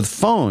with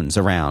phones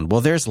around.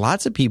 Well, there's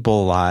lots of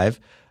people alive,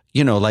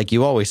 like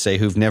you always say,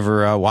 who've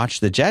never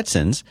watched the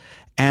Jetsons.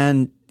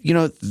 And,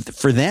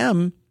 for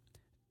them,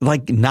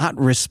 like, not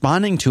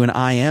responding to an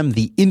IM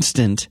the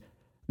instant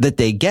that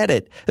they get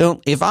it.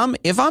 If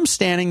I'm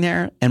standing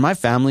there and my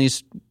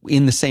family's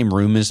in the same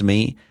room as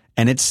me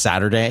and it's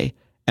Saturday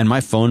and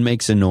my phone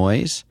makes a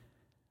noise,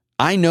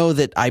 I know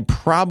that I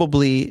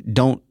probably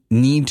don't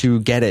need to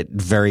get it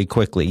very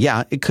quickly.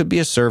 Yeah, it could be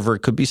a server, it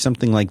could be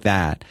something like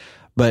that.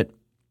 But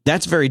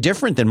that's very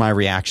different than my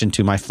reaction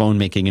to my phone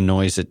making a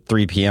noise at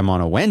 3 p.m.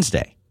 on a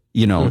Wednesday.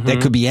 That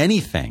could be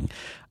anything.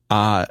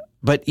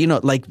 But,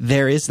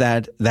 there is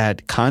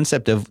that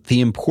concept of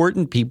the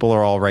important people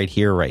are all right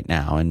here right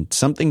now. And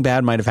something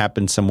bad might have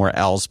happened somewhere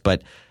else,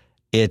 but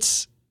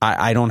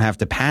I don't have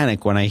to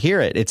panic when I hear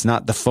it. It's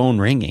not the phone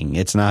ringing.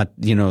 It's not,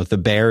 the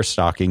bear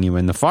stalking you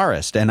in the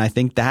forest. And I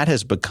think that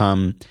has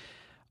become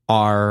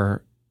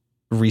our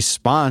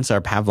response,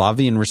 our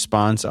Pavlovian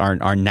response,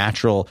 our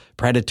natural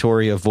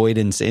predatory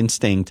avoidance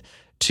instinct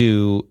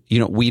to,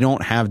 we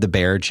don't have the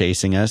bear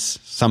chasing us.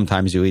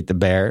 Sometimes you eat the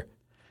bear.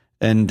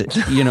 And,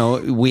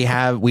 we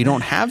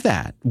don't have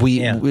that.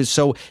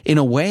 So in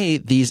a way,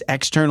 these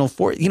external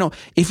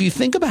if you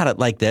think about it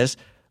like this,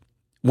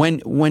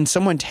 when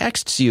someone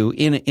texts you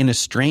in a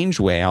strange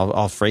way,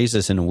 I'll phrase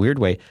this in a weird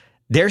way,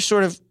 they're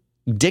sort of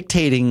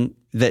dictating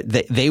that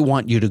they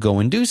want you to go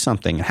and do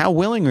something. How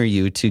willing are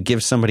you to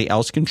give somebody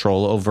else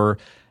control over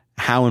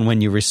how and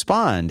when you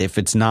respond? If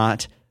it's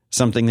not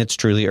something that's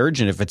truly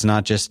urgent, if it's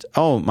not just,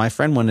 oh, my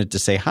friend wanted to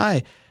say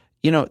hi,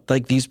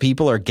 these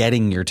people are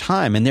getting your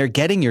time, and they're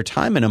getting your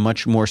time in a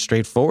much more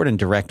straightforward and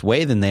direct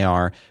way than they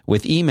are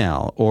with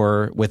email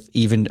or with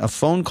even a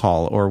phone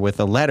call or with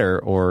a letter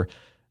or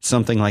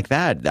something like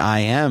that. I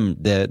am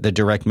the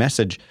direct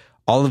message.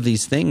 All of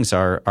these things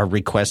are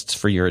requests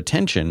for your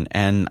attention.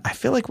 And I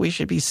feel like we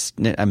should be,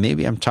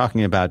 maybe I'm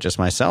talking about just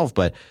myself,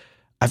 but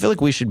I feel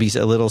like we should be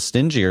a little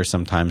stingier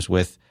sometimes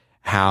with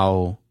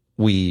how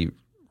we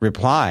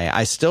reply.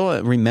 I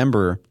still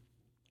remember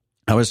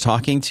I was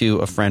talking to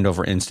a friend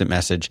over instant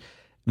message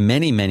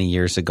many, many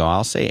years ago.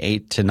 I'll say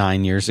 8 to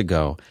 9 years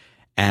ago.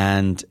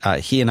 And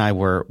he and I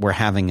were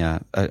having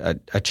a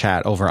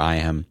chat over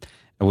IM.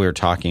 We were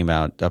talking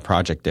about a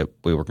project that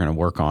we were going to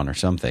work on or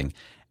something.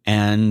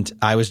 And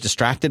I was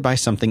distracted by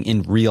something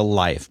in real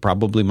life,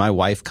 probably my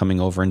wife coming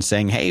over and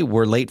saying, hey,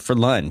 we're late for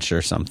lunch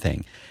or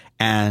something.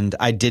 And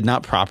I did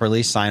not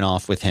properly sign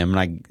off with him. And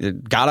I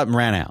got up and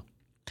ran out.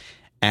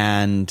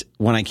 And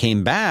when I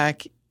came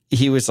back,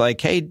 he was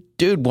like, hey,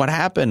 dude, what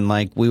happened?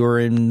 Like, we were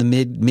in the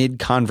mid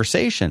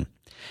conversation.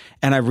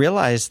 And I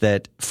realized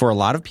that for a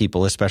lot of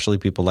people, especially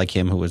people like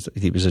him,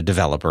 he was a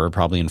developer,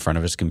 probably in front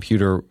of his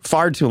computer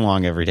far too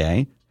long every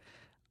day,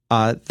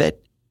 that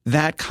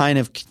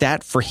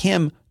for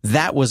him,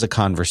 that was a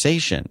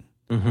conversation.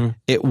 Mm-hmm.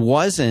 It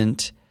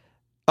wasn't,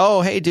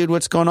 oh, hey, dude,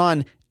 what's going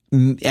on?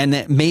 And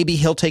that maybe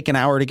he'll take an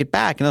hour to get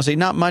back. And I'll say,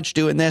 not much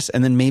doing this.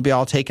 And then maybe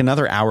I'll take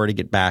another hour to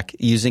get back.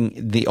 Using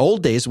the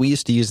old days, we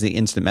used to use the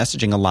instant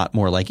messaging a lot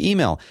more like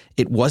email.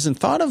 It wasn't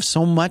thought of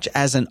so much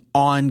as an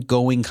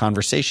ongoing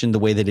conversation the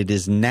way that it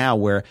is now,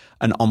 where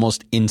an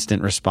almost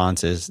instant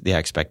response is the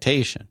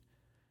expectation.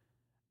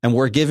 And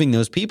we're giving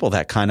those people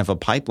that kind of a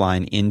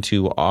pipeline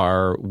into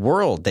our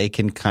world. They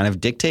can kind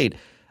of dictate,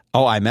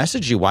 oh, I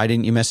messaged you. Why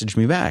didn't you message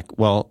me back?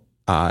 Well,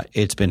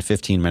 it's been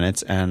 15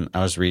 minutes and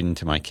I was reading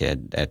to my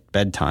kid at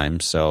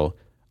bedtime. So,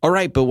 all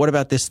right, but what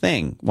about this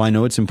thing? Well, I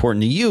know it's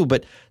important to you,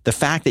 but the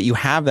fact that you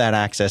have that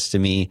access to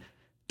me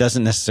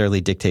doesn't necessarily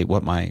dictate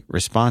what my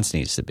response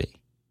needs to be.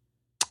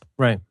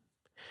 Right.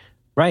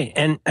 Right.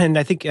 And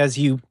I think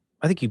you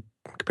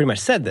pretty much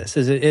said this,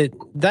 is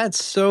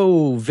that's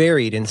so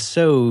varied and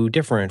so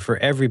different for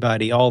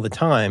everybody all the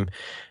time.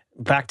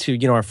 Back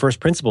to, our first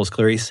principles,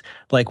 Clarice,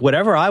 like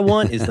whatever I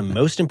want is the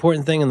most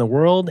important thing in the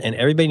world, and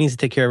everybody needs to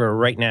take care of it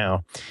right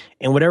now.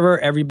 And whatever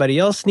everybody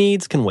else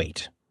needs can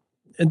wait.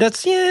 And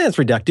it's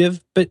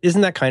reductive, but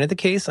isn't that kind of the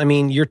case? I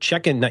mean, you're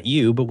checking, not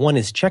you, but one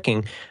is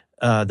checking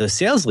the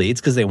sales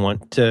leads because they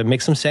want to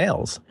make some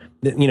sales.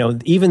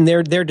 Even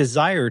their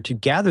desire to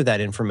gather that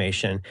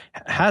information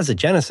has a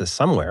genesis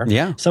somewhere.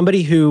 Yeah.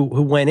 Somebody who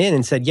went in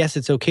and said, yes,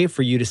 it's okay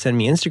for you to send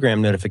me Instagram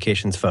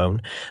notifications,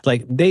 phone.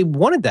 Like, they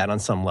wanted that on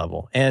some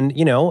level. And,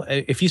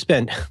 if you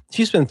spend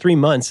 3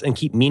 months and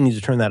keep meaning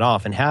to turn that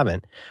off and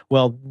haven't,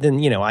 well, then,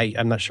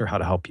 I'm not sure how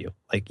to help you.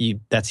 Like,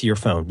 that's your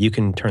phone. You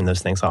can turn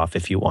those things off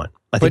if you want.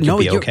 I think you'll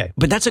be okay.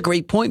 But that's a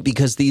great point,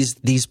 because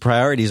these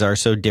priorities are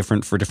so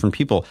different for different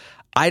people.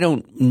 I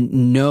don't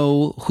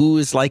know who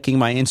is liking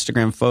my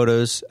Instagram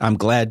photos. I'm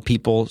glad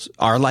people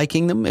are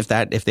liking them if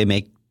it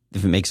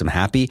makes them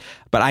happy.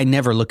 But I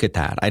never look at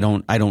that. I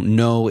don't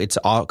know. It's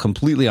all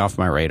completely off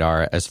my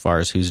radar as far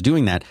as who's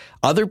doing that.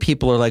 Other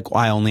people are like,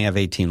 I only have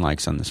 18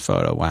 likes on this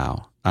photo.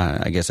 Wow.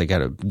 I guess I got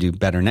to do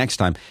better next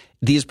time.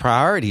 These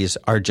priorities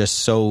are just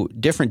so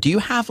different. Do you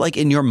have, like,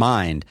 in your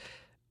mind,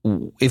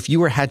 if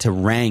you had to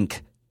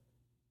rank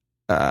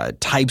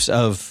types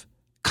of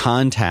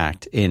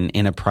contact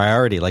in a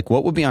priority, like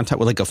what would be on top?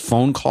 Like a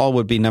phone call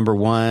would be number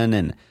one,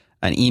 and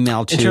an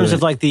email too. In terms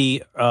of like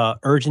the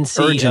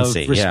urgency of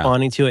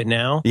responding to it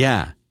now?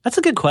 Yeah. That's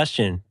a good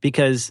question,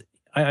 because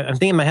I'm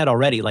thinking in my head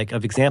already, like,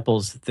 of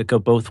examples that go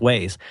both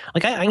ways.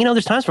 Like,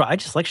 there's times where I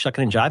just like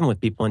shucking and jiving with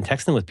people and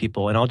texting with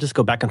people, and I'll just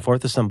go back and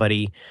forth with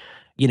somebody,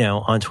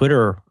 on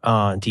Twitter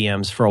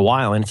DMs for a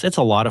while, and it's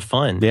a lot of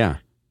fun. Yeah.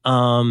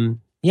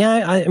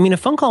 I mean, a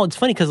phone call, it's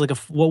funny because, like,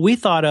 what we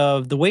thought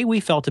of, the way we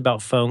felt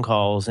about phone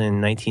calls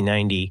in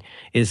 1990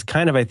 is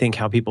kind of, I think,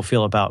 how people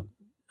feel about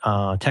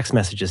text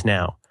messages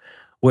now,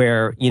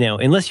 where,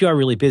 unless you are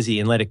really busy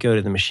and let it go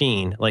to the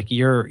machine, like,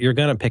 you're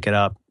going to pick it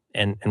up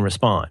and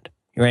respond,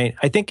 right?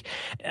 I think,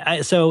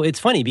 so it's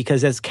funny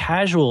because as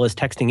casual as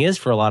texting is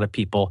for a lot of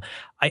people,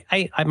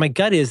 my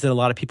gut is that a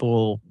lot of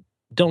people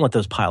don't let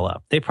those pile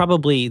up. They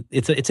probably,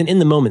 it's an in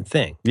the moment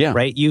thing,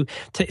 right? You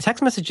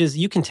text messages,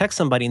 you can text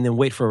somebody and then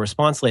wait for a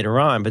response later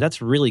on, but that's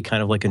really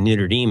kind of like a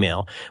neutered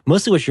email.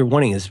 Mostly what you're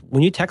wanting is,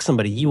 when you text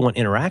somebody, you want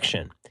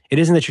interaction. It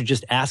isn't that you're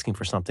just asking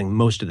for something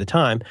most of the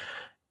time.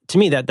 To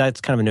me,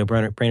 that's kind of a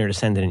no-brainer to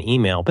send in an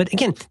email. But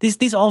again,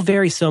 these all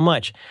vary so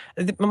much.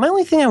 My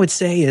only thing I would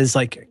say is,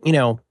 like,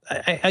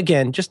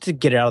 again, just to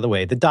get it out of the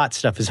way, the dot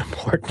stuff is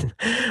important.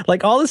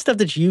 Like, all the stuff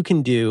that you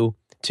can do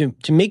to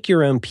make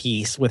your own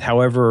peace with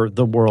however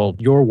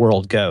your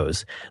world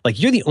goes. Like,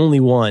 you're the only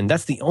one.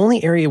 That's the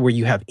only area where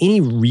you have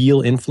any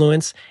real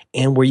influence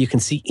and where you can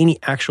see any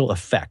actual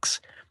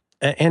effects.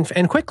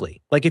 And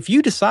quickly. Like, if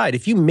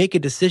you make a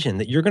decision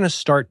that you're going to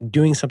start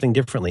doing something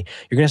differently,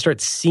 you're going to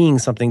start seeing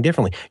something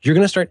differently, you're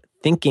going to start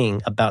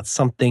thinking about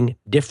something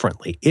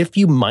differently. If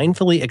you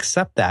mindfully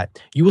accept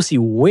that, you will see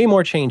way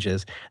more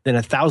changes than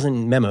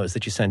 1,000 memos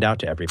that you send out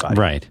to everybody.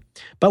 Right.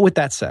 But with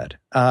that said,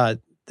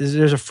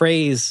 there's a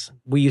phrase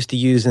we used to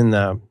use in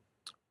the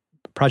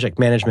project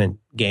management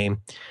game.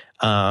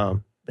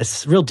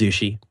 It's real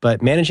douchey,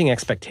 but managing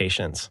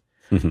expectations.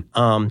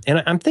 Mm-hmm.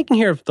 And I'm thinking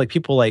here of, like,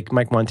 people like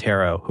Mike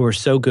Montero, who are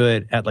so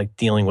good at, like,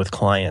 dealing with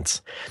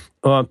clients.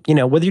 Whether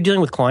you're dealing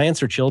with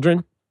clients or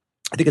children,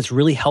 I think it's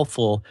really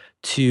helpful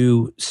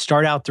to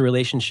start out the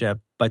relationship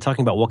by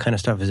talking about what kind of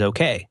stuff is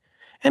okay,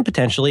 and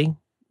potentially,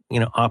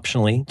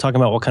 optionally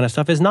talking about what kind of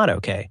stuff is not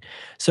okay.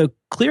 So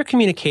clear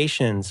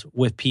communications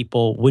with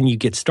people when you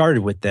get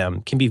started with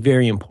them can be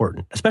very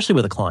important, especially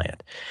with a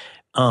client.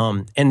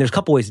 And there's a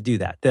couple ways to do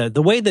that.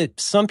 The way that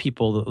some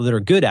people that are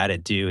good at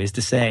it do is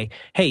to say,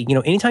 hey,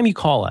 anytime you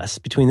call us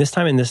between this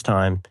time and this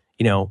time,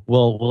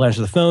 we'll answer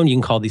the phone. You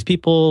can call these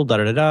people,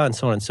 and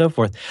so on and so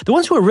forth. The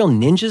ones who are real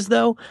ninjas,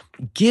 though,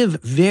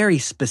 give very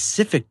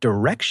specific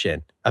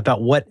direction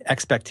about what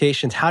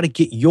expectations, how to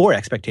get your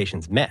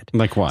expectations met.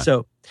 Like what?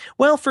 So,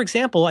 well, for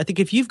example, I think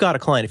if you've got a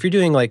client, if you're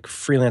doing like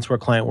freelance work,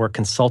 client work,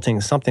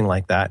 consulting, something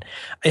like that,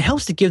 it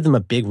helps to give them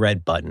a big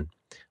red button.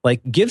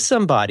 Like, give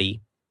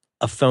somebody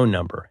a phone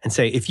number and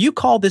say, if you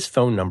call this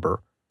phone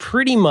number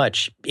pretty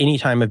much any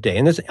time of day,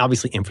 and there's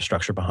obviously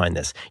infrastructure behind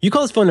this, you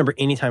call this phone number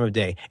any time of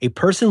day, a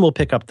person will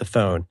pick up the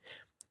phone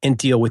and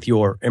deal with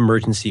your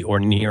emergency or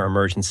near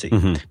emergency.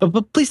 Mm-hmm.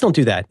 But please don't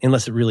do that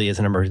unless it really is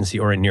an emergency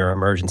or a near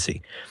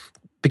emergency,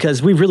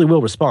 because we really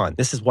will respond.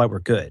 This is why we're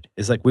good.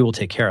 It's like, we will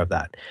take care of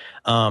that.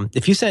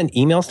 If you send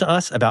emails to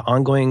us about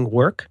ongoing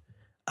work,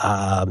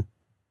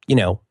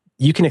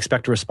 you can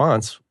expect a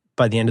response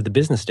by the end of the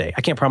business day.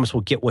 I can't promise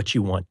we'll get what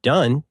you want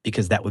done,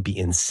 because that would be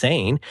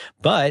insane,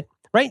 but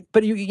right?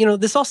 But you know,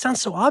 this all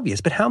sounds so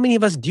obvious, but how many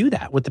of us do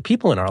that with the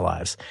people in our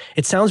lives?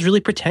 It sounds really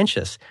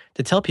pretentious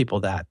to tell people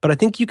that, but I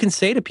think you can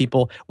say to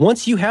people,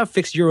 once you have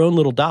fixed your own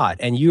little dot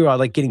and you are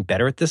like getting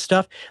better at this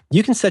stuff,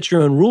 you can set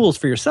your own rules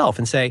for yourself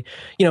and say,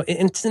 you know,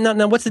 and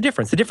now what's the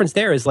difference? The difference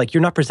there is like,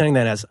 you're not presenting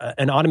that as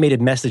an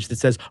automated message that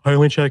says, I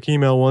only check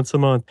email once a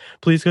month.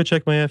 Please go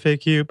check my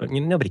FAQ. But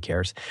you know, nobody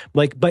cares.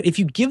 Like, but if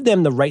you give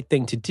them the right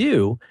thing to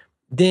do,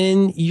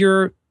 then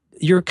you're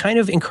kind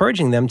of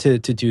encouraging them to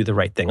do the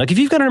right thing. Like if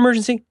you've got an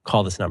emergency,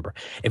 call this number.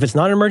 If it's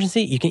not an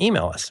emergency, you can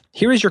email us.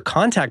 Here is your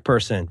contact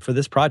person for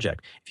this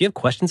project. If you have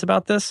questions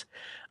about this,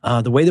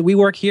 the way that we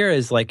work here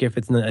is like if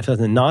it's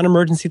a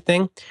non-emergency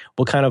thing,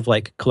 we'll kind of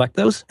like collect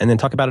those and then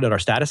talk about it at our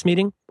status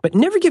meeting. But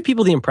never give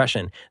people the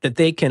impression that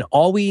they can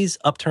always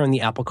upturn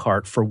the apple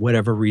cart for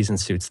whatever reason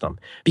suits them.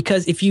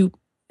 Because if you,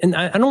 and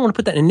I don't want to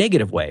put that in a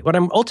negative way. What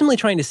I'm ultimately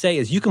trying to say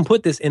is you can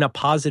put this in a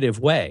positive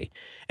way.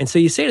 And so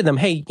you say to them,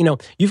 hey, you know,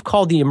 you've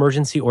called the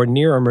emergency or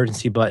near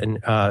emergency button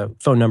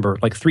phone number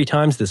like 3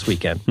 times this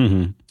weekend.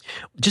 Mm-hmm.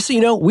 Just so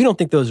you know, we don't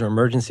think those are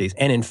emergencies.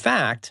 And in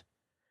fact,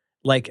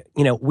 like,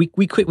 you know, we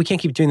can't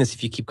keep doing this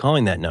if you keep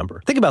calling that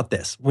number. Think about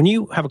this. When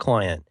you have a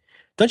client,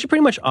 don't you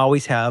pretty much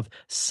always have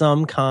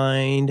some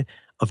kind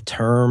of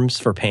terms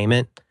for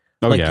payment?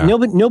 Oh, like yeah.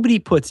 Nobody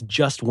puts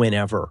just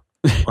whenever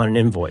on an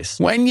invoice.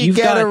 When you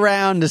get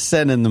around to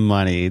sending the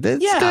money,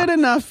 that's good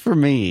enough for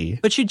me.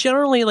 But you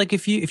generally, like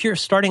if you're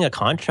starting a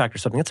contract or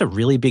something, that's a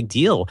really big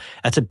deal.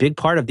 That's a big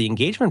part of the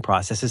engagement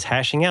process is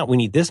hashing out. We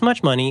need this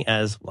much money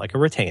as like a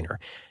retainer.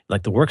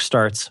 Like the work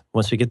starts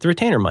once we get the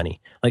retainer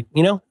money. Like,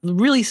 you know,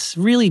 really,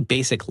 really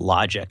basic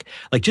logic.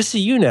 Like just so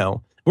you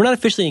know, we're not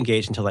officially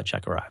engaged until that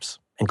check arrives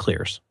and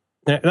clears.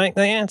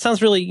 It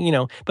sounds really, you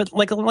know, but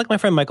like my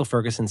friend Michael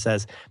Ferguson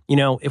says, you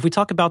know, if we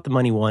talk about the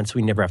money once,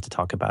 we never have to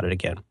talk about it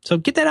again. So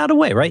get that out of the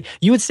way, right?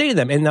 You would say to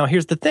them, and now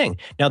here's the thing.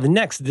 Now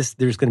there's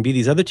going to be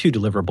these other 2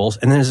 deliverables,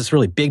 and then there's this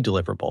really big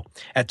deliverable.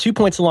 At 2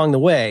 points along the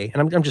way,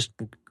 and I'm just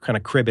kind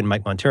of cribbing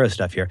Mike Montero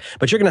stuff here,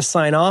 but you're going to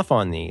sign off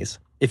on these.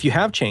 If you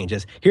have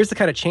changes, here's the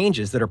kind of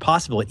changes that are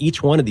possible at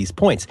each one of these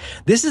points.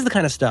 This is the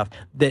kind of stuff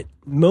that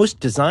most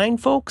design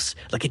folks,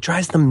 like it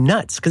drives them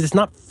nuts because it's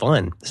not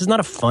fun. This is not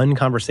a fun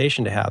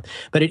conversation to have.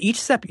 But at each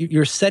step,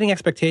 you're setting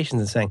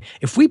expectations and saying,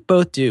 if we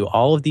both do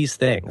all of these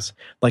things,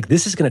 like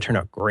this is going to turn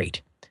out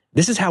great.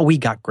 This is how we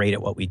got great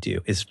at what we do,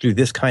 is through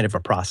this kind of a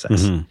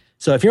process. Mm-hmm.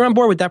 So if you're on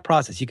board with that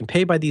process, you can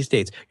pay by these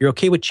dates. You're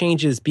okay with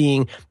changes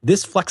being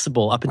this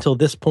flexible up until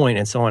this point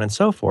and so on and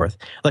so forth.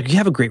 Like you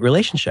have a great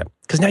relationship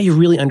because now you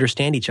really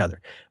understand each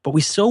other. But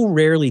we so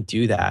rarely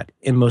do that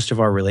in most of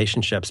our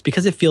relationships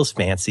because it feels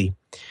fancy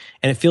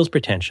and it feels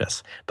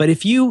pretentious. But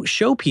if you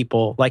show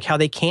people like how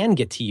they can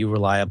get to you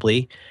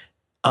reliably,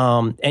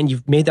 and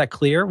you've made that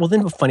clear, well,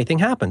 then a funny thing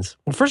happens.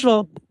 Well, first of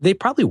all, they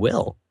probably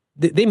will.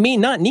 They may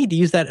not need to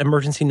use that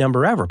emergency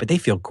number ever, but they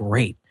feel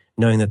great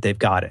knowing that they've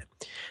got it.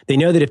 They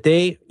know that if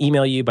they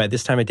email you by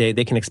this time of day,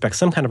 they can expect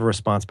some kind of a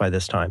response by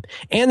this time.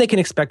 And they can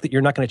expect that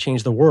you're not going to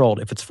change the world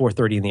if it's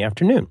 4:30 in the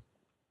afternoon.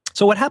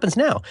 So what happens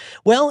now?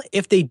 Well,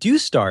 if they do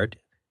start,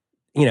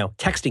 you know,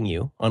 texting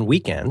you on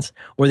weekends,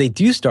 or they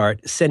do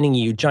start sending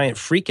you giant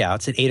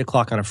freakouts at 8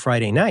 o'clock on a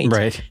Friday night,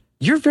 right,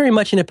 you're very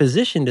much in a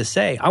position to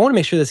say, I want to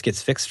make sure this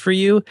gets fixed for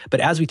you. But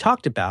as we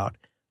talked about,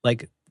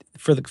 like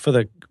for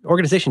the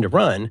organization to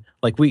run,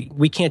 like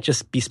we can't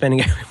just be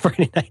spending every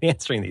Friday night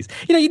answering these.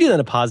 You know, you do that in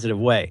a positive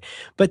way.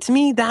 But to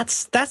me,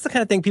 that's the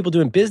kind of thing people do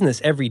in business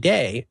every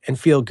day and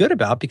feel good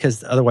about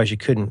because otherwise you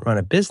couldn't run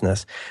a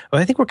business. But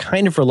I think we're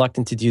kind of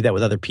reluctant to do that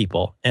with other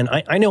people. And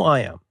I know I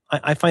am.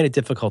 I find it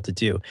difficult to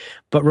do.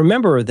 But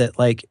remember that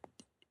like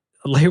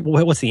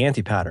what's the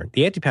anti-pattern?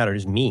 The anti-pattern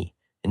is me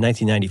in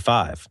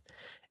 1995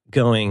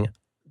 going,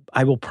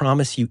 I will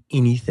promise you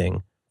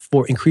anything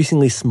for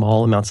increasingly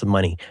small amounts of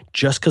money,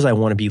 just because I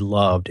want to be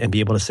loved and be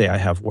able to say I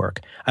have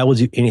work. I will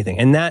do anything.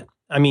 And that,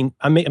 I mean,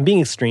 I'm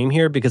being extreme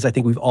here because I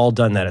think we've all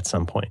done that at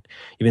some point.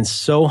 You've been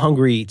so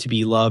hungry to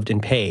be loved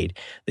and paid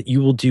that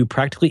you will do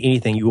practically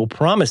anything. You will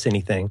promise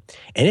anything.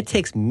 And it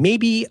takes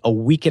maybe a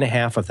week and a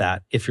half of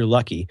that, if you're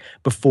lucky,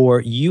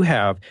 before you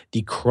have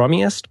the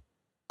crummiest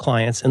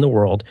clients in the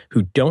world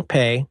who don't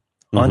pay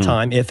on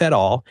time, if at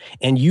all,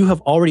 and you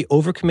have already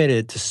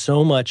overcommitted to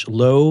so much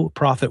low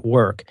profit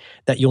work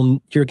that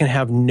you're going to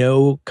have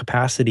no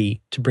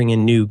capacity to bring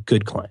in new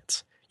good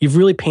clients. You've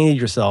really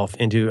painted yourself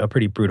into a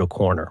pretty brutal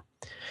corner.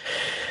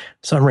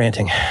 So I'm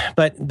ranting.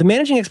 But the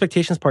managing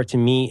expectations part to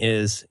me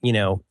is, you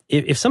know,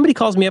 if somebody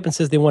calls me up and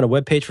says they want a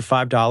web page for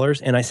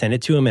 $5 and I send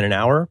it to them in an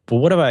hour,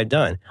 well, what have I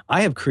done?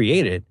 I have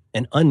created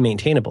an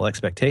unmaintainable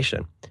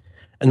expectation.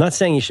 I'm not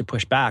saying you should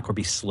push back or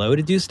be slow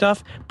to do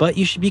stuff, but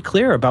you should be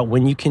clear about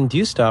when you can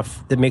do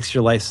stuff that makes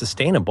your life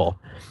sustainable,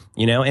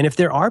 you know? And if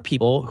there are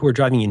people who are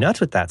driving you nuts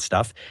with that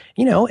stuff,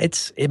 you know,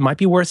 it might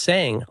be worth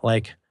saying,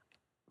 like,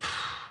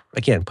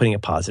 again, putting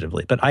it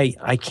positively, but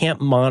I can't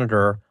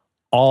monitor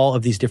all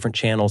of these different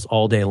channels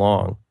all day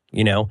long.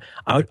 You know,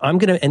 I'm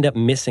going to end up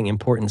missing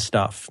important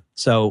stuff.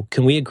 So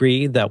can we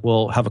agree that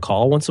we'll have a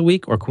call once a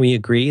week, or can we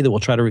agree that we'll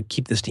try to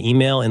keep this to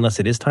email unless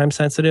it is time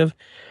sensitive?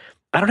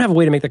 I don't have a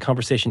way to make the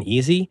conversation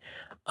easy,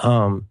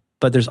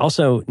 but there's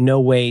also no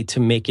way to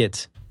make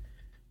it.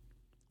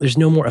 There's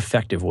no more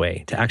effective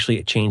way to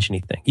actually change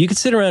anything. You could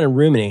sit around and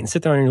ruminate and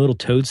sit there on your little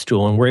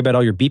toadstool and worry about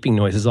all your beeping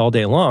noises all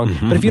day long.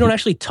 Mm-hmm. But if you don't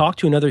actually talk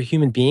to another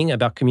human being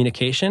about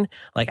communication,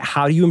 like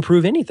how do you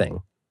improve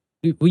anything?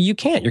 Well, you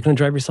can't. You're going to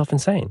drive yourself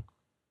insane.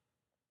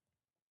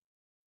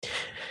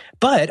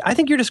 But I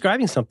think you're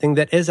describing something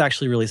that is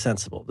actually really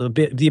sensible.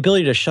 The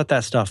ability to shut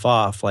that stuff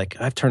off. Like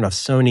I've turned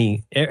off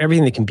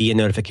everything that can be a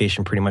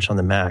notification pretty much on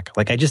the Mac.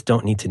 Like I just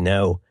don't need to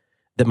know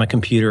that my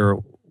computer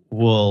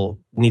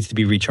needs to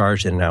be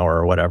recharged in an hour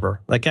or whatever.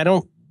 Like I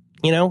don't,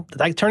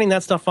 like turning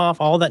that stuff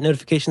off, all that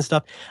notification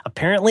stuff.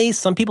 Apparently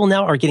some people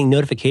now are getting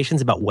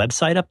notifications about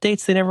website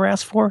updates they never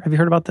asked for. Have you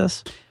heard about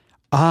this?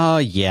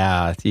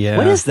 Yeah.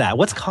 What is that?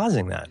 What's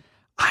causing that?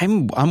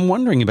 I'm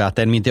wondering about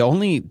that. I mean, the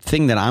only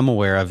thing that I'm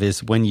aware of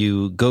is when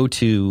you go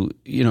to,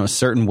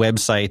 certain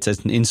websites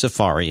as in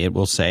Safari, it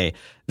will say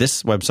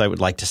this website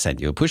would like to send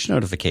you a push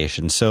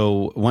notification.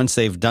 So once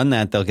they've done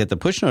that, they'll get the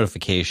push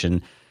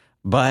notification.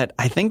 But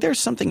I think there's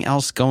something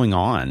else going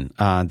on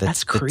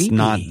that's creepy. That's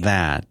not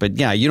that. But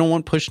yeah, you don't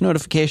want push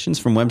notifications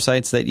from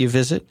websites that you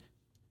visit?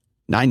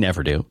 I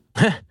never do.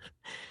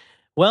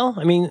 Well,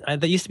 I mean,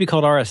 that used to be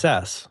called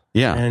RSS.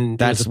 Yeah, and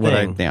that's what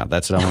I want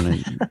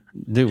to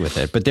do with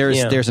it. But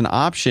there's an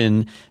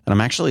option that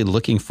I'm actually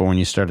looking for when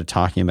you started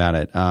talking about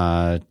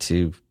it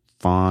to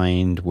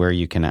find where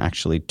you can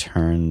actually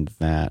turn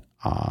that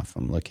off.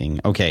 I'm looking.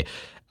 Okay.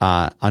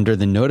 Under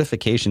the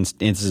notifications,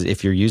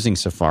 if you're using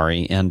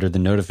Safari, under the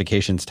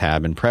notifications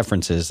tab and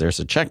preferences, there's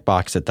a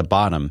checkbox at the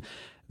bottom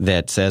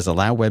that says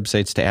allow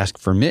websites to ask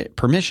for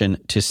permission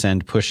to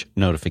send push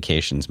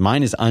notifications.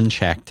 Mine is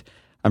unchecked.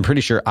 I'm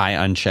pretty sure I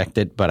unchecked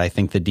it, but I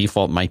think the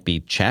default might be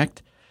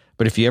checked.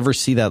 But if you ever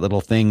see that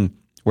little thing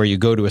where you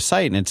go to a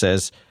site and it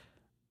says,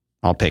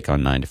 I'll pick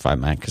on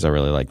 9to5Mac because I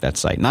really like that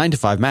site.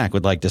 9to5Mac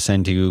would like to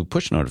send you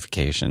push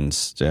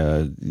notifications.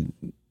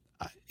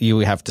 You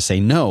have to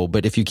say no.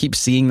 But if you keep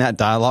seeing that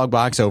dialog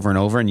box over and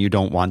over and you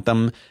don't want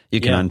them,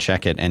 you can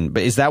uncheck it.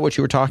 But is that what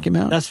you were talking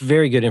about? That's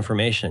very good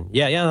information.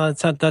 Yeah.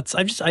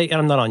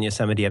 I'm not on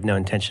Yosemite. I have no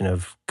intention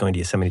of going to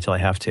Yosemite until I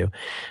have to.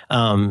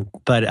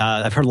 But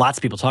I've heard lots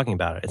of people talking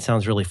about it. It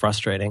sounds really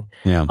frustrating.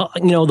 Yeah.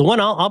 The one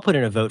I'll put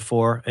in a vote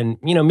for, and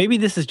maybe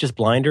this is just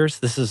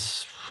blinders.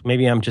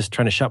 Maybe I'm just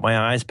trying to shut my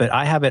eyes. But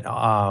I have it.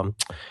 My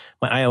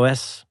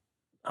iOS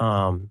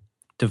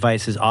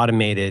device is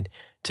automated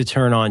to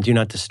turn on Do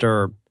Not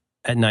Disturb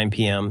at 9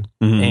 p.m.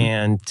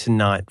 And to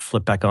not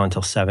flip back on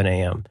until 7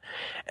 a.m.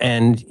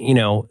 And,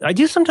 I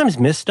do sometimes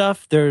miss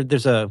stuff.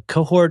 There's a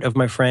cohort of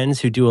my friends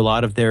who do a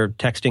lot of their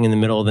texting in the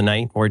middle of the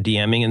night or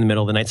DMing in the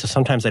middle of the night. So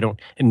sometimes I don't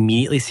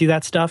immediately see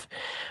that stuff.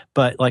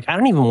 But, I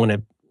don't even want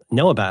to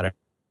know about it.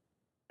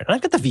 And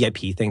I've got the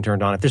VIP thing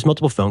turned on. If there's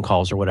multiple phone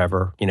calls or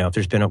whatever, if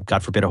there's been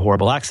God forbid, a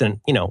horrible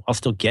accident, I'll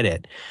still get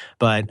it.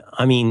 But,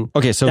 I mean,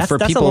 okay, so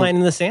that's a line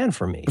in the sand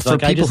for me. For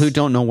people who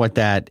don't know what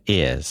that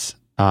is,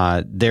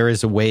 there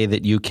is a way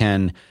that you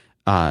can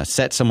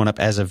set someone up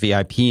as a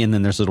VIP, and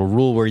then there's a little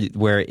rule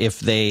where if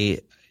they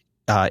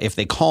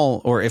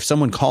call or if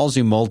someone calls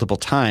you multiple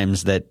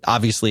times, that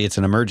obviously it's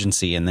an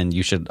emergency, and then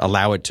you should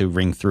allow it to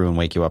ring through and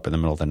wake you up in the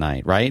middle of the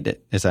night, right?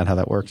 Is that how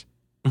that works?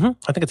 Mm-hmm.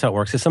 I think that's how it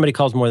works. If somebody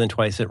calls more than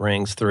twice, it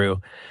rings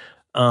through.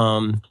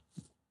 But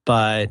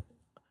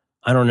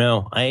I don't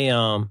know.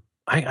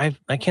 I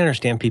can't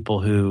understand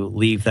people who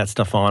leave that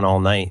stuff on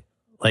all night.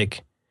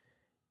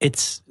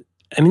 This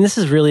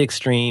is really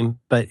extreme,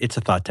 but it's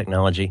a thought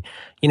technology.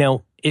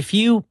 If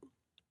you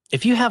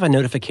have a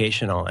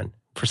notification on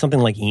for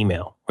something like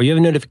email, or you have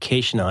a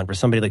notification on for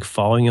somebody like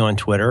following you on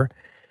Twitter,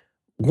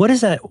 what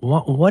is that?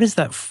 What is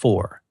that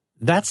for?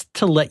 That's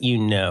to let you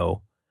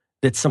know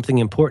that something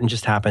important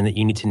just happened that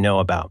you need to know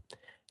about.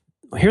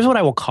 Here's what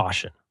I will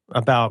caution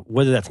about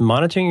whether that's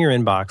monitoring your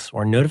inbox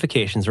or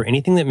notifications or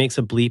anything that makes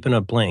a bleep and a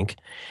blink,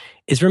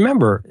 is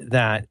remember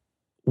that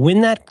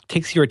when that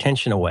takes your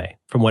attention away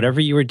from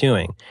whatever you were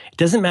doing, it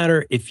doesn't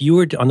matter if you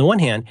were, on the one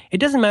hand, it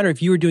doesn't matter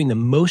if you were doing the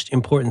most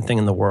important thing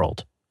in the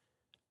world.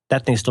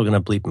 That thing's still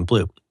going to bleep and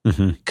bloop.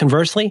 Mm-hmm.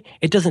 Conversely,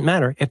 it doesn't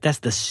matter if that's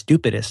the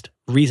stupidest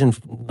reason,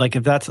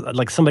 if that's if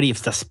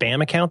it's the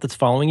spam account that's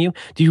following you.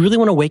 Do you really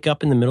want to wake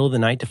up in the middle of the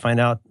night to find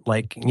out,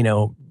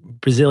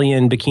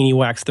 Brazilian Bikini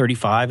Wax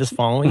 35 is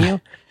following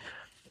you?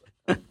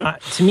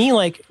 To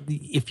me,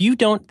 if you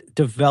don't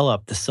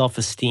develop the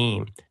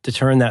self-esteem to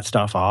turn that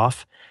stuff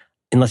off,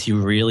 unless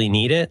you really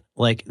need it,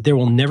 there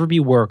will never be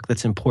work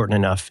that's important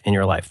enough in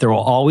your life. There will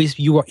always,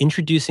 you are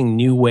introducing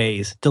new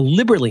ways,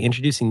 deliberately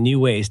introducing new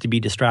ways to be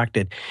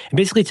distracted, and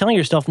basically telling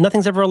yourself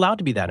nothing's ever allowed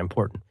to be that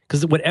important.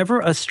 Because whatever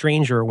a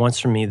stranger wants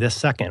from me this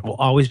second will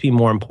always be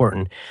more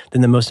important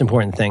than the most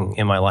important thing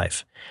in my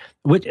life.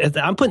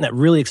 I'm putting that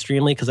really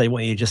extremely because I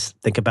want you to just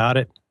think about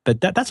it. But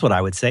that's what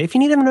I would say. If you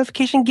need a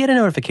notification, get a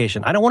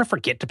notification. I don't want to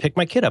forget to pick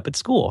my kid up at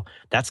school.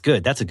 That's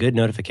good. That's a good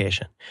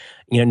notification.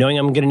 Knowing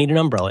I'm going to need an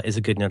umbrella is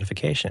a good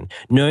notification.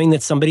 Knowing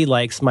that somebody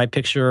likes my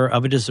picture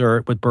of a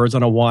dessert with birds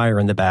on a wire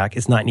in the back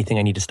is not anything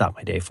I need to stop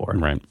my day for.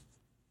 Right.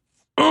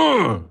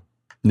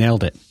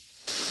 Nailed it.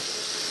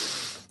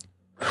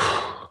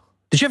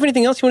 Did you have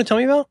anything else you want to tell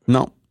me about?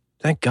 No.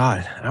 Thank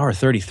God. Hour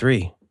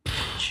 33.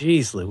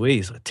 Jeez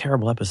Louise. What a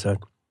terrible episode.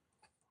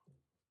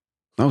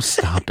 Oh,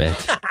 stop it.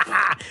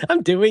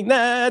 I'm doing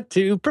that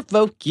to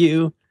provoke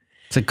you.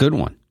 It's a good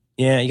one.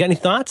 Yeah. You got any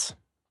thoughts?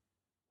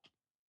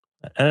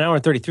 At an hour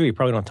and 33, you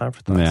probably don't have time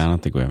for thoughts. Yeah, I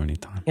don't think we have any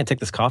time. You can't take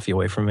this coffee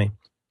away from me.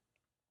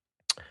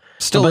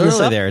 Still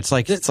early there. It's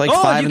like 5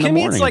 in the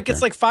morning.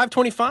 It's like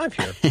 5:25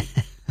 here.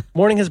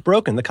 Morning has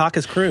broken. The cock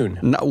has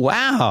crooned. No,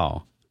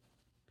 wow.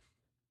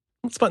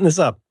 Let's button this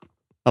up.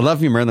 I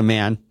love you, Merlin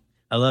Man.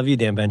 I love you,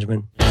 Dan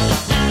Benjamin.